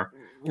child star.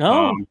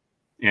 Oh.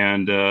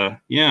 Have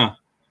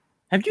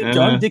you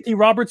done Dickie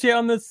Roberts yet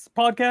on this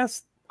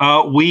podcast?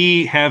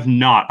 We have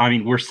not. I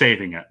mean, we're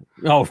saving it.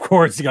 Oh, of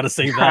course, you got to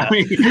save that. I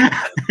mean,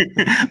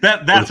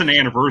 that's an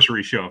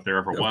anniversary show if there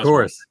ever was. Of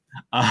course.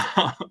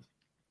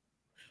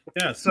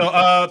 Yeah.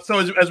 So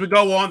as we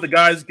go on, the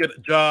guys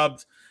get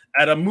jobs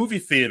at a movie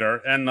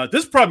theater, and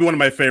this is probably one of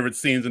my favorite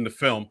scenes in the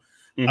film.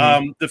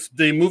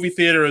 The movie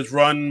theater is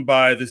run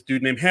by this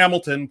dude named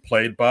Hamilton,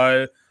 played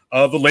by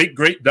the late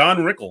great Don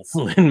Rickles.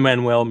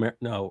 Lin-Manuel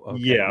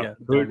yeah.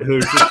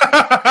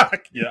 I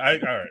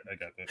got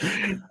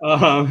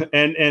that.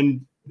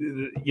 And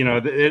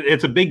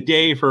it's a big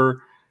day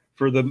for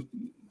the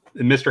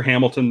Mr.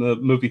 Hamilton, the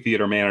movie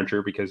theater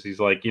manager, because he's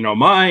like,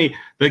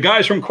 the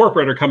guys from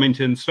corporate are coming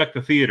to inspect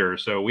the theater,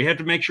 so we had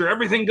to make sure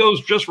everything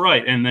goes just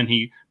right. And then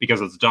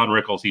because it's Don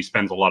Rickles, he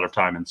spends a lot of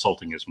time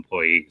insulting his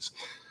employees.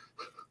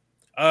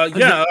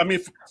 I mean,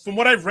 from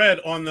what I've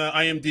read on the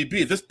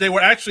IMDb, they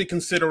were actually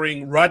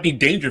considering Rodney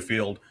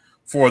Dangerfield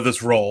for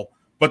this role,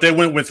 but they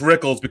went with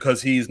Rickles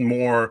because he's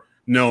more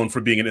known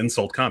for being an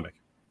insult comic.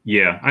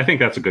 Yeah, I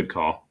think that's a good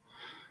call.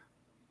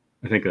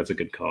 And as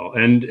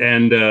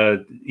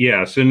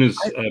soon as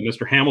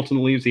Mr.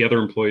 Hamilton leaves, the other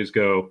employees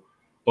go,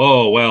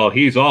 "Oh well,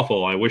 he's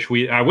awful. I wish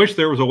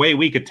there was a way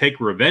we could take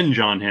revenge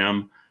on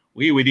him.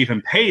 We would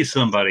even pay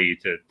somebody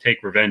to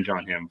take revenge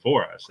on him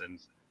for us." And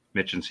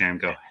Mitch and Sam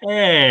go,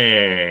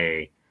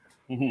 "Hey,"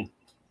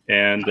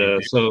 and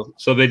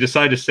so they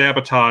decide to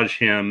sabotage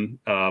him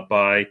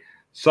by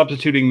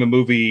substituting the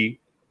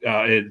movie,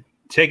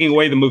 taking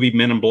away the movie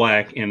Men in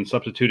Black and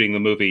substituting the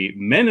movie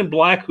Men in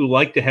Black Who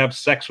Like to Have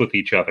Sex with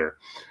Each Other.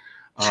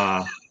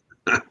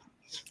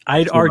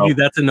 I'd argue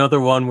that's another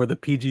one where the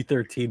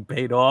PG-13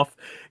 paid off,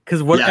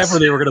 because whatever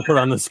they were going to put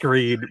on the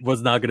screen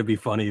was not going to be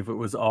funny if it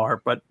was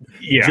R. But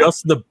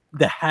just the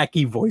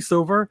hacky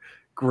voiceover,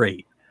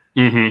 great.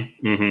 Yeah,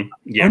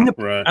 And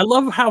Right. I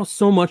love how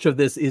so much of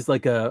this is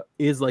like a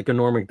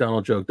Norm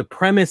Macdonald joke. The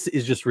premise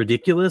is just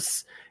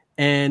ridiculous,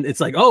 and it's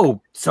like,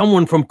 oh,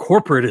 someone from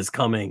corporate is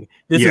coming.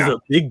 This is a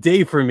big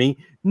day for me.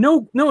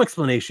 No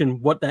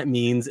explanation what that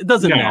means. It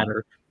doesn't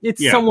matter.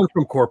 It's someone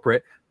from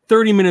corporate.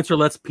 30 minutes or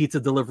less pizza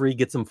delivery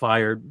gets him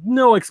fired.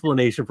 No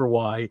explanation for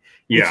why.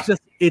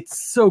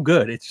 It's so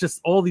good. It's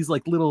just all these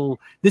like little.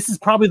 This is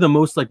probably the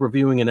most like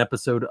reviewing an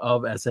episode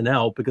of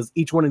SNL because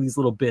each one of these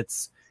little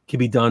bits can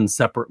be done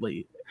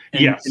separately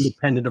and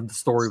independent of the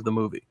story of the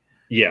movie.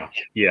 Yeah.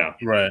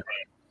 Right.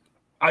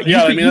 You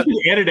can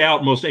edit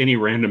out most any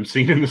random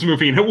scene in this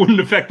movie, and it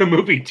wouldn't affect the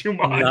movie too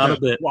much. Not a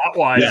bit.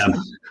 Plot-wise. Yeah.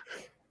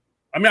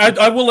 I mean,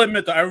 I will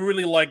admit that I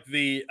really like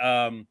the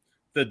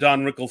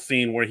Don Rickles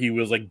scene where he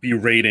was like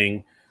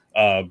berating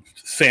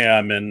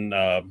Sam and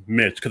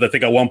Mitch, because I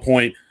think at one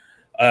point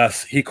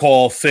he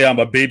calls Sam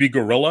a baby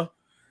gorilla,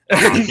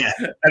 and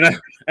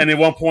at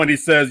one point he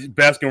says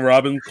Baskin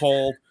Robbins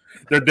called.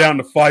 They're down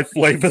to 5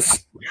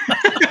 flavors.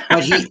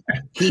 But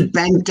he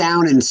bent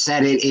down and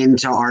set it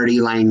into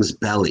Artie Lang's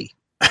belly.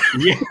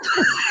 Yeah.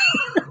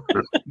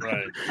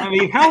 Right. I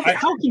mean, how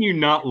can you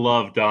not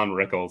love Don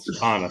Rickles?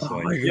 Honestly,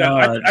 Oh my Yeah,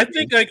 God. I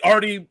think like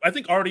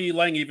Artie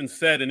Lang even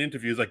said in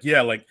interviews like,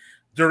 yeah, like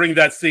during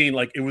that scene,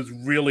 like it was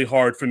really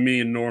hard for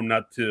me and Norm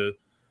not to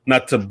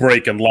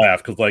break and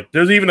laugh, because like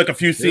there's even like a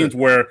few scenes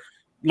where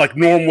like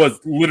Norm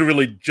was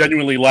literally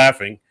genuinely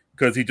laughing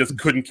because he just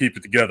couldn't keep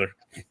it together.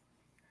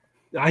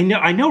 I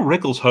know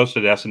Rickles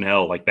hosted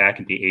SNL like back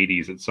in the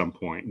 80s at some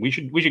point. We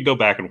should go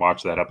back and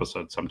watch that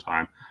episode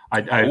sometime.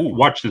 I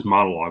watched his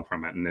monologue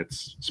from it, and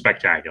it's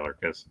spectacular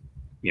because,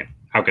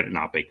 how could it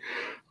not be?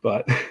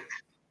 But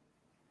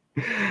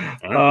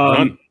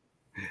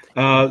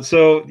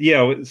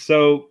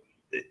so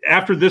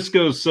after this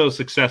goes so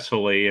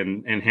successfully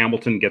and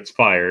Hamilton gets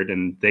fired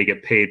and they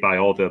get paid by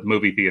all the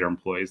movie theater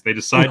employees, they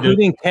decide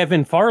including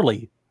Kevin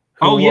Farley.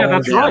 Oh yeah,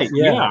 that's right.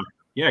 Yeah.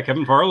 Yeah,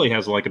 Kevin Farley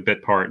has like a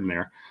bit part in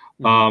there.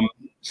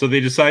 So they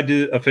decide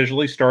to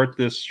officially start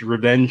this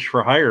revenge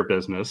for hire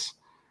business,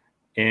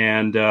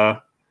 and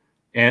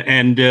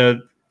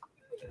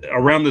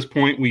around this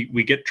point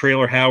we get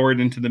Trailer Howard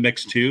into the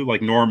mix too.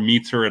 Like Norm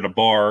meets her at a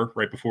bar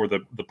right before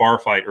the bar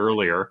fight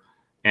earlier,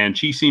 and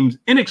she seems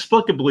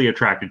inexplicably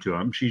attracted to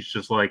him. She's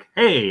just like,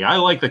 "Hey, I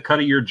like the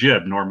cut of your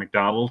jib, Norm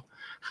Macdonald.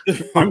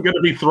 I'm going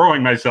to be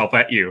throwing myself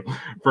at you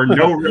for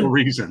no real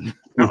reason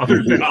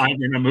other than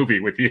I'm in a movie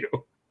with you.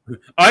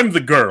 I'm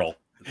the girl.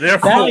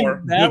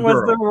 Therefore, that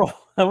was the role.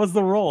 That was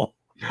the role.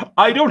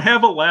 I don't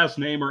have a last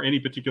name or any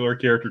particular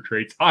character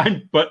traits.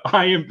 But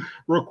I am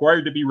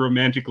required to be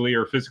romantically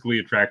or physically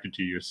attracted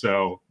to you.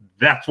 So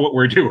that's what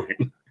we're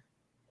doing.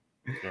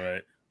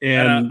 Right.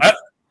 And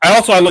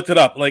I looked it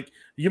up. Like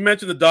you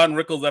mentioned the Don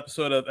Rickles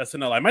episode of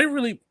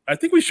SNL. I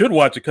think we should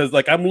watch it because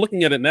like I'm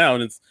looking at it now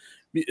and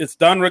it's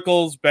Don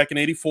Rickles back in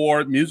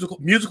 '84,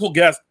 musical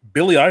guest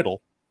Billy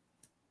Idol.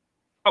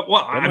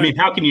 well, I mean,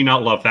 how can you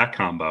not love that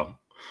combo?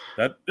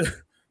 That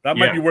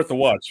might be worth a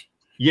watch.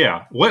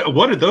 Yeah.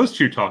 What did those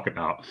two talk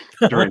about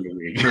during the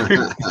week?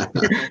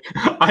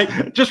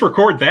 I just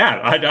record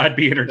that. I'd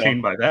be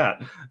entertained by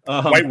that.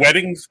 White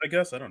weddings, I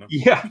guess. I don't know.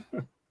 Yeah.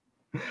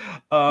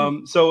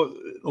 But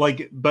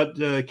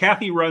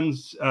Kathy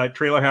runs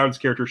Trailer Howard's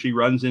character. She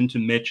runs into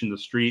Mitch in the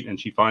street, and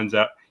he finds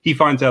out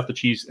that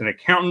she's an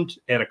accountant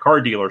at a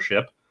car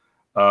dealership.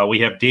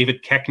 We have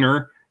David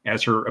Koechner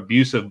as her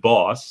abusive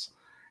boss.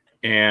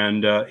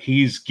 And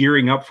he's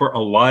gearing up for a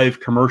live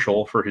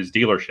commercial for his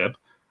dealership.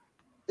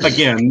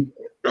 Again,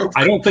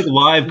 I don't think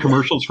live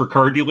commercials for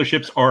car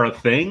dealerships are a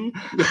thing.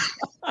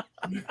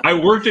 I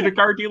worked in a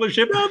car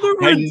dealership.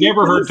 I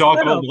never heard talk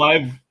about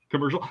live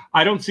commercial.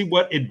 I don't see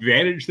what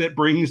advantage that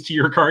brings to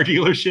your car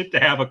dealership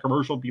to have a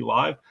commercial be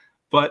live.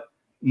 But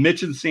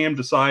Mitch and Sam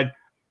decide,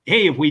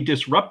 hey, if we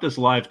disrupt this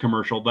live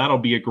commercial, that'll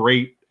be a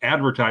great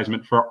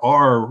advertisement for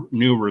our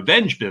new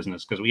revenge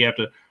business because we have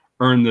to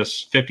earn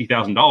this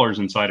 $50,000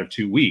 inside of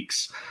 2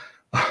 weeks.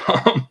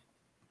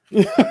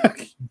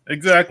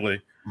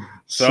 Exactly.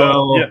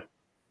 So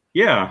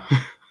yeah.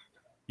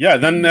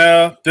 Then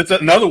that's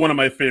another one of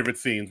my favorite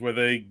scenes where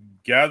they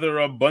gather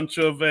a bunch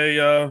of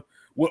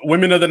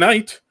women of the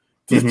night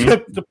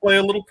to play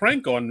a little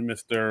prank on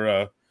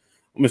Mr.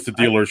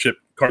 Dealership,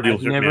 car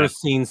dealership. I've never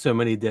seen so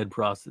many dead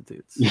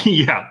prostitutes.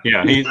 Yeah.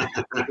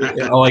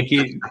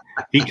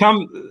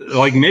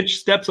 Mitch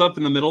steps up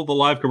in the middle of the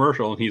live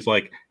commercial and he's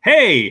like,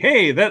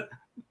 hey, that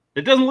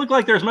it doesn't look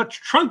like there's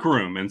much trunk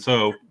room. And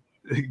so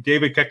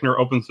David Koechner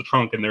opens the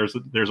trunk and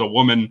there's a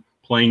woman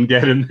playing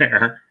dead in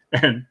there.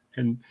 And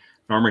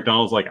Norm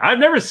Macdonald's like, I've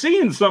never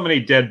seen so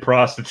many dead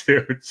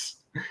prostitutes.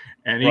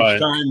 And each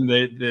time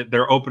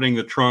they're opening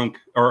the trunk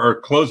or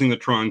closing the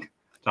trunk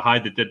to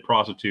hide the dead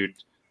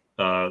prostitute,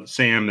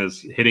 Sam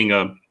is hitting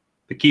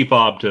the key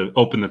fob to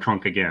open the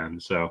trunk again.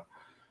 So,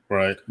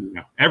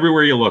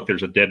 everywhere you look,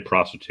 there's a dead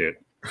prostitute.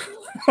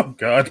 Oh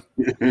God!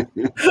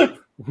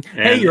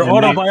 Hey, your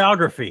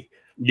autobiography.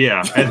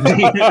 Yeah, and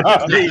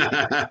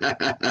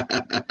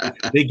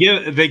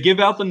they give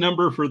out the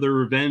number for the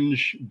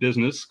revenge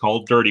business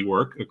called Dirty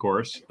Work, of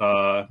course.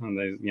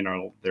 And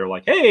they're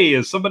like, "Hey,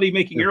 is somebody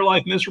making your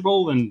life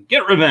miserable? Then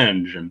get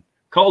revenge and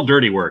call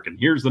Dirty Work. And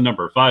here's the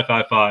number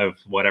 555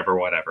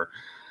 whatever."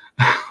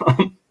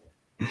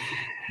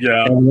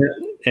 Yeah,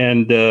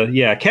 and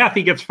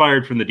Kathy gets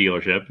fired from the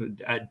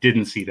dealership. I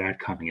didn't see that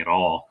coming at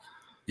all.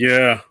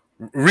 Yeah,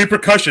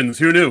 repercussions.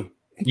 Who knew?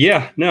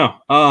 Yeah, no.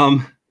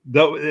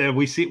 Though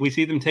we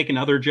see them taking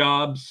other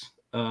jobs.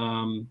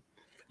 Well,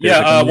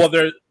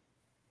 there.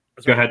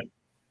 Go ahead.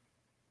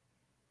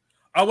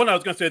 What I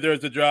was going to say,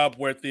 there's a job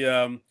where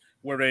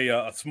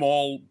a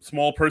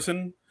small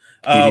person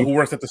who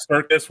works at the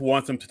circus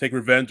wants them to take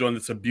revenge on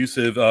this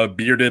abusive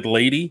bearded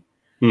lady.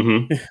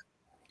 Mm-hmm.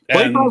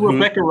 Played by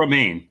Rebecca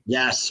Romijn.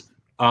 Yes.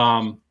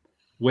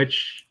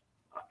 Which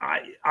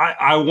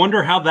I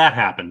wonder how that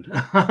happened.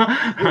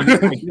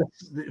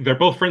 They're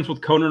both friends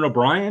with Conan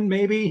O'Brien,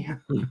 maybe.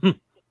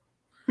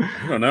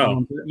 I don't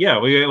know.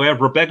 We have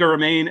Rebecca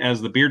Romijn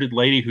as the bearded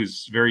lady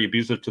who's very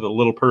abusive to the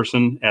little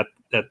person at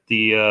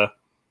the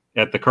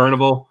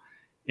carnival,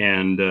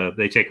 and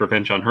they take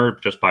revenge on her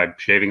just by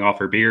shaving off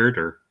her beard.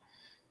 Or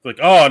like,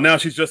 oh, now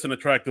she's just an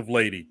attractive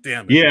lady.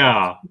 Damn it!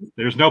 Yeah,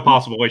 there's no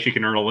possible way she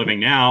can earn a living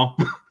now.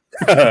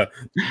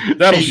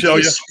 That'll show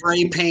you.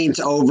 Spray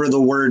paint over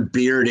the word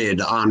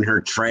bearded on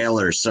her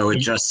trailer, so it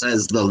just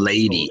says the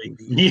lady.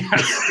 Yes.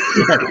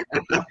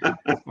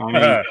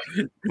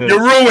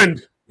 You're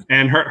ruined.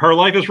 And her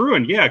life is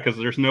ruined, because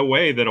there's no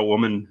way that a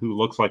woman who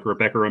looks like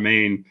Rebecca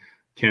Romijn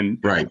can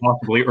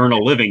possibly earn a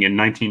living in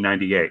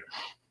 1998.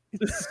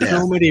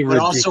 So many ridiculous. But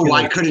also,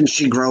 why couldn't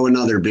she grow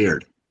another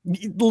beard?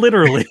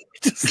 Literally.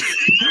 Just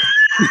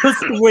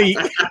wait.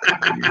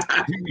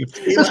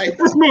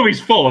 This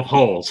movie's full of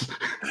holes.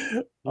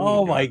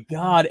 Oh my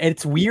God. And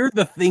it's weird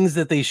the things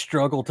that they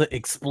struggle to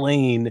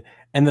explain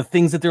and the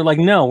things that they're like,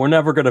 no, we're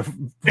never gonna back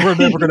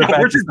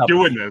this up.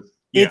 Doing this.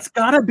 It's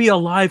gotta be a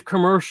live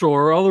commercial,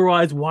 or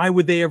otherwise why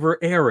would they ever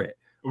air it?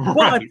 Right.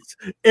 But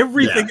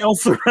everything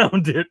else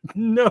around it,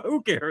 no,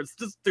 who cares?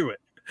 Just do it.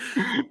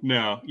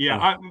 No,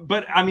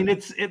 but I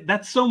mean,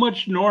 that's so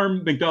much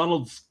Norm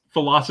Macdonald's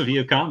philosophy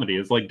of comedy.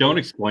 It's like, don't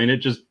explain it,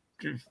 just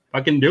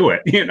fucking do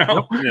it.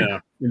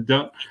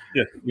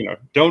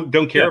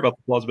 Don't care about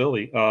the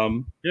plausibility.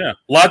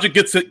 Logic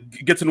gets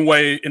in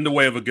the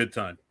way of a good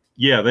time.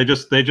 Yeah,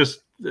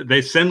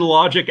 they send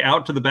logic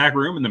out to the back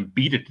room and then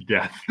beat it to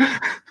death.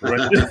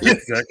 Right.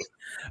 Exactly.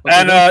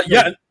 And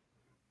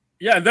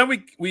and then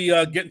we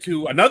get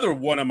into another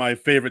one of my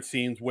favorite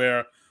scenes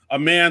where a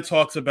man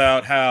talks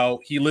about how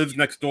he lives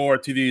next door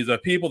to these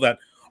people that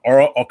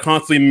are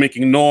constantly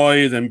making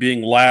noise and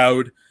being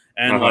loud,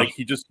 and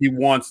he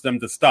wants them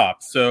to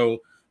stop. So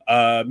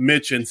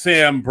Mitch and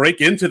Sam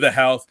break into the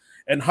house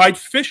and hide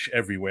fish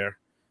everywhere.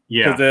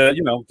 Yeah,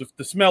 because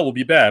the smell will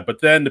be bad. But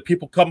then the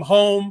people come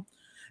home,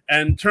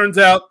 and turns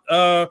out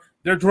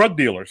they're drug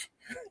dealers.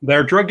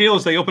 They're drug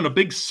dealers. They open a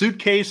big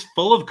suitcase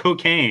full of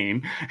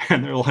cocaine,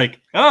 and they're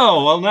like,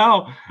 "Oh, well,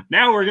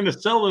 now we're going to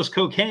sell this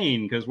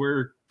cocaine because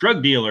we're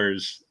drug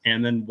dealers."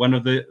 And then one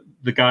of the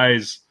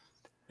guys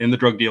in the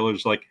drug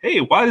dealers like, "Hey,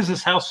 why does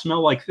this house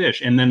smell like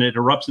fish?" And then it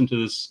erupts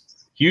into this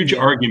huge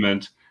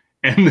argument,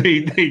 and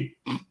they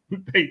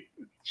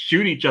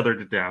shoot each other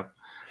to death.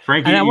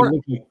 Frankie,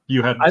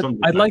 you had something.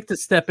 I'd like to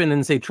step in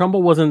and say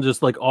Trumbull wasn't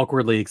just like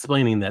awkwardly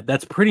explaining that.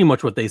 That's pretty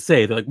much what they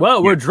say. They're like,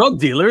 "Well, we're drug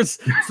dealers,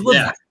 so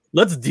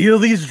let's deal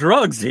these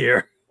drugs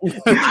here."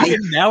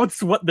 Now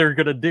it's what they're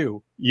gonna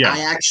do. Yeah, I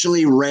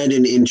actually read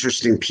an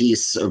interesting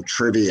piece of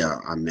trivia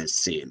on this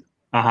scene.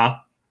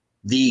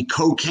 The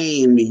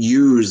cocaine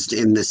used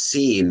in the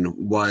scene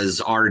was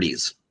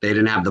Artie's. They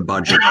didn't have the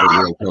budget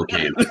for real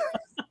cocaine.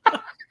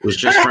 It was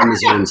just from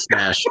his own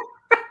stash.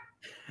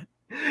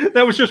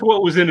 That was just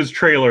what was in his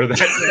trailer that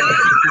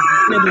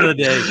day. End of the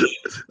day.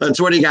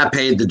 That's what he got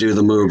paid to do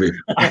the movie.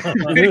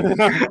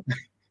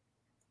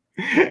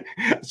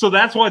 So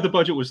that's why the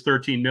budget was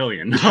 $13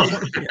 million.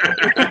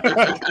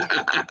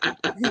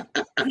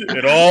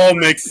 It all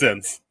makes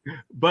sense.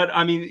 But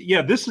I mean,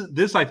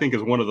 this I think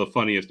is one of the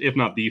funniest, if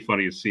not the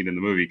funniest scene in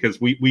the movie,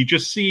 because we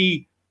just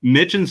see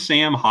Mitch and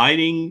Sam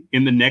hiding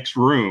in the next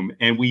room,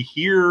 and we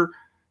hear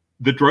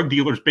the drug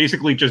dealers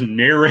basically just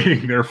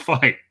narrating their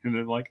fight. And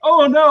they're like,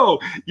 "Oh no,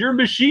 you're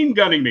machine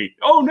gunning me.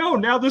 Oh no,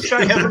 now this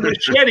guy has a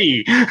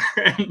machete."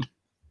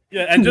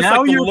 And just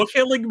now you're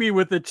killing me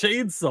with a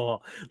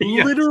chainsaw.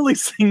 Literally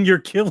saying you're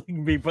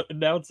killing me, but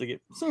announcing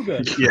it. So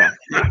good. Yeah.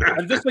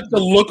 And just like the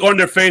look on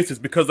their faces,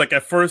 because like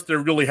at first they're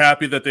really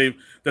happy that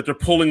they're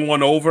pulling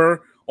one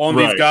over on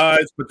these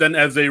guys, but then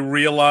as they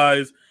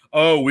realize,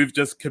 oh, we've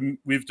just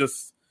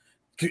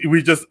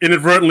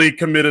inadvertently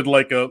committed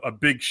like a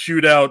big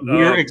shootout.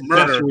 We're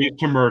accessories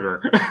to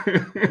murder.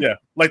 Yeah,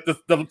 like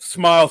the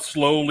smile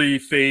slowly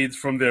fades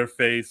from their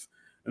face,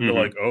 and they're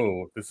like,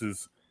 "Oh, this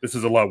is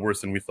a lot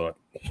worse than we thought."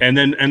 And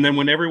then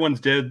when everyone's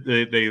dead,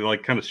 they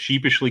like kind of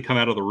sheepishly come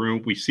out of the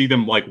room. We see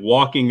them like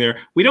walking there.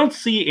 We don't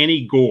see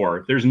any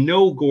gore. There's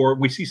no gore.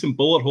 We see some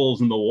bullet holes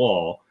in the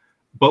wall.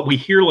 but we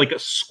hear like a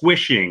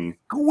squishing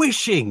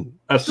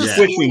as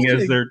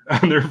they're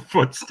on their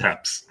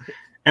footsteps.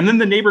 And then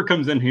the neighbor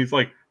comes in. He's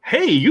like,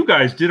 "Hey, you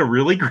guys did a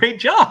really great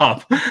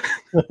job."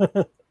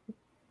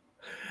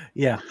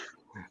 Yeah.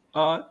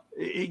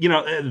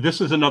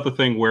 This is another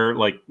thing where,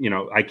 like,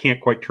 I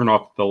can't quite turn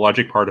off the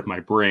logic part of my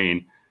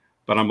brain,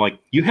 but I'm like,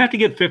 you have to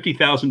get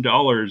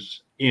 $50,000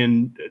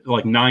 in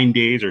like 9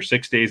 days or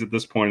 6 days at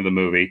this point of the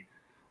movie.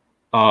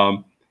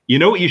 You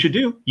know what you should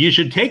do? You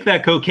should take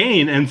that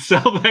cocaine and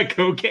sell that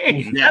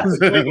cocaine. Yeah. That's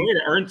the way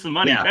to earn some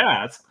money Yeah.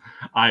 fast,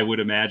 I would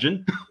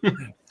imagine.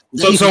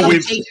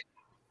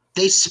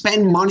 They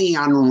spend money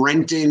on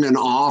renting an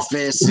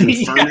office and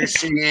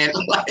furnishing it.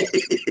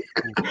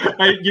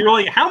 You're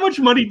like, how much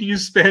money do you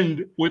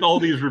spend with all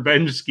these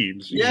revenge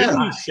schemes?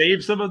 Shouldn't you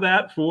save some of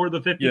that for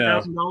the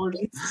 $50,000?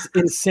 It's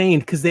insane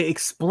because they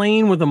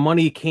explain where the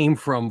money came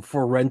from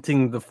for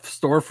renting the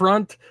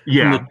storefront.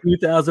 Yeah. From the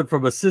 $2,000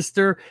 from a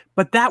sister,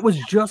 but that was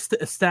just to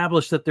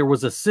establish that there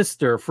was a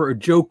sister for a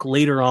joke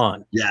later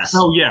on. Yes.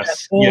 Oh, yes.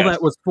 That's all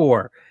that was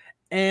for.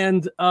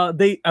 And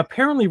they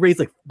apparently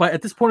raised but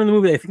at this point in the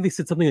movie, I think they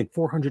said something like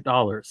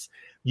 $400.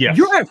 Yes.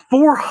 You're at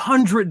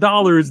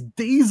 $400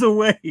 days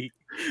away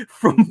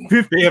from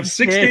 50. They have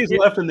 6 days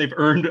left, and they've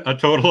earned a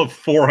total of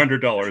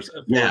 $400.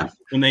 Yeah.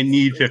 And they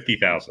need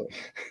 $50,000.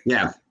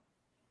 Yeah.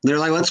 They're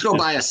like, let's go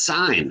buy a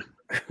sign.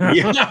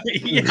 Yeah.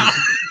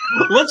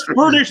 Let's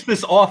furnish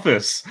this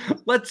office.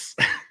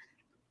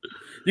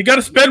 You got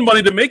to spend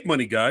money to make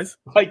money, guys.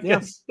 I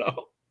guess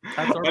so.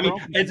 That's our problem.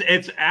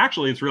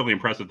 It's really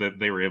impressive that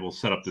they were able to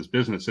set up this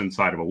business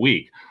inside of a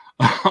week.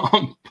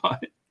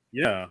 But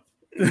Yeah.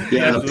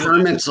 Yeah, the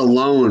permits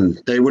alone,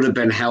 they would have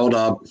been held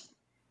up.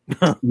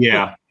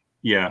 yeah,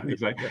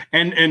 exactly.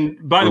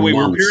 And by the way,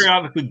 we're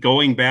periodically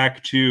going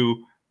back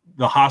to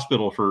the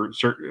hospital for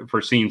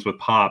scenes with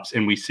Pops,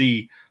 and we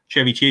see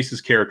Chevy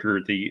Chase's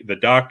character, the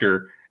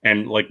doctor,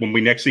 and like when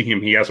we next see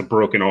him, he has a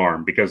broken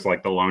arm because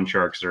like the loan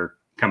sharks are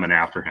coming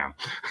after him.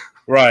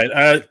 Right.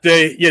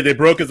 They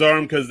broke his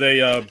arm because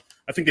I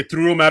think they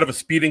threw him out of a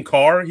speeding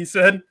car. He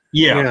said.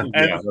 Yeah,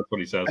 that's what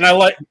he says. And I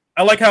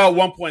like how at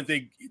one point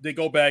they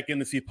go back in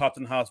to see Pops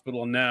in the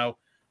hospital, and now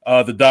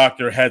the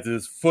doctor has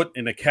his foot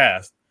in a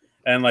cast,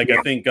 and I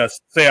think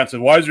Sam said,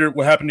 "What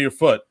happened to your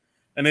foot?"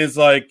 And he's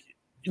like,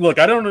 "Look,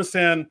 I don't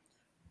understand.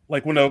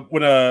 Like when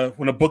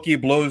a bookie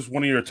blows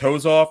one of your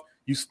toes off,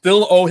 you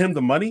still owe him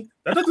the money?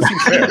 That doesn't seem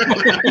fair."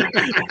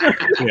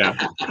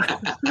 Yeah.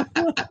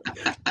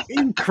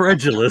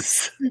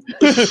 Incredulous.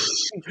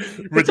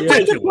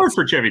 It's a word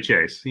for Chevy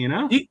Chase, you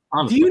know?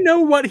 Do you know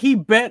what he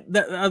bet?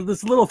 That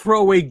this little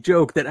throwaway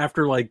joke that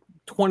after like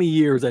 20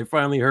 years, I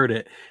finally heard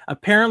it.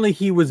 Apparently,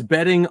 he was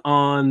betting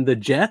on the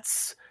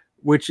Jets,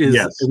 which is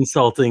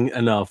insulting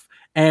enough,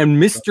 and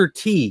Mr.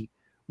 T,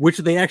 which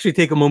they actually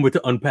take a moment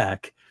to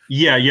unpack.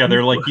 Yeah.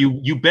 They're like,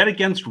 you bet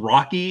against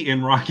Rocky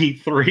in Rocky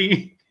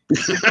 3.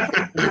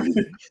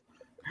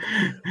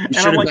 And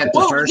I'm like,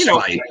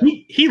 fight.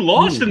 He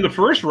lost in the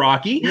first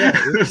Rocky. Yeah,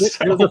 it was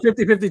a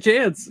 50-50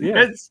 chance.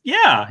 Yeah.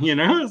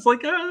 It's like,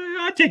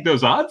 I take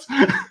those odds.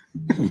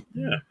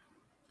 Yeah.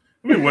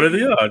 I mean, what are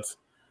the odds?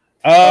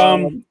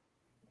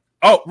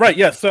 Oh, right.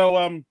 Yeah.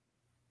 So,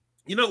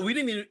 we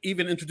didn't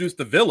even introduce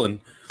the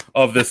villain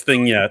of this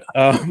thing yet.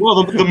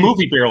 Well, the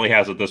movie barely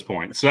has at this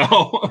point.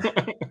 So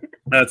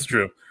that's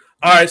true.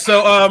 All right.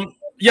 So,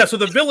 so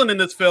the villain in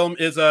this film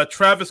is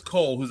Travis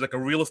Cole, who's like a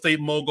real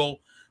estate mogul,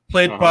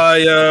 played by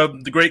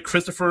the great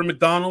Christopher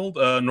McDonald,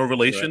 no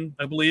relation,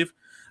 I believe.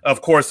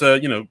 Of course,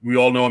 we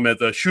all know him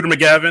as Shooter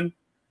McGavin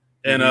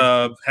and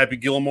Happy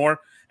Gilmore.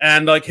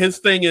 And like his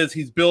thing is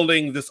he's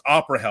building this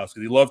opera house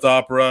because he loves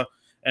opera,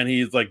 and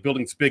he's like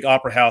building this big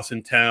opera house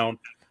in town.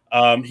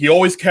 He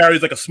always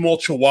carries like a small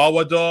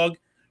Chihuahua dog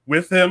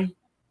with him,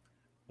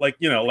 like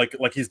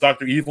he's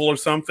Dr. Evil or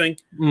something.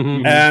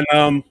 Mm-hmm.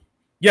 And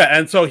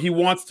and so he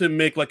wants to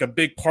make like a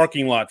big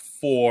parking lot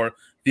for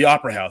the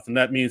opera house, and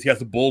that means he has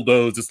to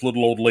bulldoze this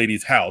little old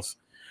lady's house.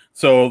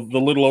 So the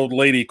little old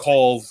lady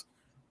calls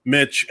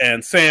Mitch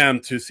and Sam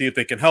to see if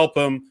they can help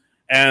him,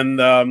 and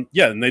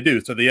and they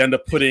do. So they end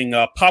up putting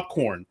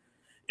popcorn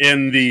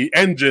in the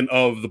engine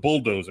of the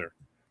bulldozer,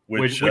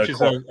 which is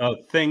a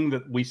thing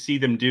that we see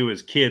them do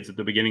as kids at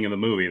the beginning of the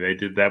movie. They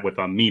did that with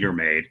a Meter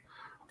Maid,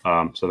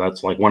 so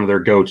that's like one of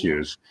their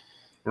go-tos.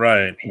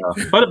 Right.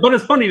 But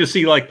it's funny to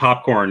see like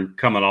popcorn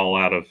coming all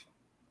out of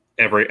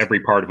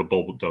every part of a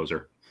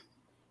bulldozer.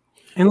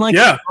 And like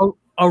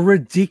a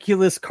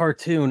ridiculous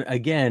cartoon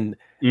again.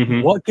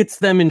 Mm-hmm. What gets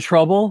them in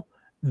trouble?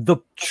 The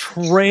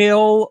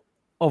trail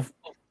of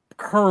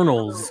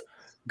kernels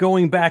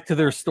going back to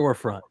their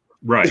storefront.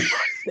 Right.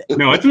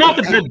 No, it's not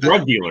the dead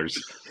drug dealers.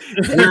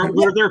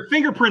 Where their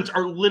fingerprints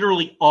are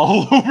literally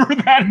all over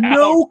that house.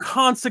 No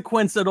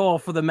consequence at all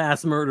for the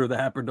mass murder that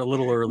happened a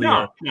little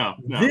earlier. No.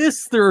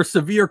 There are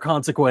severe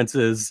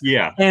consequences.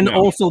 Yeah. And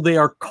also they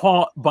are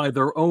caught by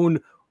their own.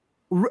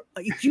 Do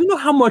you know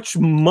how much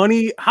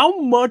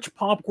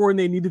popcorn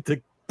they needed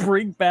to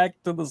bring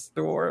back to the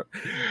store?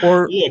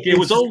 Or look, it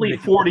was only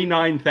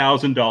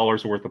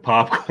 $49,000 worth of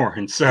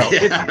popcorn, so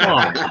it's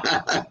fine.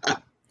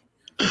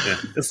 Yeah,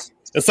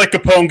 it's like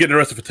Capone getting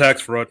arrested for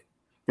tax fraud.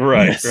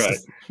 Right, Yes. right.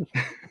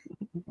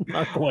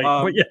 Not quite,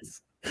 but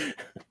yes.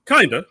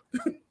 Kinda.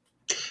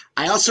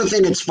 I also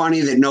think it's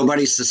funny that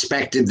nobody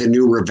suspected the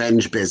new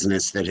revenge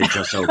business that had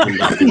just opened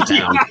up in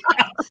town.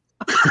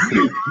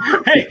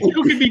 Hey,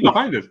 who could be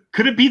behind this?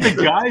 Could it be the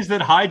guys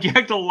that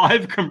hijacked a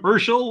live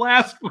commercial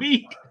last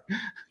week,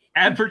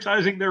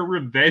 advertising their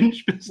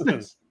revenge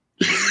business?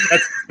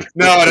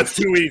 That's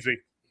too easy.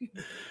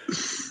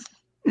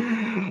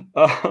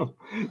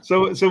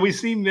 So we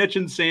see Mitch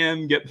and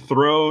Sam get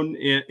thrown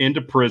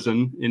into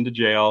prison, into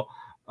jail,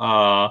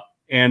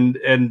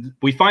 and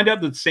we find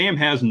out that Sam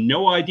has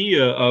no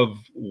idea of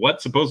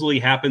what supposedly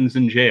happens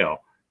in jail,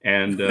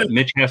 and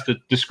Mitch has to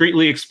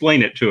discreetly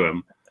explain it to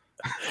him.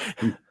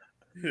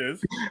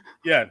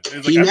 Yeah,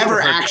 he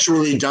never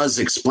actually does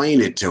explain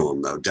it to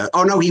him, though.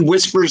 Oh no, he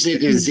whispers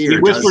it in his ear.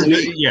 Doesn't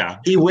he? Yeah,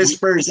 he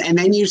whispers, and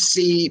then you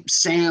see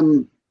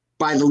Sam,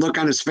 by the look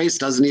on his face,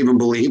 doesn't even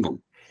believe him.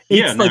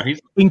 It's he's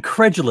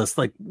incredulous.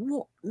 Like,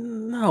 well,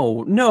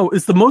 no,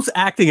 it's the most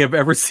acting I've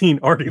ever seen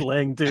Artie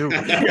Lang do.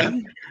 Yeah.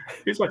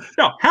 He's like,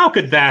 no, how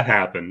could that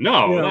happen?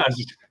 No,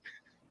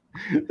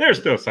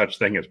 there's no such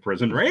thing as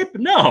prison rape.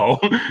 No,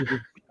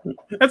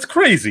 that's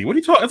crazy. What are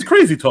you talking? That's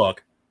crazy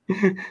talk.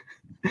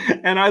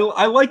 And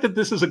I like that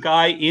this is a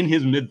guy in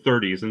his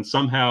mid-30s, and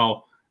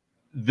somehow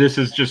this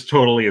has just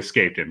totally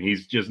escaped him.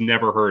 He's just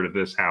never heard of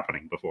this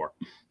happening before.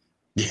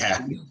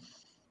 Yeah.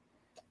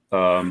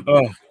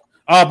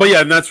 But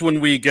yeah, and that's when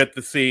we get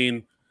the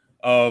scene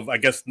of, I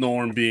guess,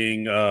 Norm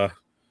being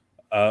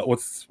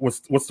what's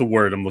the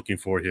word I'm looking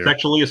for here?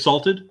 Sexually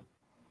assaulted.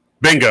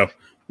 Bingo.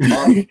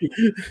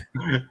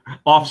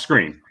 Off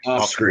screen.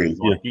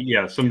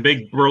 Yeah. Some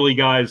big burly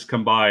guys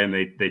come by and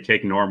they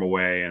take Norm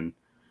away, and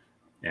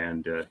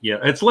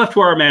it's left to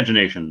our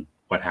imagination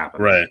what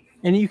happened. Right.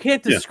 And you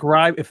can't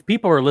describe, if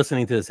people are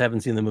listening to this,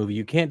 haven't seen the movie,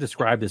 you can't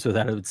describe this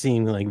without it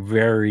seeming like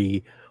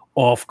very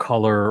off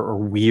color or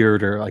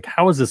weird, or like,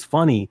 how is this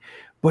funny?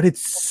 But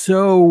it's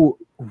so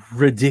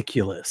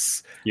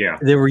ridiculous. Yeah.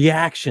 The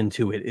reaction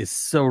to it is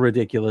so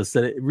ridiculous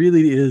that it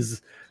really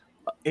is.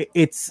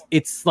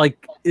 It's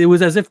like, it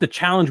was as if the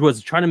challenge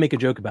was trying to make a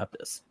joke about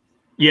this.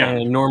 Yeah.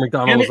 And Norm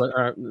Macdonald was like,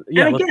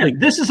 and again,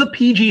 this is a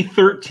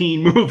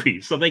PG-13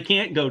 movie, so they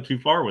can't go too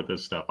far with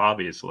this stuff,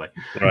 obviously.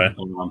 Right.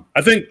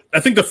 I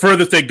think the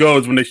furthest they go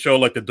is when they show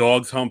like the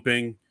dogs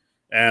humping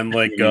and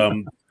like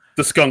the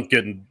skunk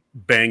getting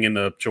banging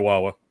the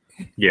chihuahua.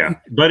 Yeah.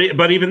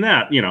 But even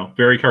that,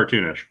 very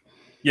cartoonish.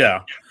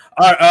 Yeah.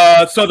 All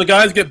right, so the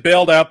guys get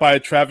bailed out by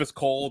Travis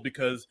Cole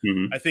because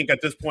I think at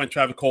this point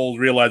Travis Cole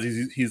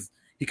realizes he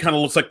kind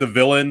of looks like the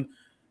villain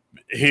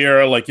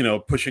here, like,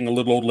 pushing a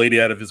little old lady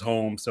out of his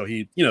home. So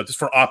he, just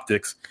for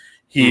optics,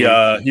 he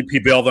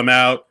bailed them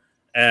out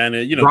and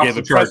dropped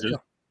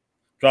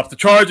the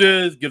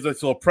charges, gives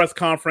us a little press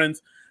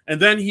conference,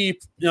 and then he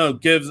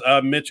gives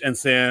Mitch and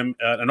Sam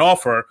an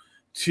offer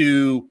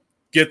to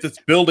get this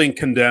building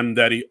condemned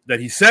that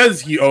he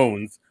says he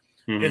owns.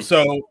 And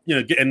so,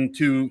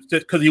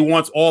 because he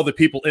wants all the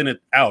people in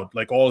it out,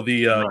 like all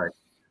the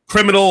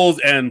criminals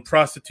and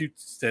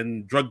prostitutes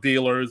and drug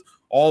dealers,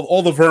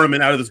 all the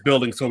vermin out of this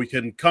building, so we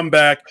can come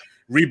back,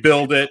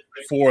 rebuild it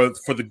for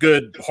the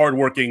good,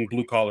 hardworking,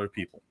 blue-collar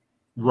people.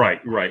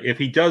 Right. If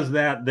he does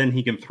that, then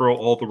he can throw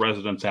all the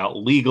residents out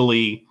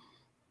legally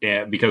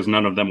because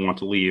none of them want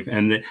to leave.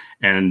 And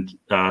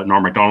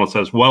Norm Macdonald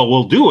says, well,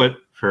 we'll do it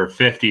for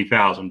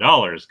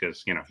 $50,000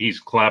 because, he's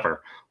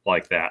clever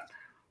like that.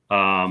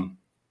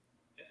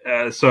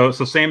 So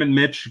Sam and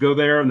Mitch go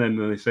there, and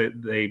then they say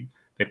they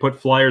put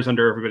flyers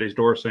under everybody's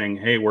door saying,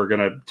 hey, we're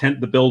going to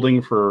tent the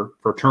building for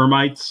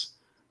termites.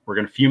 We're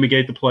going to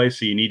fumigate the place,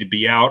 so you need to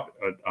be out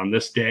on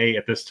this day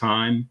at this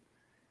time.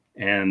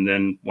 And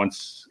then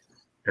once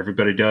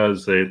everybody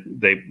does,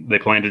 they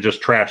plan to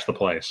just trash the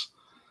place.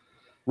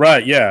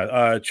 Right,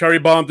 yeah. Cherry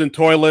bombs in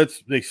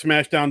toilets. They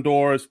smash down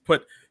doors,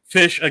 put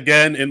fish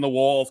again in the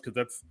walls because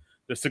that's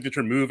their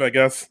signature move, I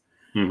guess.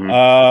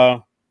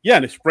 And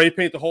they spray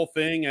paint the whole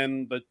thing,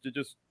 and they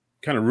just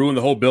kind of ruin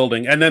the whole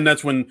building. And then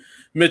that's when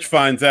Mitch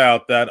finds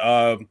out that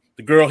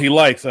the girl he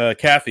likes,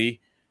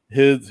 Kathy,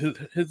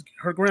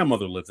 her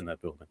grandmother lives in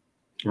that building.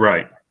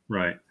 Right.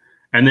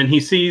 And then he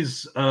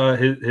sees her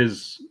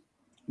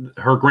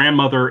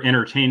grandmother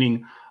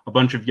entertaining a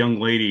bunch of young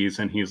ladies,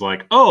 and he's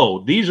like,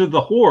 "Oh, these are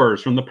the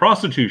whores from the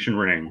prostitution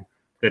ring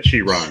that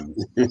she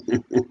runs."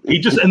 He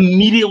just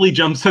immediately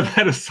jumps to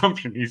that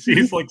assumption. He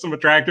sees like some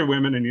attractive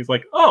women, and he's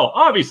like, "Oh,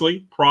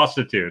 obviously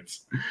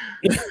prostitutes."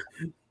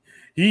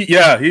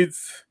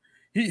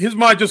 His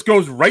mind just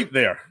goes right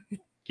there.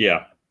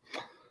 Yeah.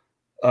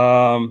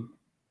 So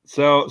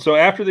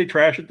after they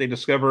trash it, they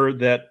discover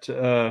that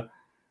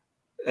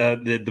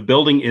the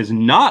building is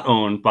not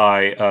owned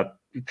by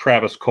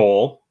Travis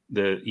Cole,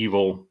 the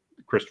evil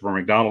Christopher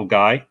McDonald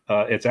guy.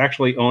 It's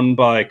actually owned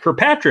by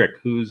Kirkpatrick,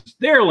 who's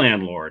their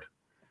landlord.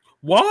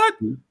 What?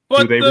 Who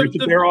they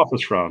rented their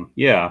office from.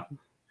 Yeah.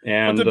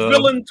 And the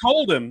villain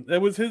told him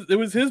it was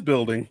his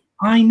building.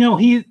 I know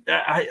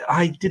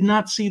I did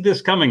not see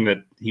this coming,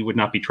 that he would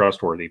not be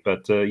trustworthy.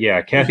 But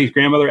yeah, Kathy's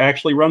grandmother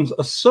actually runs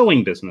a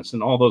sewing business,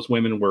 and all those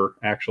women were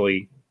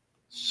actually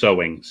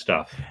sewing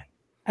stuff.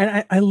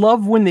 And I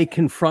love when they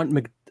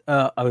confront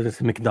I was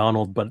just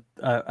McDonald, but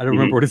I don't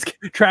remember what his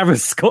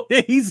Travis.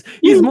 He's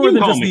more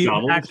than just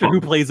the actor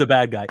who plays a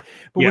bad guy.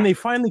 But when they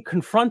finally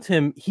confront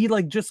him, he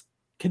like just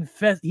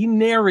he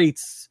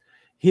narrates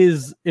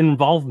his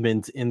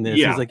involvement in this.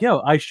 He's like,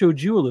 "Yo, I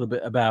showed you a little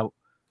bit about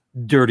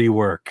dirty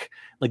work."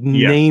 Like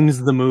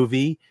names the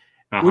movie,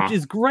 which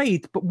is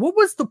great. But what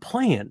was the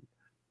plan?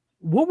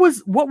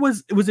 Was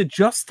it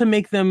just to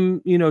make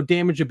them,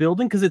 damage a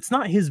building? Because it's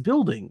not his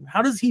building.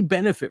 How does he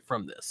benefit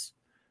from this?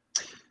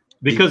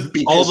 Because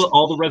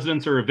all the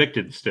residents are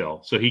evicted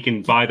still, so he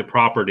can buy the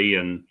property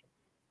and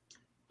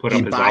put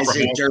up his opera house.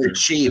 He buys it dirt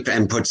cheap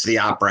and puts the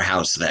opera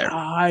house there.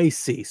 I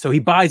see. So he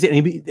buys it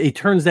and he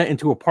turns that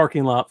into a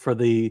parking lot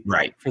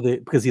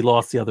because he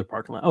lost the other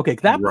parking lot. Okay,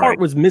 that part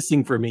was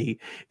missing for me,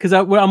 because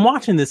when I'm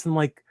watching this, I'm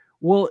like,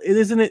 well,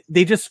 isn't it?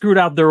 They just screwed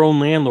out their own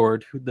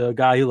landlord, the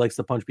guy who likes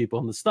to punch people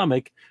in the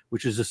stomach,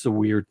 which is just a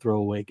weird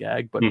throwaway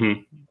gag, but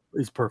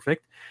is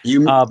perfect.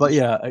 But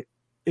yeah.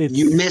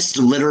 You missed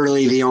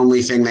literally the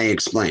only thing they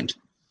explained.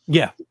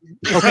 Yeah.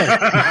 Okay.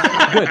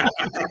 Good.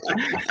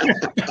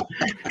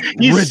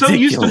 He's ridiculous. So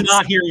used to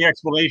not hearing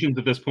explanations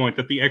at this point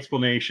that the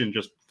explanation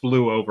just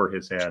flew over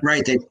his head.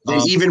 Right.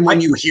 Even when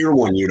you hear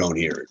one, you don't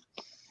hear it.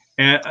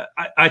 And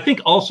I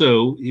think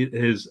also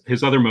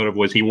his other motive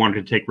was he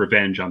wanted to take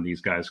revenge on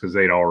these guys because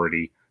they'd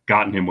already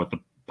gotten him with the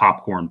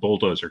popcorn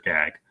bulldozer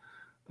gag.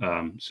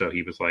 So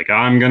he was like,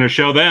 I'm going to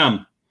show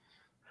them.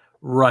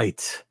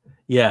 Right.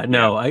 Yeah,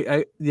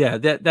 no,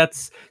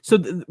 that's so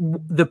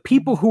the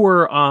people who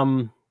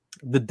are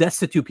the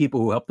destitute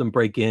people who helped them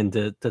break in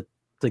to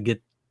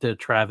get to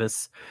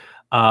Travis,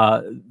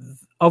 I've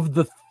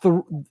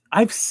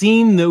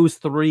seen those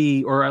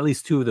three, or at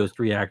least two of those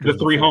three actors. The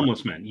three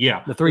homeless men,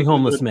 the three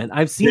homeless men.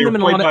 I've seen them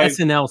in a lot of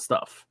SNL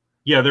stuff.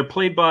 Yeah, they're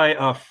played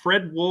by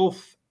Fred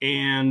Wolf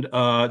and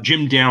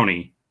Jim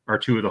Downey are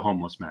two of the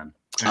homeless men.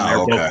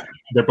 And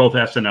they're both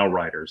SNL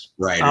writers.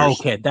 Right.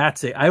 Okay,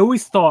 that's it. I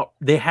always thought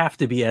they have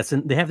to be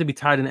they have to be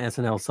tied in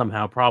SNL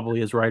somehow, probably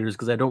as writers,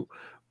 because I don't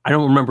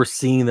remember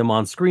seeing them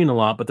on screen a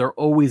lot, but they're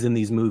always in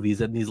these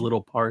movies and these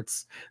little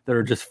parts that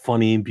are just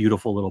funny and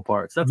beaueful little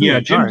parts. That's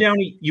Jim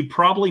Downey. You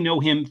probably know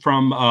him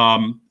from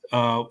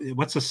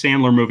what's the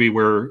Sandler movie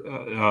where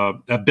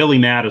Billy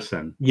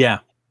Madison? Yeah.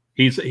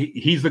 He's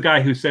the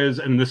guy who says,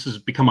 and this has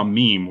become a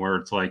meme where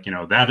it's like,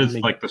 that is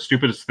like the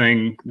stupidest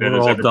thing that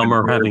has ever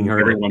dumber been heard. Having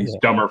heard Everyone's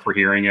dumber for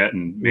hearing it,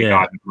 and may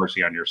God have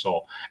mercy on your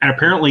soul. And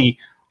apparently,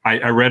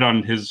 I read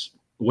on his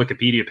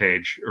Wikipedia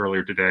page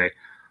earlier today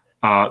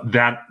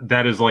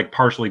that is like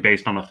partially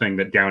based on a thing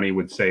that Downey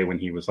would say when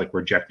he was like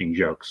rejecting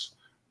jokes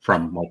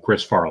from like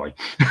Chris Farley.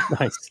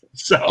 Nice.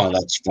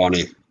 That's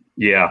funny.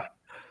 Yeah.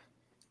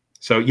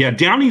 So yeah,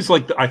 Downey's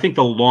like I think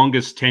the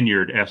longest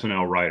tenured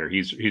SNL writer.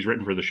 He's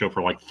written for the show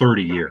for like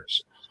 30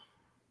 years,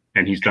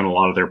 and he's done a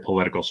lot of their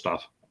political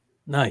stuff.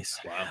 Nice.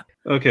 Wow.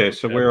 Okay,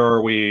 so where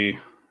are we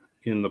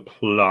in the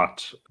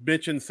plot?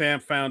 Mitch and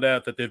Sam found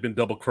out that they've been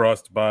double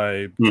crossed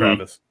by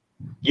Travis.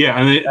 Yeah,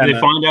 and they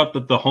find out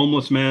that the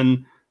homeless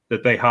men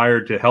that they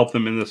hired to help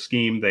them in this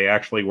scheme, they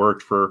actually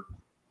worked for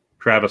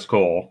Travis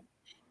Cole,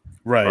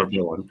 right? Our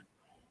villain.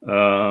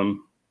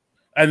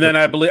 And then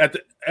I believe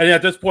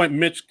at this point,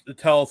 Mitch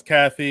tells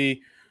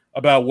Kathy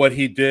about what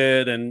he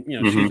did, and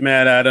she's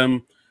mad at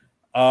him.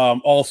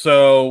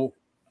 Also,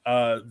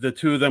 the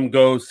two of them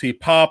go see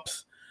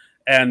Pops,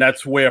 and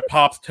that's where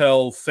Pops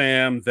tells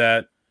Sam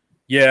that,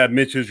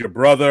 Mitch is your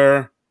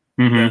brother.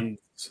 And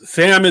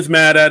Sam is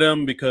mad at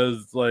him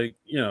because,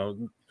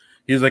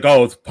 he's like,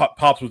 oh,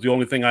 Pops was the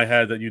only thing I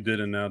had that you did,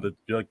 and now that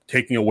you're like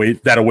taking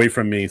that away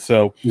from me.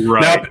 So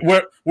now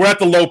we're at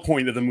the low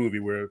point of the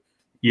movie where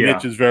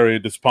Mitch is very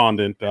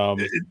despondent.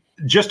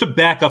 Just to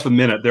back up a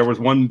minute, there was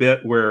one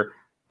bit where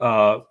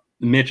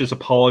Mitch is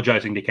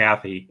apologizing to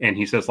Kathy, and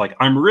he says, like,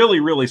 I'm really,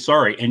 really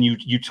sorry. And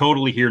you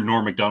totally hear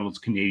Norm Macdonald's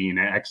Canadian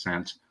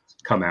accent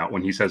come out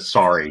when he says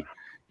sorry.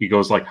 He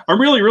goes like, I'm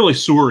really, really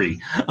sorry,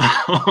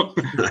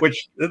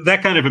 which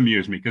that kind of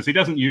amused me because he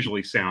doesn't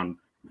usually sound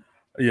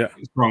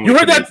strongly. You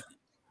heard that?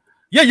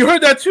 Yeah, you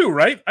heard that too,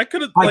 right? I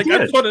could have I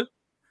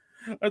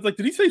was like,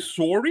 did he say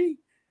sorry?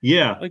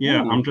 Yeah,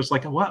 I'm just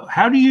like, wow,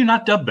 how do you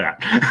not dub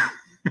that?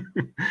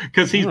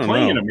 Because he's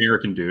playing an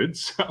American dude.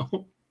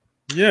 So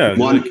yeah,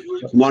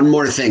 one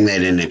more thing they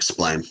didn't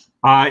explain.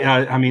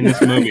 I mean, this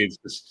movie is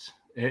just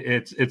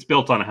it's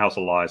built on a house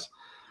of lies.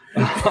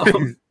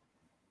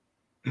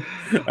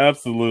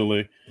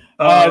 Absolutely.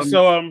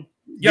 So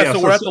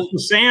we're at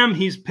Sam.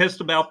 He's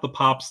pissed about the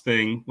Pops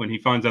thing when he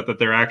finds out that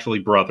they're actually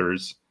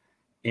brothers,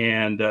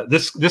 and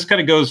this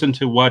kind of goes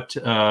into what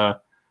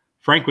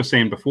Frank was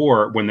saying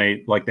before when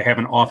they have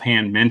an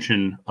offhand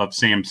mention of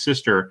Sam's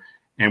sister,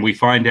 and we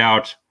find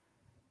out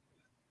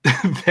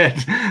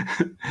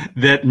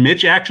that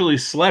Mitch actually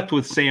slept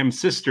with Sam's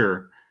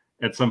sister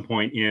at some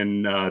point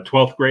in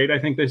 12th grade, I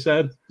think they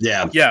said.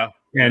 Yeah.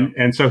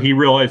 And so he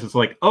realizes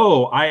like,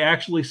 oh, I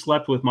actually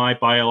slept with my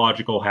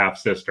biological half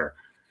sister.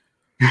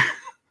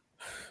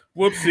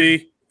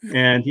 Whoopsie.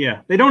 And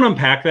yeah, they don't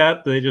unpack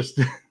that. They just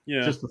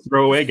just a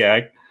throwaway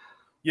gag.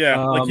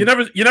 Yeah, like you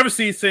never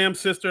see Sam's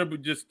sister, but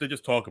they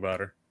just talk about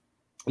her.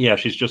 Yeah,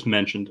 she's just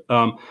mentioned.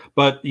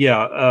 But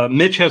yeah,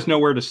 Mitch has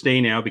nowhere to stay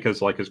now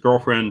because like his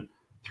girlfriend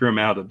threw him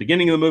out at the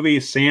beginning of the movie.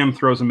 Sam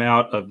throws him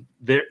out of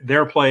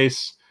their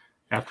place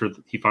after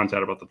he finds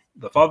out about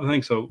the father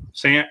thing. So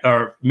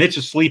Mitch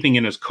is sleeping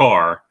in his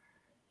car,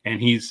 and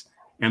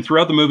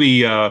throughout the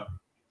movie,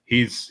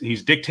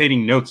 he's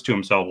dictating notes to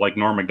himself like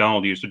Norm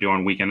Macdonald used to do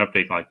on Weekend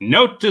Update, like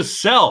note to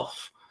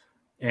self.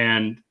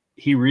 And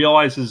he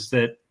realizes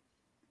that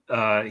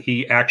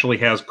he actually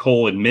has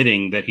Cole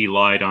admitting that he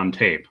lied on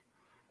tape.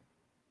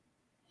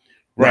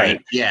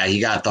 Right. Yeah, he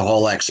got the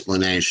whole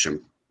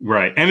explanation.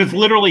 Right. And it's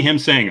literally him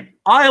saying,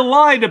 I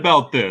lied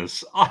about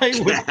this. I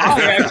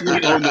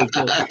actually own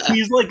this.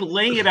 He's like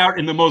laying it out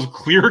in the most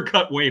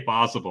clear-cut way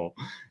possible.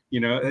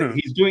 You know,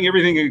 he's doing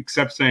everything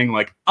except saying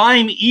like,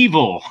 I'm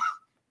evil.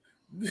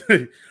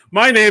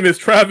 My name is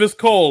Travis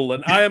Cole,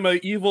 and I am an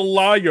evil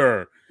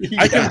liar.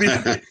 I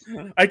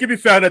can be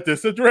found at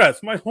this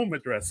address, my home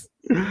address.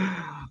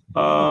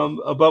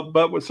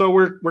 But so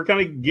we're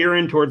kind of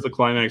gearing towards the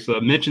climax.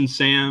 Mitch and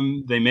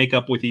Sam, they make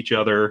up with each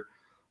other.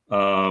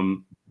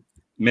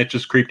 Mitch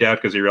is creeped out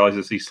because he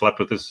realizes he slept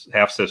with his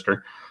half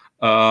sister.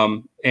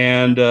 And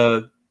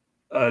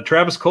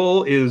Travis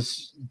Cole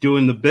is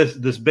doing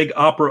this big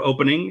opera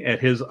opening at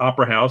his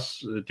opera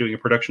house, doing a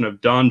production of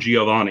Don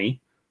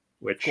Giovanni,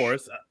 which, of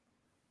course,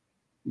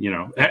 you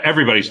know,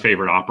 everybody's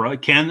favorite opera.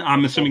 Ken,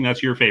 I'm assuming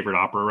that's your favorite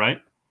opera,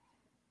 right?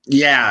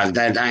 Yeah,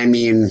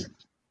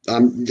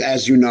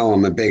 as you know,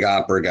 I'm a big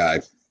opera guy.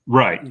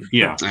 Right.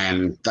 Yeah.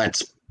 And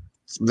that's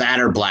that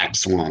or Black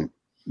Swan.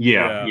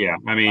 Yeah.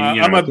 I mean,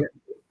 I'm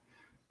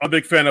a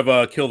big fan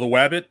of Kill the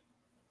Wabbit.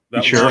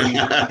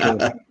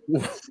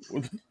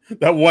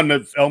 That one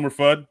that's Elmer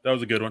Fudd. That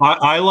was a good one.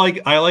 I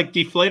like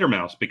Die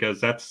Fledermaus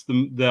because that's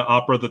the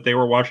opera that they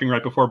were watching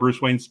right before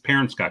Bruce Wayne's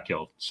parents got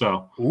killed.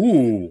 So,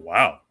 ooh,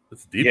 wow,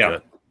 that's deep. Yeah,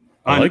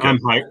 I'm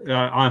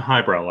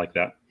highbrow like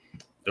that.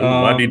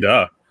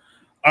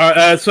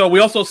 So we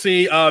also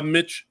see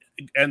Mitch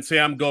and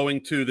Sam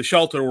going to the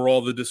shelter where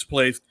all the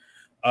displaced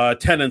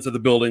tenants of the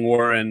building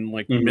were, and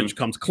like Mitch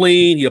comes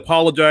clean. He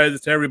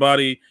apologizes to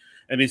everybody,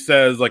 and he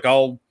says like,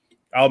 "I'll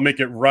make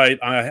it right.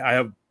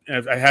 I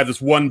have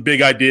this one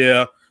big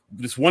idea,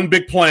 this one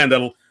big plan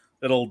that'll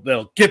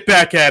get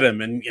back at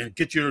him and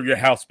get your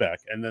house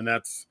back." And then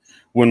that's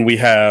when we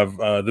have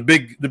the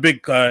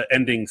big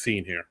ending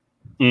scene here.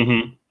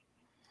 Mm-hmm.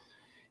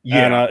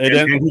 Yeah,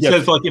 and he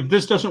says like, if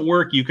this doesn't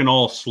work, you can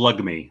all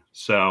slug me.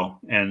 So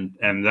and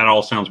that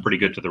all sounds pretty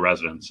good to the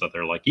residents. So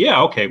they're like,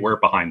 yeah, okay, we're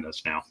behind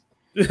this now.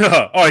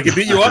 Oh, I can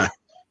beat you up.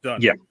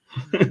 Done. Yeah.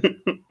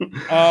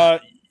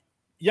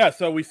 Yeah,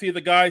 so we see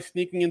the guy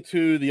sneaking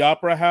into the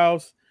opera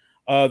house.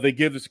 They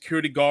give the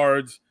security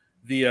guards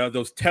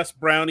those test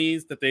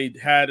brownies that they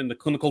had in the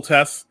clinical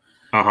tests.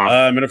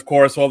 And of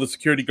course, all the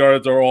security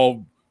guards are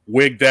all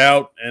wigged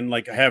out and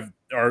like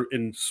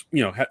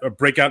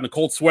break out in a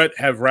cold sweat,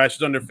 have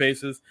rashes on their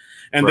faces,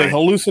 and they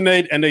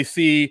hallucinate and they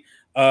see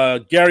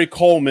Gary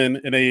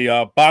Coleman in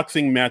a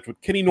boxing match with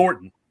Kenny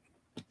Norton.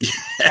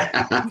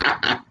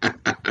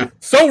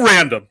 So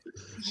random.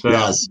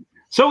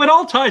 So it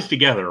all ties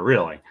together,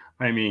 really.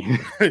 I mean,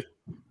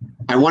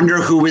 I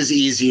wonder who was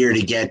easier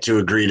to get to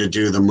agree to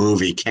do the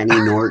movie, Kenny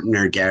Norton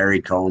or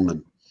Gary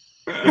Coleman.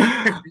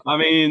 I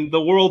mean, the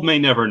world may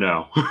never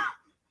know.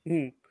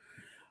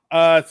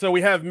 So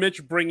we have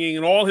Mitch bringing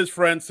in all his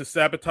friends to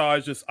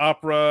sabotage this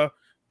opera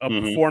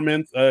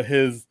performance.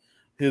 His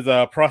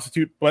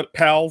prostitute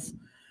pals,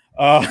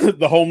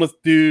 the homeless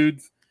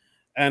dudes,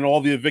 and all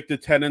the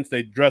evicted tenants.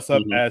 They dress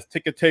up as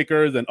ticket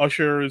takers and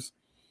ushers.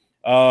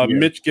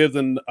 Mitch gives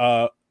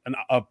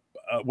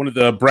one of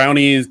the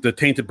brownies, the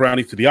tainted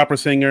brownies, to the opera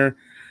singer,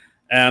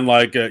 and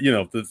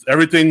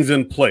everything's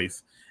in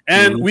place.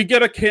 And we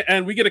get a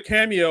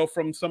cameo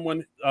from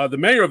someone, the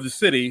mayor of the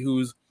city,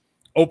 who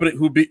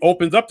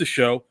opens up the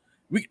show.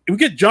 We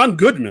get John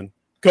Goodman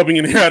coming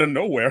in out of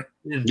nowhere.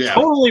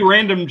 Totally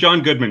random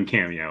John Goodman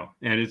cameo,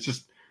 and it's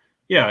just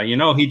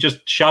he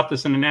just shot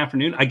this in an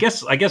afternoon. I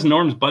guess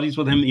Norm's buddies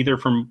with him either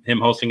from him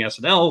hosting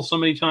SNL so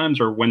many times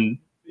or when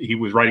he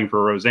was writing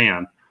for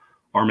Roseanne,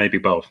 or maybe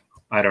both.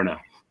 I don't know.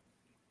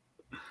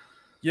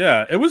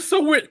 Yeah, it was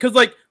so weird because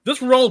like this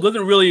role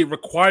doesn't really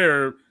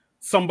require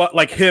somebody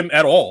like him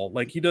at all.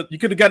 Like you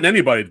could have gotten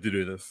anybody to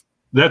do this.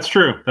 That's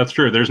true.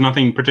 There's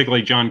nothing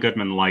particularly John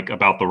Goodman like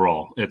about the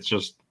role. It's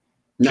just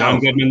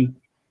John Goodman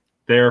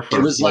there.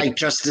 It was like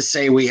just to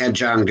say we had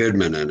John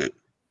Goodman in it.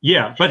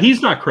 Yeah, but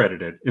he's not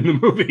credited in the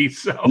movie.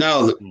 So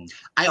no,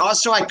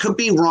 I could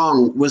be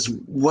wrong. Was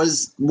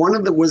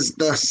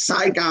the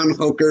Saigon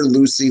hooker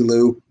Lucy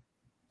Liu?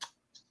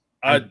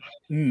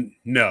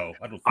 No,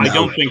 I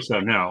don't think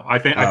so. No, I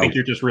think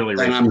you're just really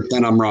racist.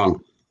 Then I'm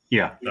wrong.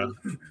 Yeah,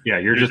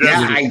 you're just.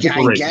 Yeah, I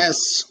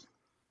guess.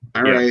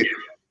 All right.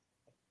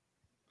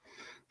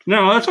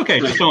 No, that's okay.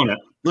 Just own it.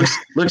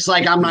 Looks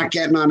like I'm not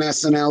getting on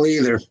SNL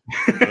either.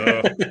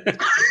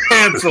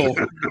 Cancel.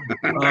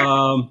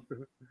 Um,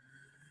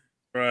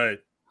 Right.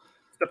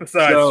 Step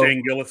aside, So-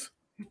 Shane Gillis.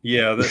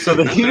 Yeah, so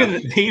they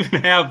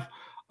even have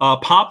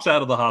Pops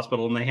out of the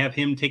hospital, and they have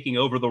him taking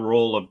over the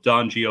role of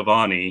Don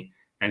Giovanni,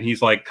 and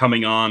he's like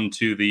coming on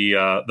to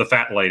the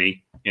fat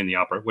lady in the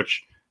opera,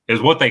 which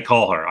is what they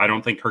call her. I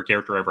don't think her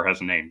character ever has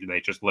a name. They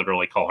just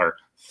literally call her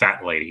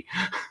Fat Lady.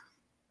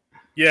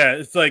 Yeah,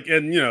 it's like,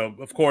 and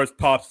of course,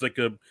 Pop's like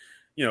a,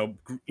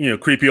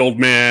 creepy old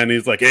man.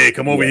 He's like, "Hey,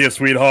 come over here,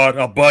 sweetheart.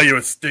 I'll buy you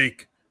a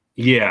steak."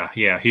 Yeah,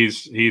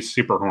 he's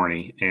super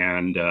horny,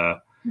 and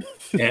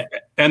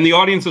and the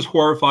audience is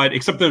horrified.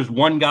 Except there's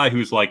one guy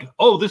who's like,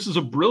 "Oh, this is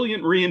a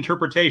brilliant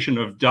reinterpretation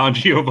of Don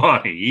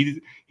Giovanni."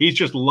 He's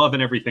just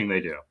loving everything they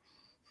do.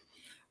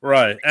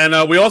 Right,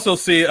 and we also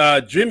see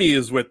Jimmy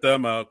is with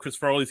them. Chris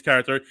Farley's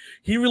character.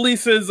 He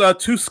releases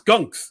 2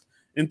 skunks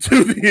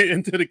into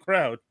the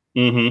crowd.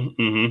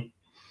 Mm-hmm.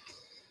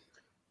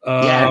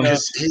 Yeah,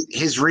 because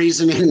his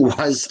reasoning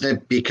was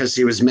that because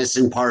he was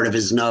missing part of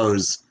his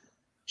nose,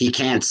 he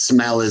can't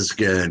smell as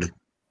good.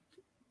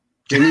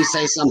 Didn't he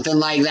say something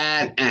like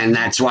that? And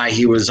that's why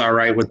he was all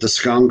right with the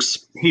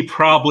skunks? He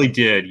probably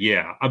did,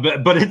 yeah.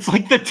 But it's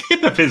like the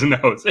tip of his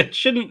nose. It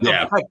shouldn't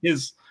affect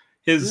his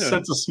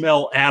sense of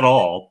smell at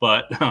all.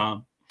 But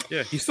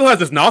yeah, he still has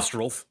his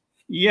nostrils.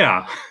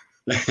 Yeah,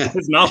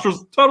 his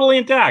nostrils totally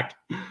intact.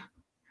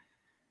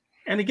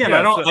 And again, Yeah,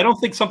 I don't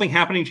think something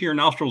happening to your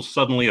nostrils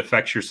suddenly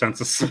affects your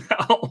sense of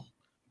smell.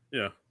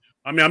 Yeah,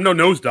 I mean, I'm no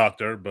nose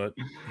doctor, but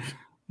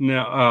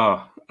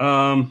no.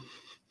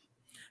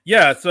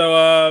 Yeah,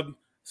 so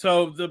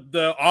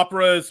the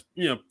opera is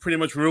pretty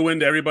much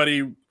ruined.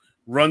 Everybody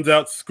runs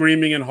out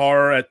screaming in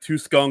horror at 2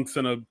 skunks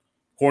and a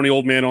horny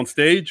old man on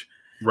stage.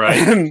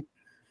 Right.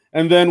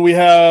 And then we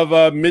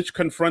have Mitch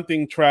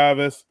confronting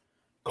Travis,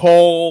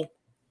 Cole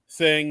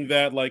saying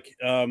that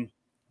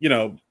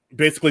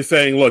basically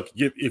saying, "Look,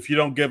 if you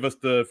don't give us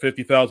the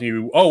 $50,000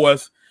 you owe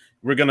us,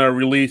 we're gonna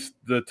release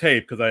the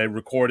tape because I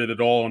recorded it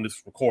all on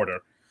this recorder."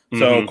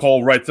 So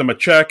Cole writes him a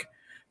check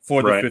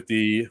for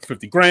the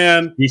 50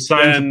 grand. He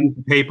signs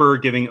a paper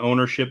giving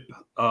ownership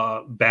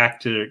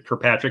back to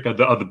Kirkpatrick of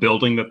the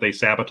building that they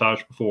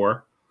sabotaged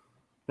before.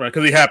 Right,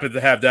 because he happened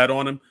to have that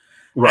on him.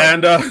 Right.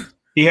 And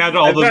he had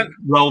all the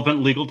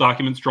relevant legal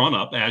documents drawn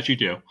up, as you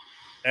do.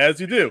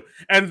 As you do.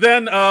 And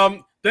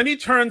then he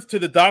turns to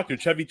the doctor,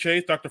 Chevy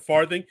Chase, Dr.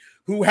 Farthing,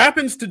 who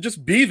happens to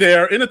just be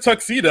there in a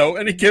tuxedo,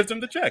 and he gives him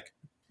the check.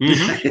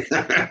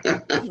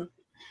 Mm-hmm.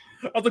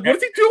 I was like, what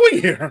is he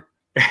doing here?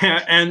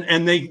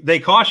 And they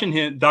caution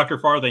him, Dr.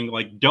 Farthing,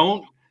 like,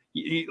 don't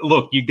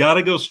look, you got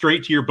to go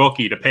straight to your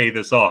bookie to pay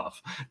this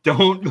off.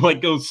 Don't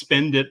go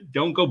spend it.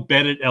 Don't go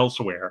bet it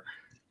elsewhere.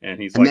 And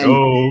he's like,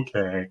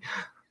 okay.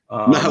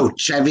 No,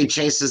 Chevy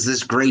Chase is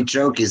this great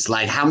joke. He's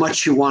like, how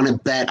much you want to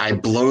bet I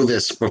blow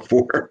this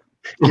before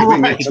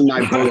giving it to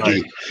my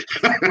bookie?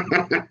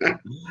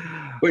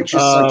 Which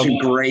is such a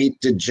great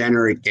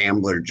degenerate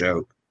gambler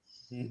joke.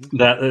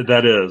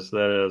 That is.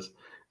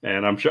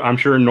 And I'm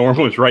sure Norm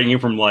was writing you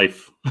from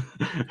life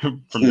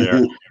from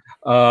there.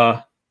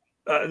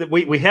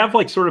 We have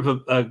like sort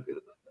of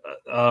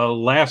a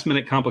last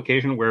minute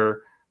complication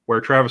where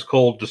Travis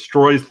Cole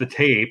destroys the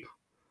tape,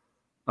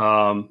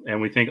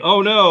 and we think,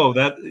 oh no,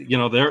 that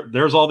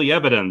there's all the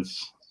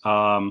evidence.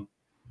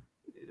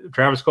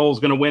 Travis Cole is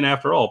going to win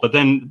after all. But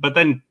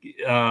then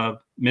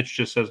Mitch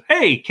just says,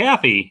 "Hey,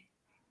 Kathy,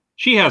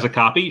 she has a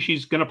copy.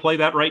 She's going to play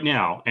that right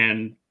now."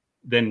 And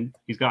then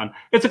he's gone.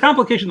 It's a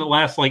complication that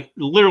lasts like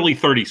literally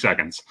 30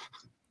 seconds.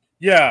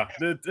 Yeah,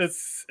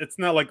 it's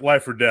not like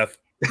life or death.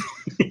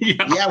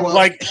 Yeah, well,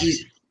 like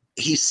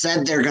he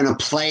said they're going to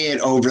play it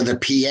over the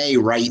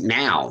PA right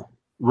now.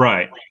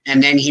 Right.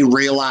 And then he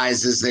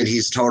realizes that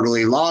he's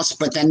totally lost,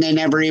 but then they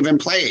never even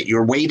play it.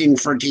 You're waiting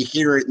to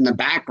hear it in the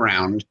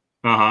background.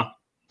 Uh-huh.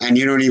 And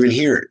you don't even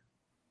hear it.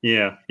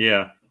 Yeah.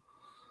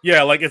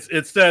 Yeah, like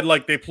it said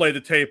like they play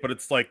the tape, but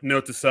it's like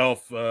note to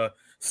self,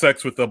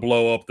 sex with a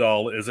blow-up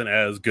doll isn't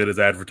as good as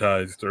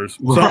advertised or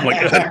something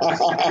like that.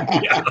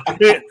 Yeah.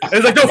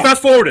 It's like, no,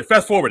 fast forward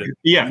it.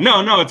 Yeah,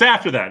 no, it's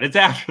after that.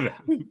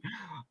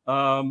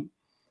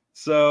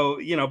 So,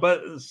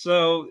 but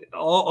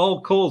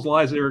all Cole's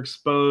lies are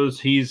exposed.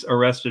 He's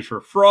arrested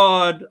for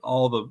fraud.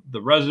 All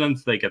the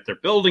residents, they get their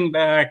building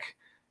back.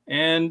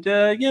 And,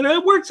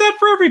 it works out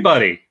for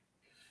everybody.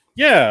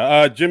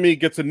 Yeah, Jimmy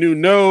gets a new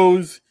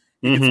nose.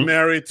 He gets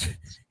married.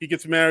 He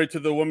gets married to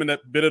the woman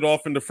that bit it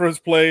off in the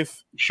first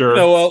place. Sure.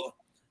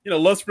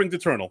 Love springs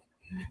eternal.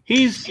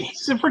 He's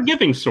a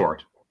forgiving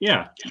sort.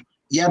 Yeah.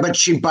 Yeah, but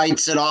she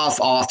bites it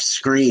off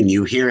screen.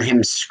 You hear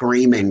him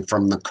screaming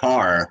from the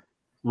car.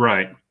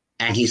 Right.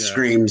 And he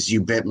screams,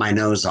 "You bit my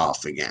nose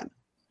off again."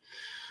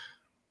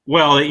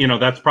 Well,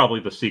 that's probably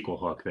the sequel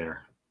hook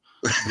there.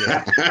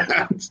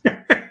 Yeah.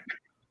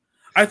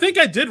 I think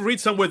I did read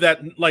somewhere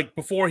that, like,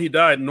 before he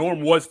died,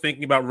 Norm was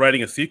thinking about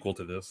writing a sequel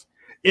to this.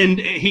 And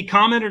he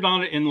commented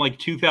on it in like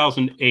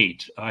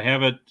 2008. I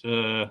have it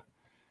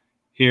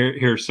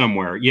here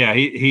somewhere. Yeah,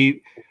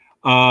 he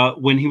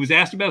When he was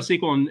asked about a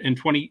sequel in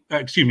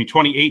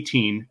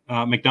 2018,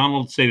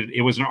 McDonald stated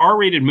it was an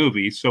R-rated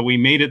movie, so we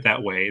made it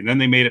that way, and then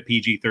they made it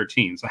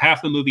PG-13. So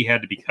half the movie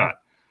had to be cut.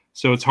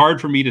 So it's hard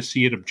for me to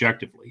see it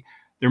objectively.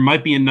 There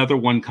might be another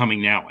one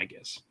coming now, I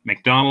guess.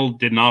 McDonald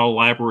did not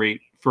elaborate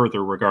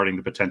further regarding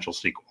the potential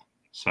sequel.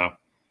 So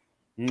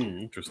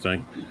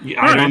interesting.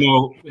 Yeah, I don't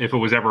know if it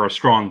was ever a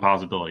strong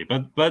possibility,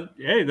 but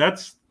hey,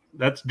 that's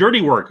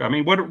dirty work. I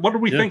mean, what do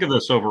we think of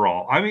this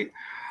overall? I mean,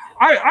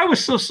 I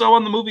was so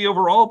on the movie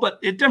overall, but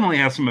it definitely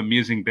has some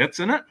amusing bits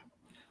in it.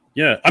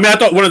 Yeah, I mean, I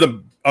thought one of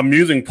the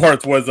amusing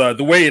parts was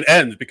the way it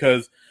ends,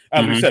 because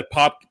as we said,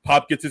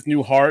 Pop gets his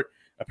new heart.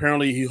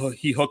 Apparently,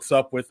 he hooks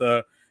up with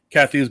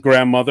Kathy's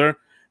grandmother,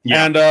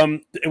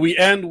 and we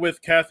end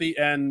with Kathy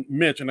and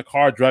Mitch in a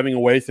car driving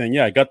away, saying,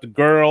 "Yeah, I got the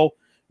girl.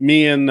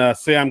 Me and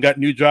Sam got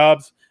new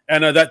jobs."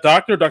 And that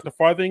Dr.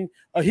 Farthing,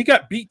 he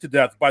got beat to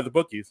death by the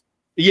bookies.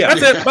 Yeah,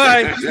 that's it.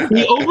 Bye.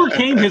 He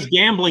overcame his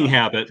gambling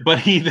habit,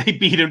 but they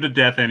beat him to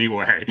death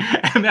anyway,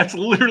 and that's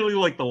literally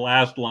like the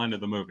last line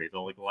of the movie, the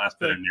last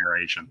bit of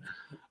narration.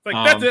 Like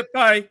that's it.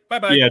 Bye.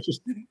 Bye. Yeah,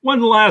 just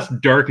one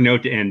last dark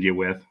note to end you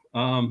with.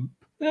 Yeah,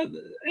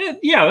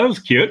 that was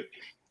cute.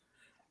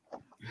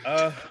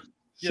 I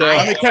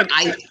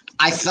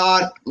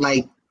thought,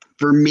 like,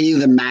 for me,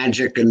 the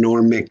magic of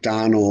Norm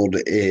Macdonald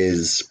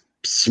is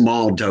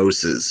small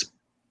doses,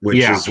 which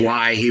is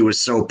why he was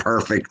so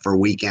perfect for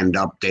Weekend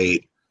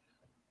Update.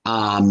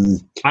 I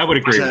would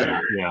agree with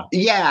that.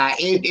 Yeah,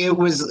 it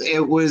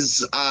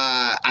was.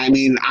 I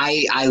mean,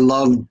 I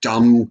love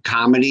dumb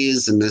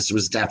comedies, and this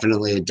was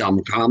definitely a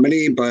dumb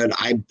comedy. But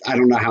I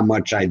don't know how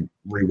much I'd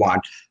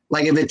rewatch.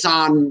 Like, if it's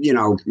on,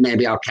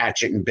 maybe I'll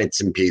catch it in bits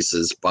and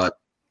pieces. But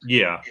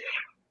yeah,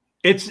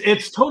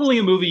 it's totally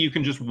a movie you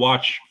can just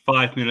watch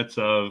 5 minutes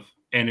of,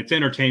 and it's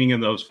entertaining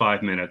in those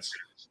 5 minutes.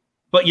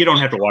 But you don't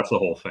have to watch the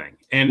whole thing,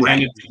 and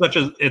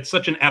it's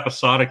such an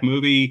episodic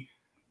movie.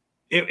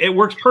 It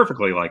works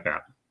perfectly like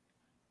that.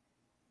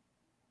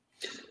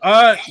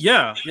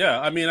 Yeah.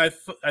 I mean, I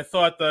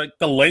thought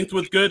the length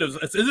was good.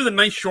 This is a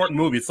nice short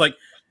movie.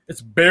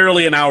 It's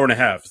barely an hour and a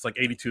half. It's like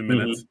 82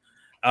 minutes.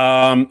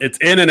 It's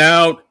in and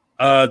out.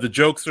 The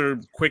jokes are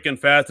quick and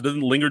fast. It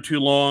doesn't linger too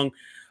long.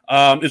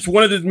 It's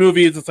one of these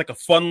movies. It's like a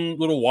fun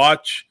little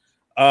watch.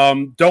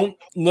 Don't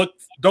look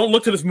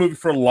to this movie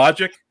for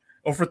logic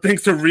or for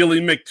things to really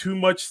make too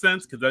much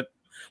sense, because that,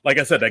 like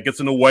I said, that gets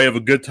in the way of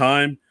a good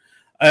time.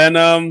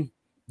 And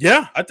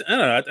yeah, I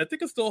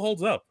think it still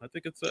holds up. I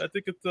think it's a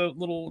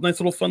nice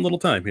little fun little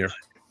time here.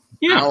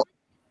 Yeah.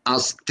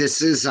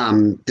 This is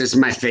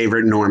my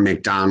favorite Norm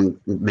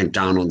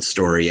Macdonald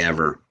story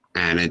ever,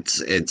 and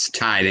it's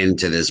tied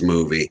into this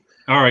movie.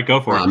 All right, go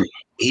for it.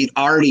 He'd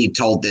already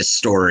told this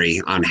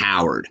story on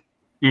Howard,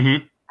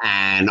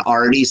 and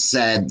already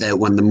said that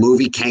when the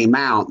movie came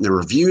out and the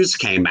reviews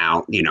came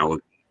out,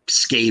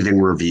 scathing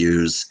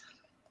reviews.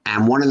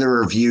 And one of the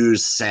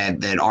reviews said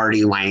that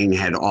Artie Lang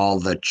had all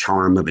the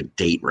charm of a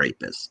date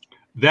rapist.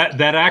 That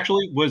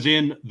actually was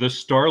in the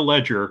Star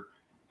Ledger,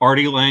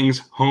 Artie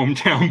Lang's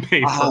hometown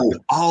paper.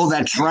 Oh,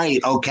 that's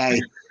right. Okay.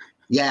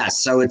 Yeah,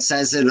 so it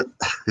says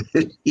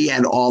that he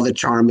had all the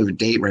charm of a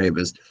date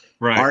rapist.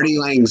 Right. Artie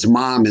Lang's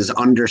mom is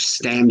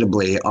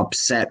understandably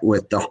upset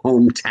with the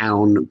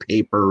hometown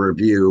paper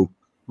review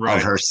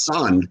of her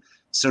son.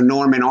 So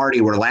Norm and Artie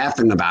were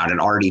laughing about it.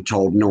 Artie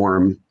told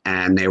Norm,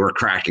 and they were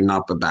cracking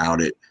up about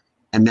it.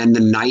 And then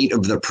the night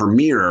of the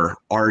premiere,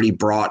 Artie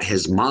brought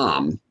his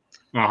mom,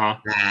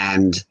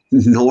 and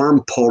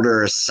Norm pulled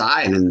her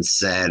aside and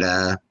said,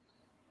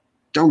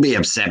 "Don't be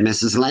upset,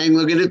 Mrs. Lang.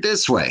 Look at it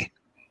this way.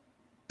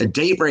 A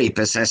date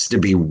rapist has to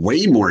be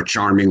way more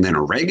charming than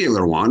a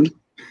regular one.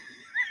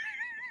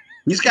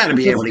 He's got to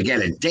be able to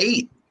get a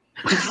date."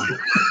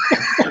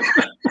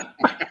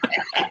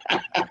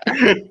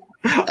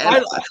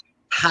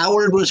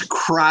 Howard was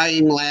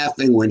crying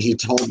laughing when he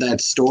told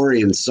that story,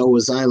 and so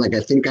was I. Like,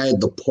 I think I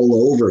had to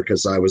pull over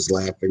because I was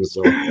laughing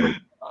so hard.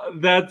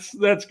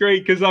 That's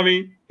great, because, I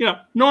mean,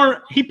 Norm,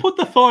 he put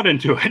the thought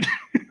into it.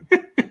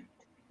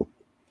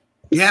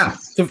 Yeah.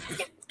 It's a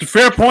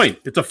fair point.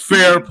 It's a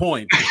fair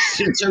point.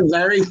 It's a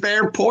very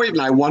fair point,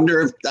 and I wonder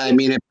if,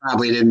 it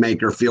probably didn't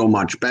make her feel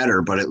much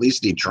better, but at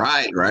least he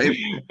tried, right?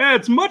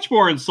 It's much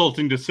more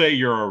insulting to say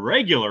you're a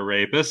regular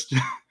rapist.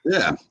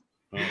 Yeah.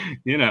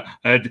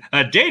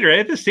 A date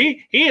rapist,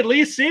 he at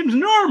least seems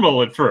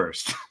normal at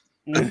first.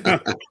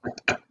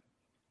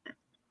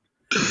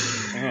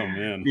 Oh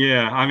man.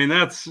 Yeah, I mean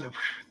that's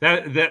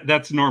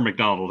Norm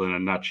Macdonald in a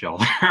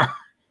nutshell.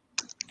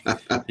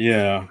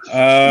 Yeah.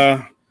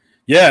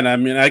 Yeah, and I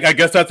mean, I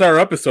guess that's our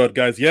episode,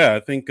 guys. Yeah, I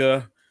think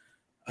I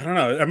don't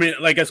know. I mean,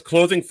 like, as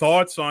closing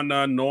thoughts on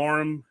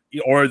Norm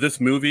or this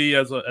movie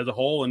as a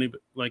whole,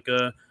 anybody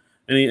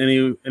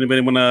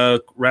want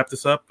to wrap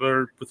this up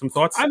or put some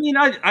thoughts? I mean,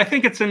 I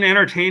think it's an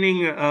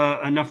entertaining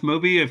enough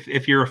movie.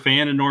 If you're a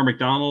fan of Norm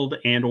Macdonald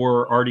and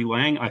or Artie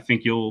Lang, I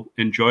think you'll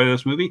enjoy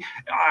this movie.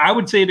 I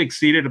would say it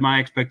exceeded my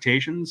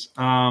expectations.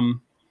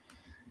 Norm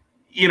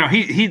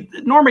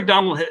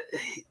Macdonald,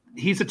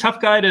 he's a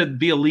tough guy to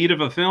be a lead of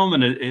a film,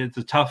 and it's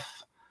a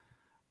tough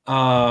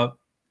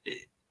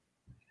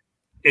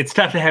it's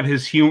tough to have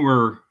his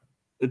humor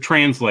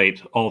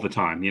translate all the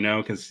time,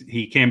 because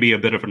he can be a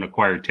bit of an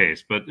acquired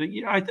taste. But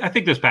I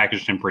think this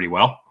packaged him pretty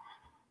well.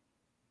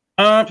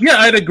 Yeah,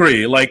 I'd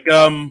agree. Like,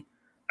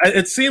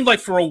 it seemed like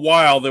for a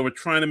while they were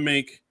trying to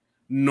make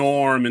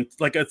Norm, and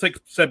like I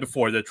said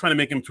before, they're trying to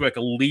make him to like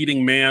a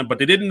leading man, but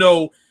they didn't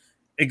know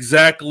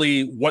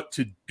exactly what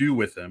to do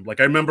with him. Like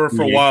I remember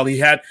for a while he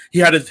had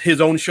his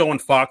own show on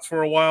Fox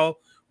for a while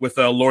with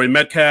Laurie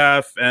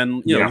Metcalf,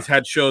 and he's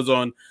had shows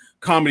on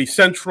Comedy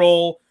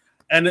Central,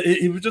 and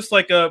he was just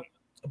like a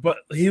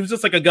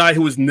guy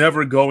who was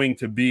never going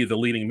to be the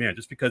leading man,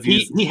 just because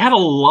he had a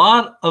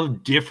lot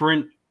of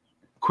different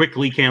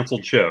quickly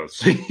canceled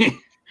shows.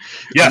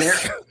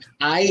 Yes.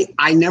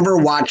 I never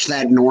watched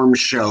that Norm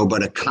show,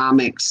 but a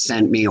comic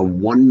sent me a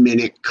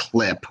 1-minute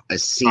clip, a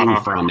scene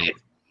from it.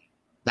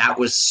 That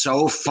was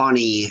so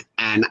funny,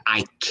 and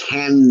I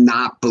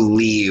cannot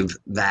believe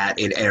that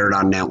it aired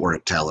on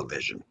network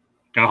television.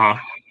 I'll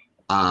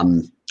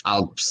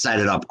set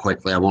it up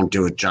quickly. I won't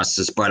do it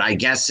justice, but I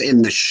guess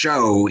in the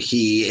show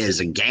he is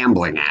a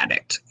gambling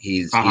addict.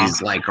 He's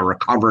like a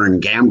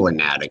recovering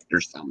gambling addict or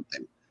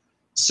something.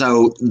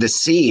 So the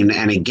scene,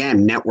 and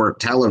again, network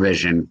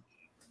television,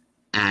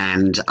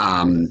 and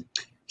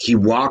he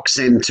walks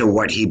into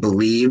what he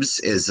believes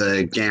is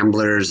a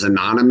Gamblers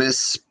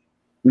Anonymous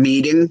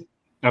meeting.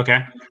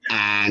 Okay.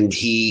 And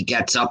he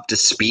gets up to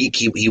speak.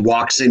 He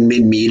walks in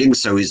mid-meeting,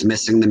 so he's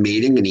missing the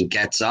meeting, and he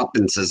gets up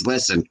and says,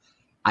 listen,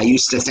 I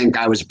used to think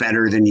I was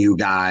better than you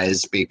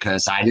guys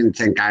because I didn't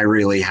think I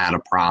really had a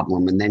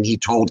problem. And then he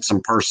told some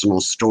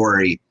personal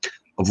story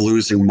of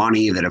losing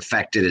money that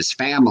affected his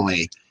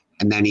family.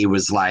 And then he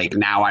was like,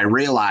 now I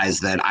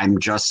realize that I'm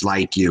just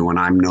like you and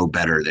I'm no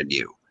better than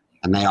you.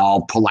 And they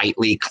all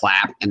politely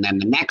clap. And then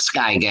the next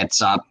guy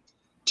gets up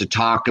to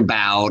talk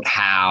about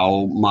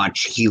how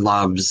much he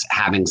loves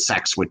having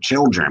sex with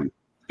children.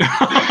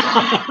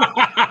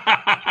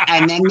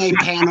 And then they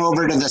pan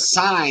over to the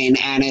sign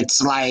and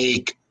it's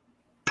like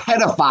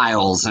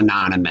Pedophiles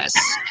Anonymous.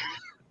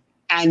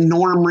 And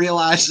Norm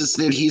realizes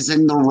that he's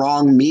in the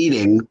wrong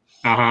meeting.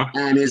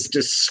 And is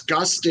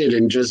disgusted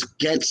and just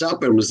gets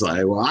up and was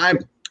like, well,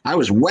 I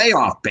was way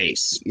off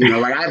base.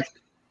 Like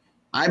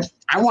I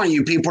want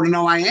you people to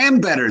know I am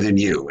better than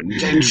you,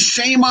 and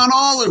shame on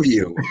all of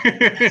you.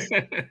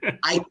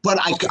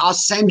 I'll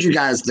send you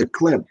guys the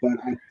clip, but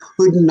I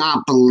could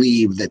not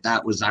believe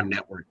that was on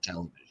network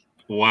television.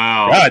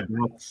 Wow.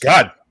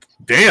 God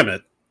damn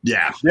it.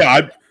 Yeah.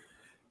 Yeah.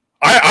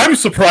 I'm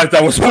surprised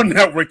that was on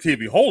network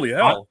TV. Holy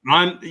hell!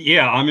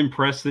 I'm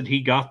impressed that he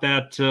got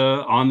that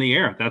on the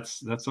air.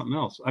 That's something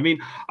else. I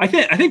mean, I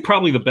think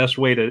probably the best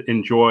way to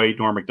enjoy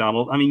Norm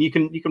Macdonald. I mean, you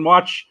can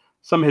watch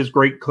some of his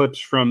great clips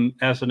from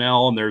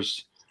SNL, and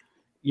there's,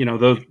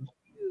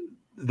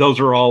 those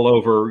are all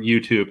over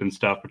YouTube and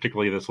stuff,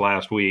 particularly this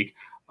last week.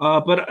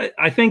 But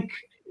I think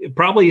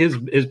probably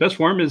his best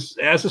form is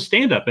as a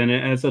stand-up and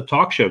as a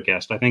talk show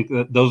guest. I think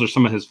that those are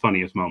some of his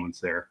funniest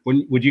moments there.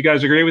 Would you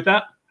guys agree with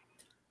that?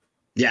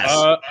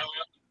 Yes.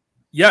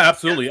 Yeah,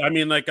 absolutely. I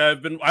mean, like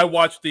I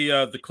watched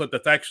the clip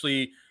that's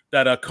actually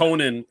that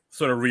Conan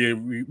sort of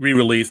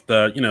re-released.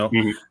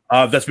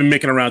 That's been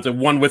making around. The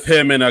one with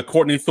him and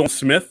Courtney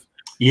Thorne-Smith.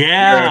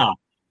 Yeah.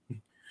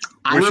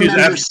 I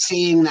remember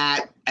seeing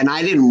that, and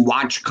I didn't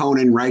watch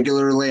Conan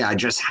regularly. I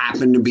just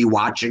happened to be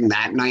watching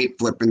that night,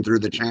 flipping through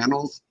the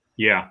channels.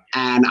 Yeah.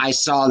 And I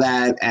saw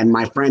that, and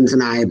my friends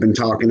and I have been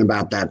talking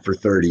about that for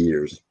 30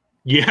 years.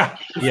 Yeah.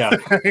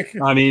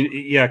 I mean,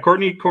 yeah,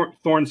 Courtney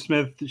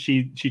Thorne-Smith,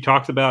 she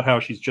talks about how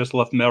she's just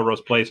left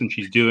Melrose Place and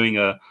she's doing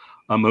a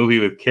movie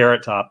with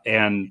Carrot Top,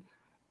 and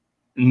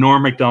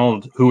Norm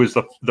Macdonald, who was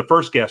the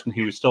first guest and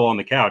he was still on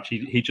the couch,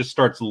 he just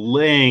starts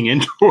laying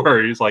into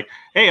her. He's like,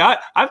 hey,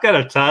 I've got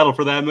a title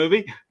for that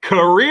movie,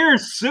 Career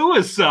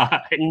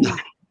Suicide.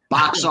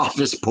 Box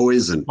office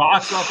poison.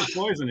 Box office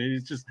poison.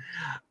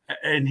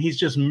 And he's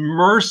just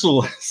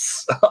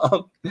merciless.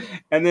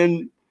 And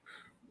then,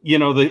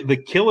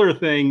 the killer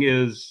thing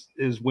is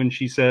when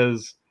she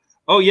says,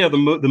 "Oh yeah, the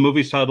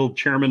movie's titled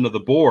Chairman of the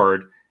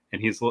Board,"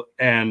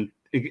 and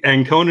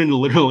Conan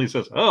literally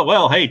says, "Oh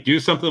well, hey, do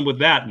something with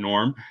that,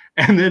 Norm."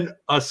 And then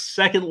a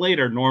second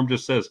later, Norm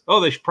just says, "Oh,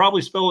 they should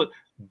probably spell it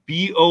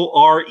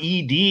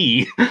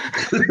B-O-R-E-D,"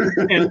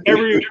 and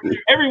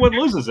everyone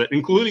loses it,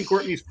 including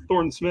Courtney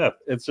Thorne-Smith.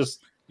 It's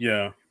just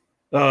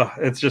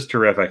it's just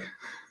terrific.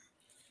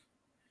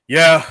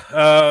 Yeah,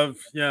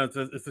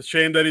 it's a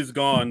shame that he's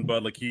gone,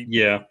 but like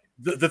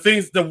the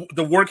things,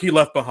 the work he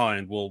left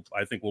behind will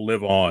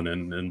live on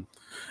and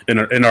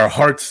in our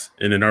hearts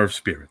and in our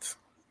spirits.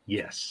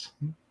 Yes.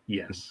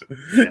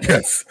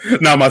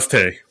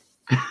 Namaste.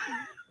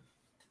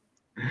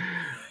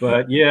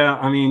 But yeah,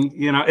 I mean,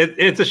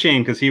 it's a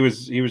shame because he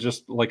was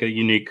just like a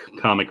unique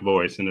comic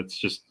voice, and it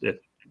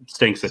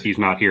stinks that he's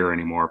not here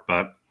anymore.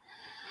 But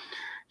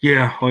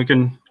yeah, we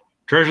can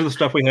treasure the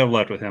stuff we have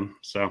left with him.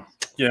 So.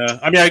 Yeah,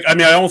 I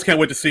mean, I almost can't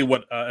wait to see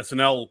what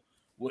SNL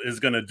is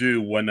going to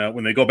do when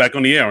they go back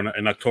on the air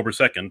on October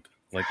 2nd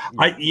Like,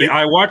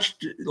 I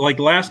watched, like,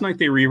 last night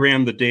they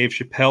reran the Dave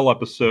Chappelle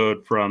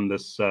episode from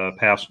this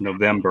past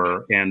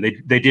November, and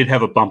they did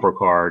have a bumper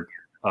card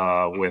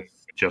with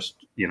just,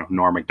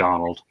 Norm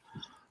Macdonald.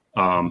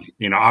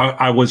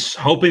 I was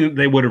hoping that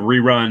they would have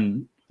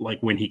rerun, like,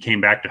 when he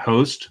came back to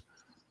host.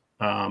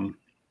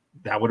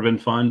 That would have been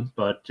fun,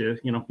 but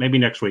maybe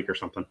next week or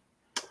something.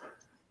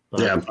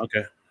 But, Yeah.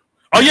 Okay.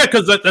 Oh yeah,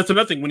 because that's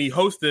another thing. When he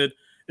hosted,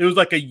 it was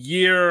like a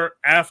year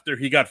after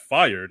he got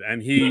fired,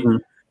 and he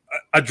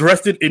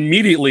addressed it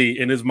immediately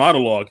in his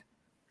monologue.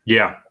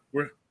 Yeah.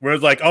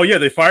 Whereas, like, oh yeah,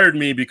 they fired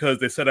me because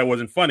they said I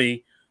wasn't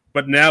funny,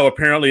 but now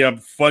apparently I'm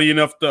funny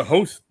enough to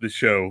host the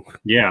show.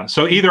 Yeah.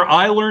 So either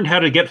I learned how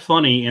to get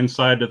funny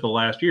inside of the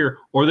last year,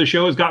 or the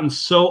show has gotten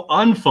so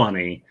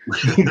unfunny.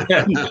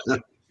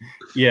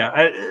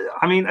 Yeah.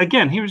 I mean,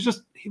 again, he was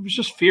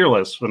just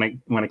fearless when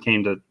it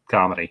came to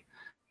comedy,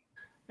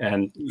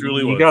 and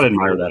you got to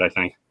admire that, I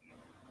think.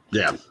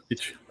 Yeah.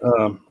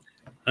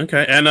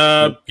 Okay. And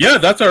yeah,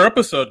 that's our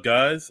episode,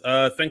 guys.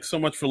 Thanks so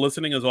much for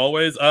listening, as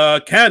always.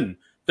 Ken,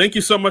 thank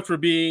you so much for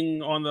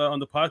being on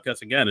the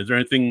podcast again. Is there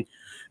anything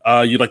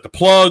you'd like to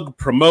plug,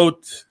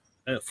 promote?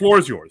 Floor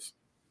is yours.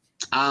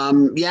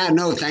 Yeah,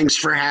 no, thanks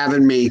for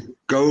having me.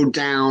 Go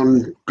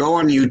on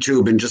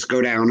YouTube and just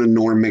go down to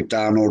Norm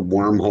Macdonald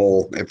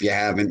Wormhole if you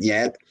haven't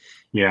yet.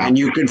 Yeah. And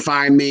you can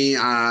find me.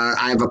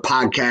 I have a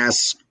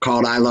podcast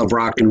called I Love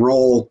Rock and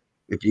Roll.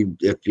 If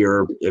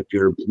you're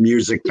a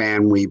music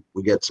fan, we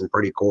get some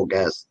pretty cool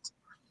guests.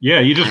 Yeah,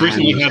 you just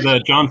recently had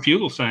John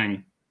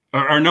Fugelsang,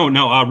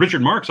 or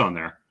Richard Marx on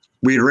there.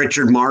 We had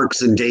Richard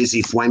Marx and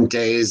Daisy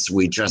Fuentes.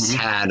 We just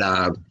had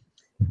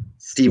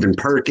Stephen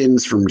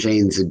Perkins from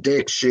Jane's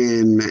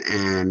Addiction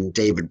and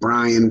David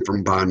Bryan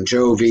from Bon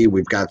Jovi.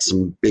 We've got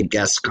some big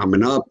guests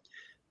coming up.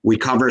 We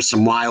cover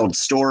some wild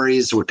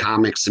stories with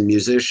comics and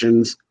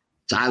musicians.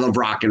 So I Love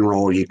Rock and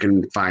Roll. You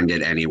can find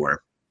it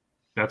anywhere.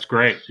 That's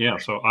great. Yeah.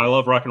 So I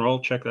Love Rock and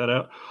Roll. Check that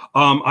out.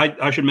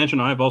 I should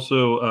mention I've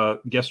also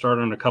guest starred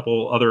on a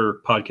couple other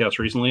podcasts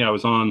recently. I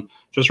was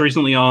just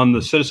recently on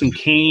the Citizen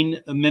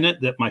Kane Minute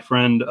that my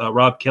friend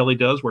Rob Kelly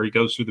does, where he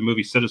goes through the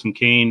movie Citizen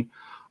Kane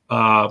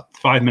 5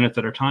 minutes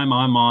at a time.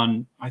 I'm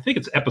on, I think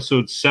it's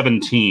episode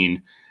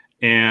 17.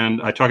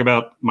 And I talk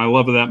about my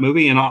love of that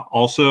movie, and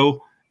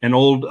also an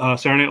old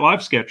Saturday Night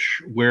Live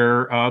sketch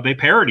where they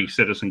parody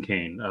Citizen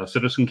Kane,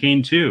 Citizen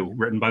Kane 2,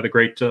 written by the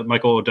great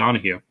Michael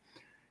O'Donoghue.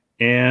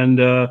 And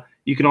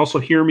you can also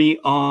hear me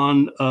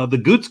on the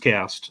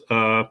Gootscast.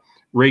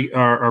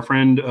 Our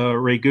friend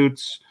Ray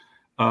Goots,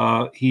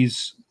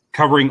 he's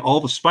covering all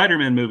the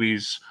Spider-Man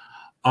movies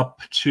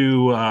up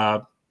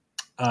to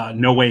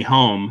No Way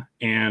Home,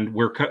 and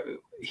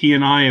he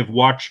and I have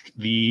watched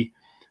the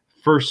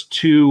first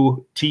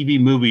 2 TV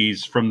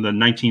movies from the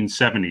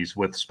 1970s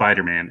with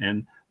Spider-Man,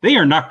 and they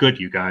are not good,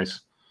 you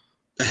guys.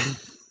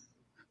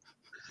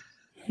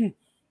 You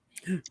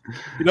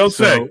don't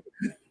say.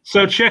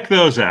 So check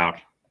those out.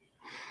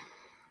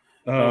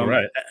 All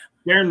right.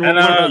 Darren, what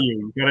about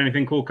you? Got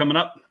anything cool coming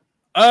up?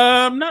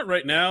 Not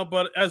right now,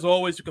 but as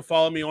always, you can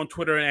follow me on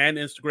Twitter and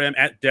Instagram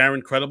at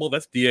Darren Credible.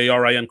 That's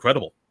DARIN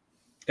Credible.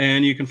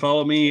 And you can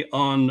follow me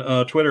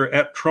on Twitter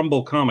at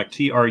Trumbull Comic,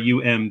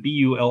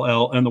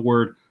 TRUMBULL, and the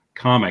word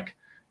comic.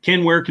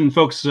 Ken, where can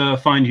folks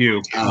find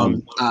you?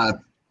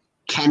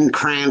 Ken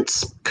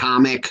Krantz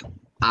Comic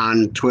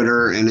on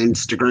Twitter and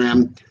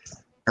Instagram.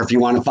 Or if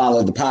you want to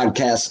follow the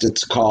podcast,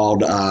 it's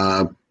called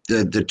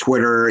the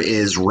Twitter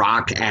is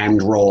Rock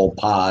and Roll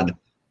Pod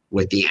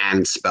with the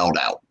 "and" spelled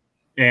out.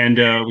 And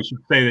we should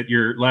say that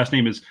your last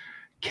name is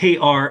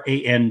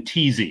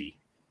Krantz.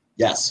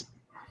 Yes.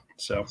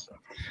 So,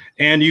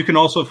 and you can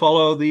also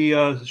follow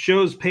the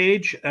show's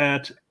page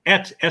at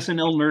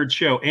SNL Nerd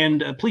Show.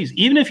 And please,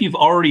 even if you've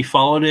already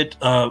followed it,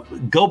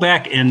 go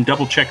back and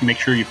double check and make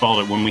sure you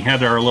followed it. When we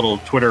had our little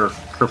Twitter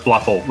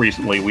kerfluffle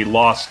recently, we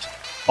lost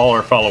all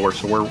our followers,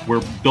 so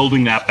we're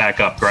building that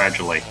back up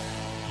gradually.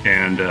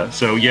 And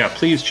so yeah,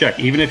 please check.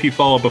 Even if you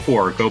followed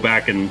before, go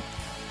back and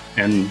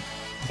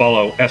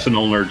follow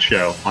SNL Nerd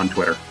Show on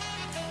Twitter.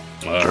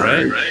 All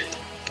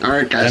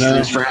right, guys.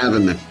 Thanks for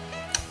having me.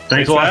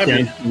 Thanks a lot,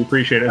 Ken. We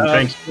appreciate it. And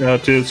thanks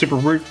to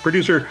super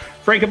producer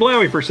Frank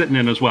Ablawi for sitting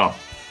in as well.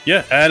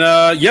 Yeah, and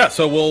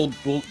so we'll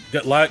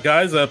get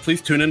guys.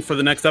 Please tune in for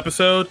the next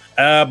episode.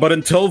 But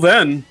until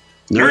then,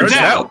 Nerds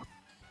out.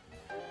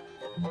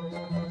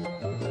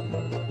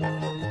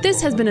 This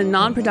has been a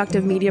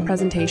non-productive media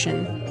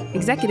presentation.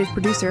 Executive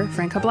producer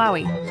Frank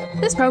Hablawi.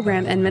 This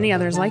program and many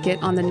others like it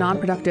on the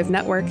Non-Productive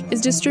Network is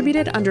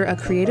distributed under a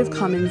Creative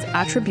Commons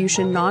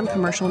Attribution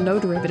Non-Commercial No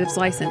Derivatives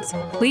license.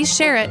 Please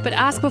share it, but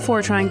ask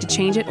before trying to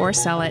change it or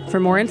sell it. For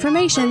more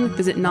information,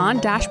 visit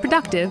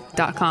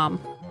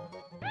non-productive.com.